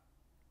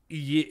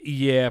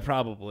 Yeah,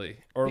 probably,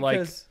 or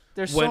Because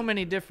there's so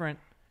many different.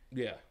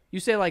 yeah, You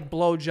say like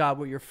blowjob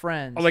with your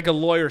friends. or like a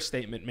lawyer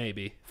statement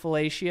maybe.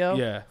 fellatio.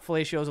 Yeah.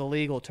 Fellatio is a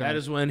legal term. That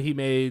is when he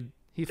made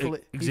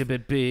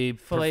Exhibit B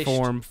fellatio.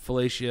 perform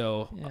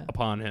fellatio Yeah.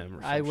 upon him.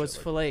 Or some I was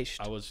shit fellatio.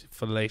 I was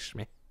fellatio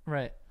me,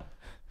 Right.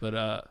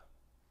 but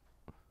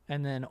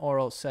And then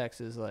oral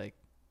sex is like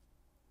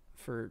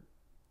for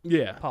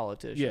yeah,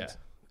 politicians. yeah.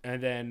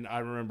 And then I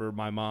remember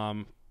my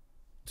mom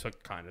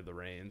took kind of the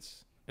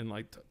reins and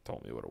like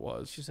told me what it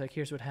was. She's like,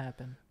 here's what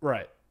happened.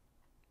 Right.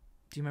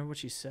 Do you remember what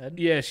she said?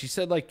 Yeah, she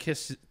said like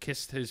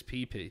kissed his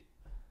pee-pee.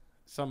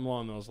 Something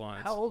along those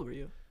lines. How old were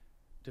you?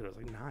 Dude, I was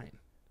like 9.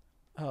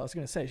 Oh, I was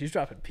going to say, she's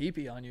dropping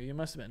pee-pee on you. You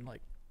must have been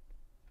like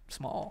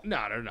small.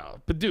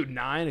 No. But dude,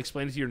 9,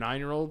 explain it to your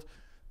 9-year-old.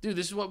 Dude,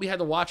 this is what we had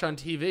to watch on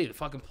TV. The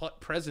fucking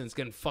president's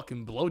getting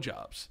fucking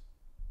blowjobs.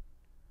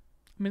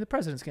 I mean, the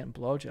president's getting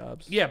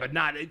blowjobs. Yeah, but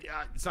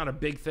it's not a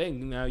big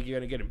thing. Now you're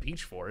going to get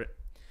impeached for it.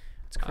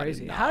 It's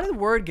crazy. not. How did the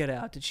word get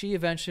out? Did she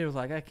eventually was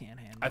like, I can't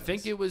handle I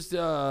think this? it was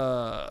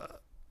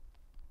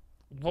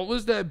what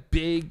was that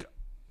big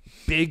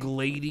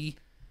lady?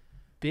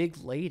 Big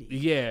lady.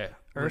 Yeah.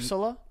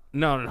 Ursula?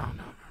 No.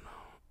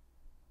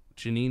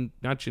 Janine,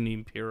 not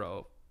Janine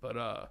Pirro, but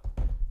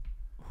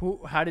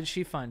How did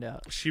she find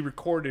out? she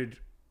recorded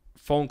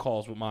phone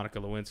calls with Monica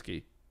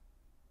Lewinsky.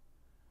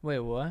 Wait,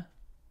 what?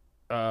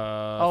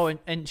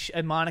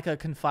 And Monica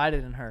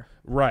confided in her.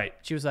 Right.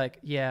 She was like,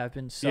 yeah, I've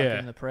been sucking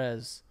Yeah. the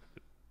prez.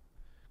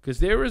 Because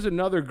there was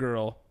another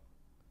girl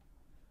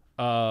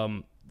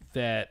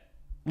that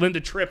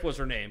Linda Tripp was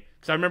her name.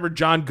 Because I remember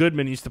John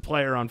Goodman used to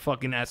play her on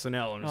fucking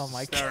SNL, and it was Oh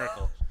my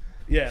hysterical.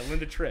 Yeah,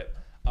 Linda Tripp.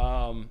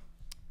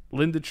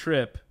 Linda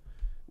Tripp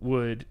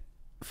would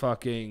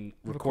fucking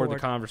record the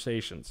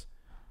conversations.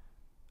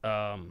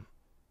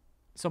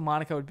 So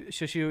Monica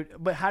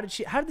but how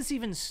did this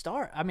even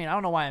start? I mean, I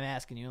don't know why I'm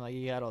asking you. Like,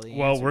 you got all the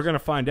Well, answers. we're going to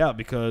find out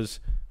because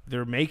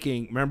they're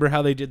making, remember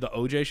how they did the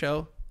OJ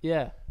show?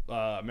 Yeah.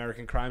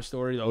 American Crime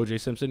Story, the OJ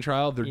Simpson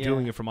trial? They're Yeah.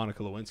 doing it for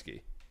Monica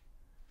Lewinsky,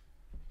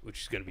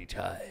 which is going to be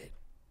tight.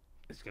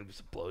 There's going to be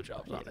some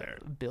blowjobs on there.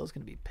 Bill's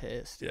going to be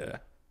pissed. Yeah.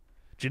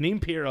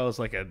 Janine Pirro is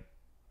like a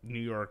New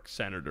York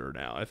senator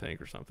now, I think,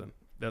 or something.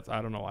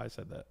 I don't know why I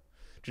said that.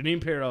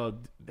 Janine Pirro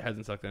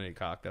hasn't sucked any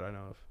cock that I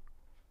know of.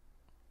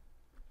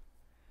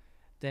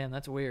 Damn,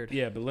 that's weird.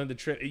 Yeah, but Linda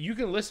Tripp, you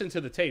can listen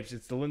to the tapes.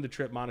 It's the Linda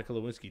Tripp, Monica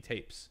Lewinsky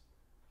tapes.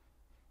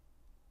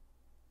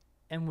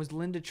 And was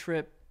Linda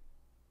Tripp,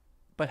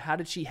 but how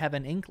did she have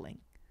an inkling?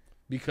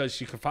 Because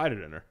she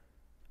confided in her.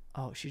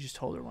 Oh, she just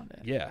told her one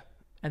day. Yeah.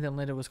 And then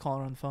Linda was calling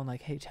her on the phone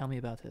like, hey, tell me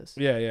about this.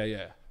 Yeah.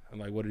 And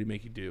like, what did he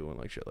make you do? And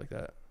like shit like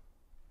that.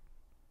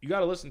 You got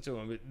to listen to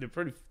them.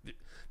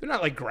 They're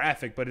not like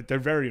graphic, but they're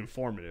very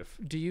informative.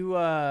 Do you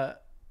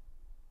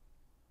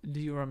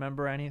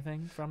remember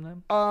anything from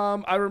them?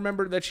 I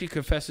remember that she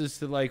confesses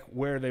to like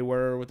where they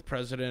were with the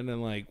president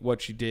and like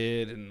what she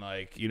did and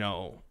like, you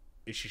know,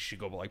 if she should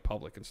go like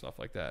public and stuff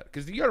like that.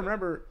 Because you got to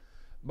remember,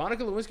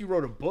 Monica Lewinsky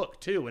wrote a book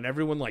too, and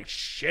everyone like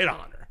shit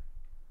on her.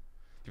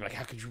 You're like,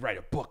 how could you write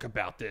a book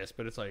about this?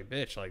 But it's like,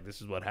 bitch, like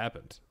this is what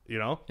happened, you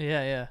know?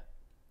 Yeah.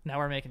 Now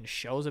we're making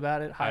shows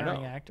about it,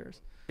 hiring actors.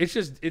 It's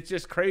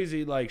just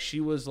crazy. Like she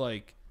was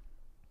like,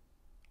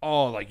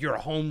 oh, like you're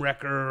a home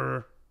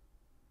wrecker.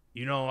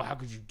 You know, how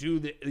could you do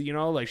that? You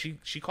know, like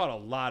she caught a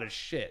lot of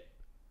shit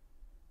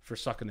for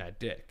sucking that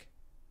dick.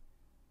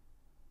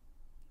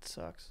 It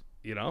sucks.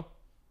 You know?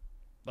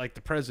 Like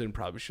the president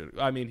probably should.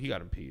 I mean, he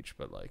got impeached,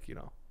 but like, you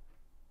know,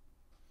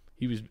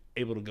 he was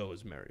able to go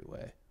his merry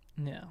way.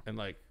 Yeah. And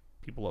like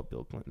people love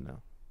Bill Clinton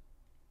now.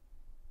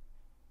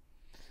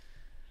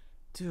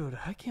 Dude,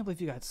 I can't believe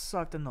you got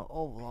sucked in the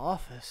Oval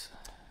Office.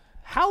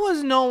 How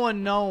was no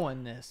one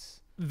knowing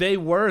this? They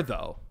were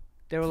though.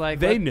 They were like,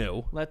 They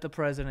knew. Let the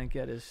president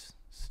get his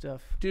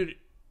stuff. Dude,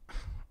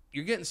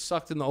 you're getting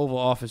sucked in the Oval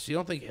Office. You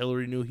don't think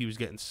Hillary knew he was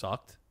getting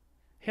sucked?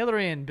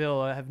 Hillary and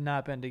Bill have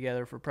not been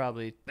together for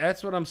probably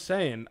That's what I'm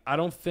saying. I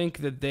don't think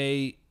that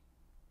they,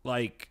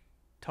 like...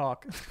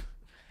 talk.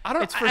 I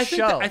don't. It's for I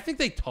think show. I think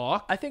they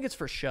talk, I think it's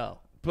for show.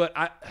 but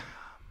I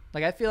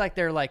feel like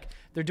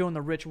they're doing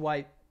the rich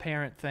white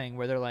parent thing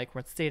where they're like,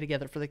 let's stay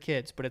together for the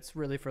kids, but it's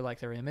really for like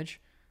their image.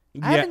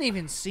 I haven't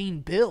even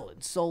seen Bill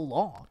in so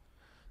long.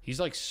 He's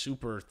like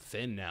super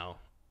thin now.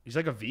 He's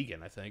like a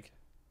vegan, I think.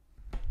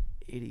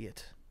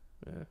 Idiot.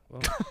 Yeah.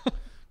 Well,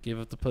 gave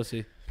up the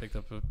pussy, picked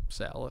up a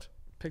salad.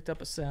 Picked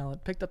up a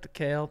salad, picked up the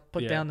kale,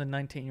 put down the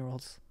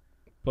 19-year-olds.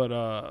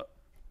 But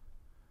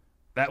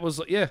that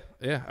was yeah.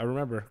 I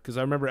remember because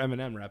I remember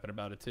Eminem rapping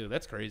about it too.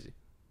 That's crazy.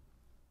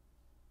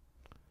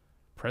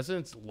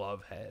 Presidents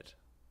love head.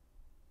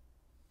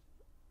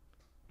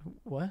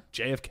 What?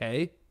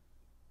 JFK.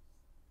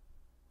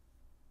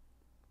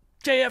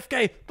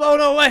 JFK blown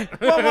away.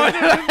 What more do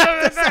you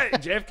have to say?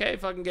 JFK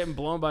fucking getting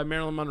blown by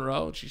Marilyn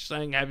Monroe, and she's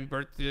saying happy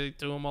birthday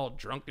to him all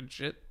drunk and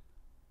shit.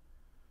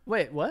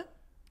 Wait, what?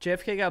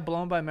 JFK got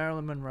blown by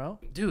Marilyn Monroe?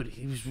 Dude,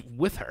 he was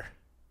with her.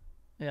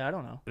 Yeah, I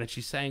don't know. And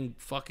she's saying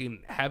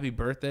fucking happy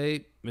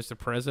birthday, Mr.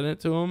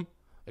 President, to him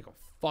like a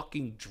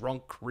fucking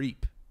drunk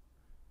creep.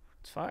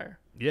 It's fire.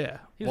 Yeah.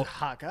 He was a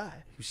hot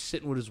guy. He was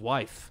sitting with his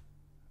wife.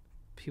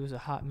 He was a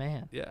hot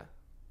man. Yeah.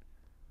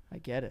 I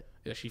get it.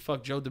 Yeah, she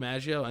fucked Joe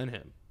DiMaggio and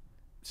him.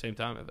 Same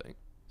time, I think.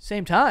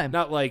 Same time?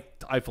 Not like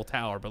the Eiffel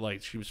Tower, but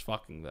like she was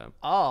fucking them.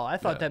 Oh, I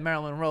thought that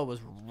Marilyn Monroe was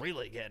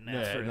really getting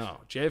after it. No.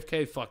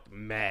 JFK fucked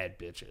mad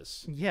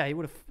bitches. Yeah, I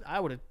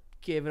would have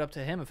gave it up to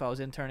him if I was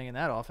interning in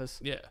that office.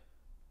 Yeah.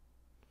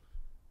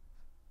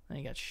 And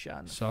he got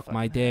shot in the Suck fucking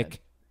my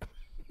dick.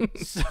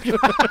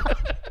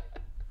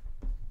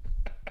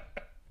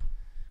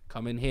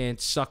 Come in here and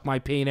suck my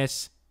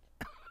penis.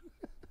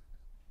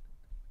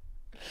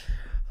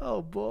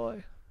 Oh,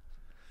 boy.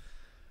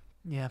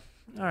 Yeah.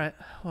 All right.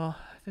 Well,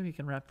 I think we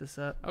can wrap this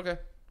up. Okay.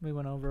 We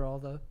went over all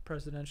the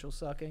presidential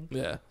sucking.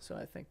 Yeah. So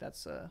I think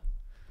that's...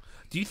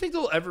 Do you think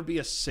there'll ever be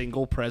a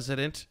single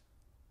president?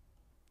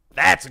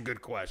 That's a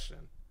good question.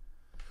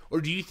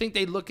 Or do you think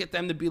they look at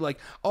them to be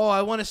like, oh,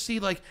 I want to see,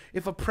 like,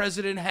 if a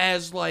president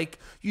has, like,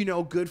 you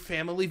know, good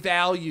family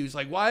values.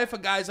 Like, why if a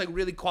guy's, like,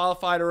 really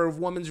qualified or a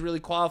woman's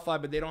really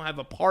qualified but they don't have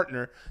a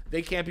partner,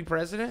 they can't be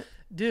president?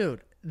 Dude,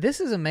 this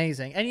is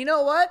amazing. And you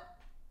know what?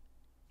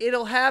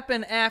 It'll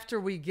happen after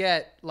we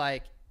get,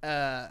 like,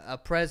 a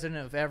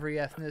president of every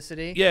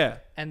ethnicity. Yeah.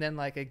 And then,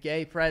 like, a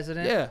gay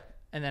president. Yeah.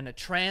 And then a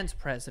trans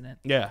president.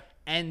 Yeah.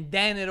 And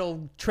then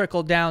it'll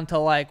trickle down to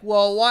like,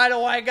 well, why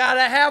do I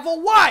gotta have a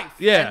wife?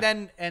 Yeah.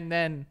 And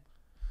then.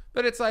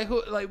 But it's like,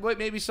 what?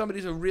 Maybe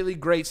somebody's a really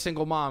great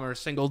single mom or a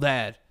single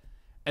dad,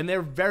 and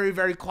they're very,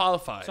 very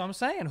qualified. So I'm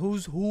saying,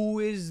 who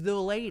is the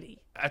lady?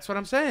 That's what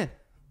I'm saying.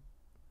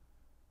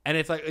 And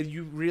it's like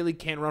you really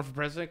can't run for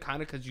president,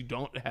 kind of, because you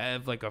don't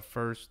have like a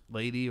first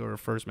lady or a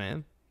first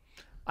man.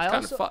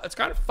 It's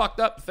kind of fucked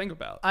up to think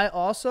about. I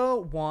also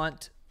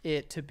want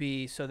it to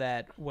be so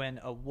that when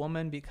a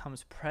woman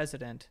becomes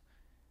president,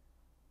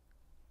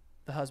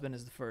 the husband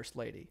is the first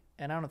lady.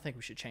 And I don't think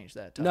we should change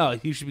that. No,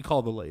 he should be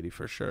called the lady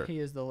for sure. He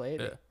is the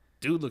lady. Yeah.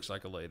 Dude looks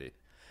like a lady.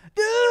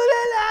 But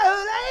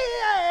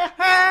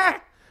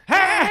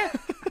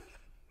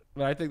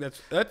I think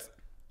that's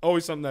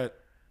always something that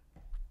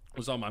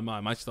was on my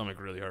mind. My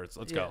stomach really hurts.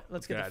 Let's go.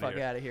 Let's get the fuck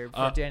out of here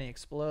before Danny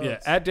explodes. Yeah,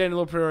 at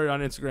Daniel Priori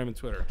on Instagram and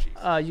Twitter.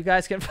 Jeez.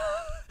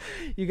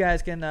 You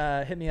guys can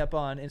hit me up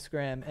on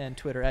Instagram and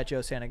Twitter at Joe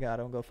Santagato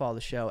and go follow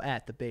the show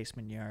at The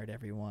Basement Yard,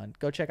 everyone.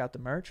 Go check out the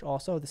merch,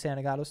 also the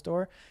Santagato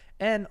store.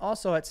 And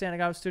also at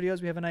Santagato Studios,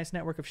 we have a nice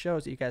network of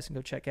shows that you guys can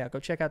go check out. Go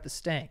check out The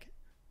Stank.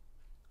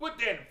 With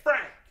Dan and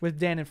Frank. With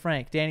Dan and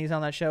Frank. Danny's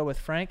on that show with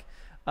Frank.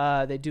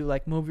 They do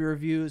like movie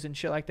reviews and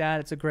shit like that.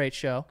 It's a great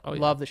show. Oh,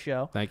 yeah. Love the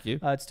show. Thank you.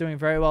 It's doing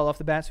very well off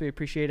the bat, so we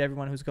appreciate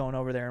everyone who's going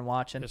over there and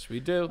watching. Yes, we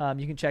do.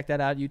 You can check that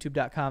out,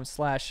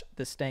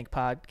 youtube.com/The Stank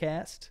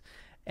Podcast.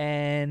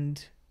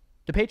 And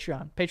the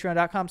Patreon,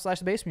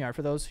 patreon.com/The Basement Yard.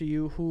 For those of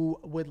you who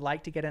would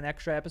like to get an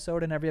extra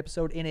episode and every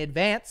episode in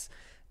advance,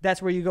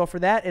 that's where you go for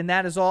that. And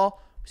that is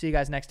all. See you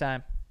guys next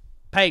time.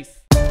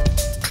 Peace.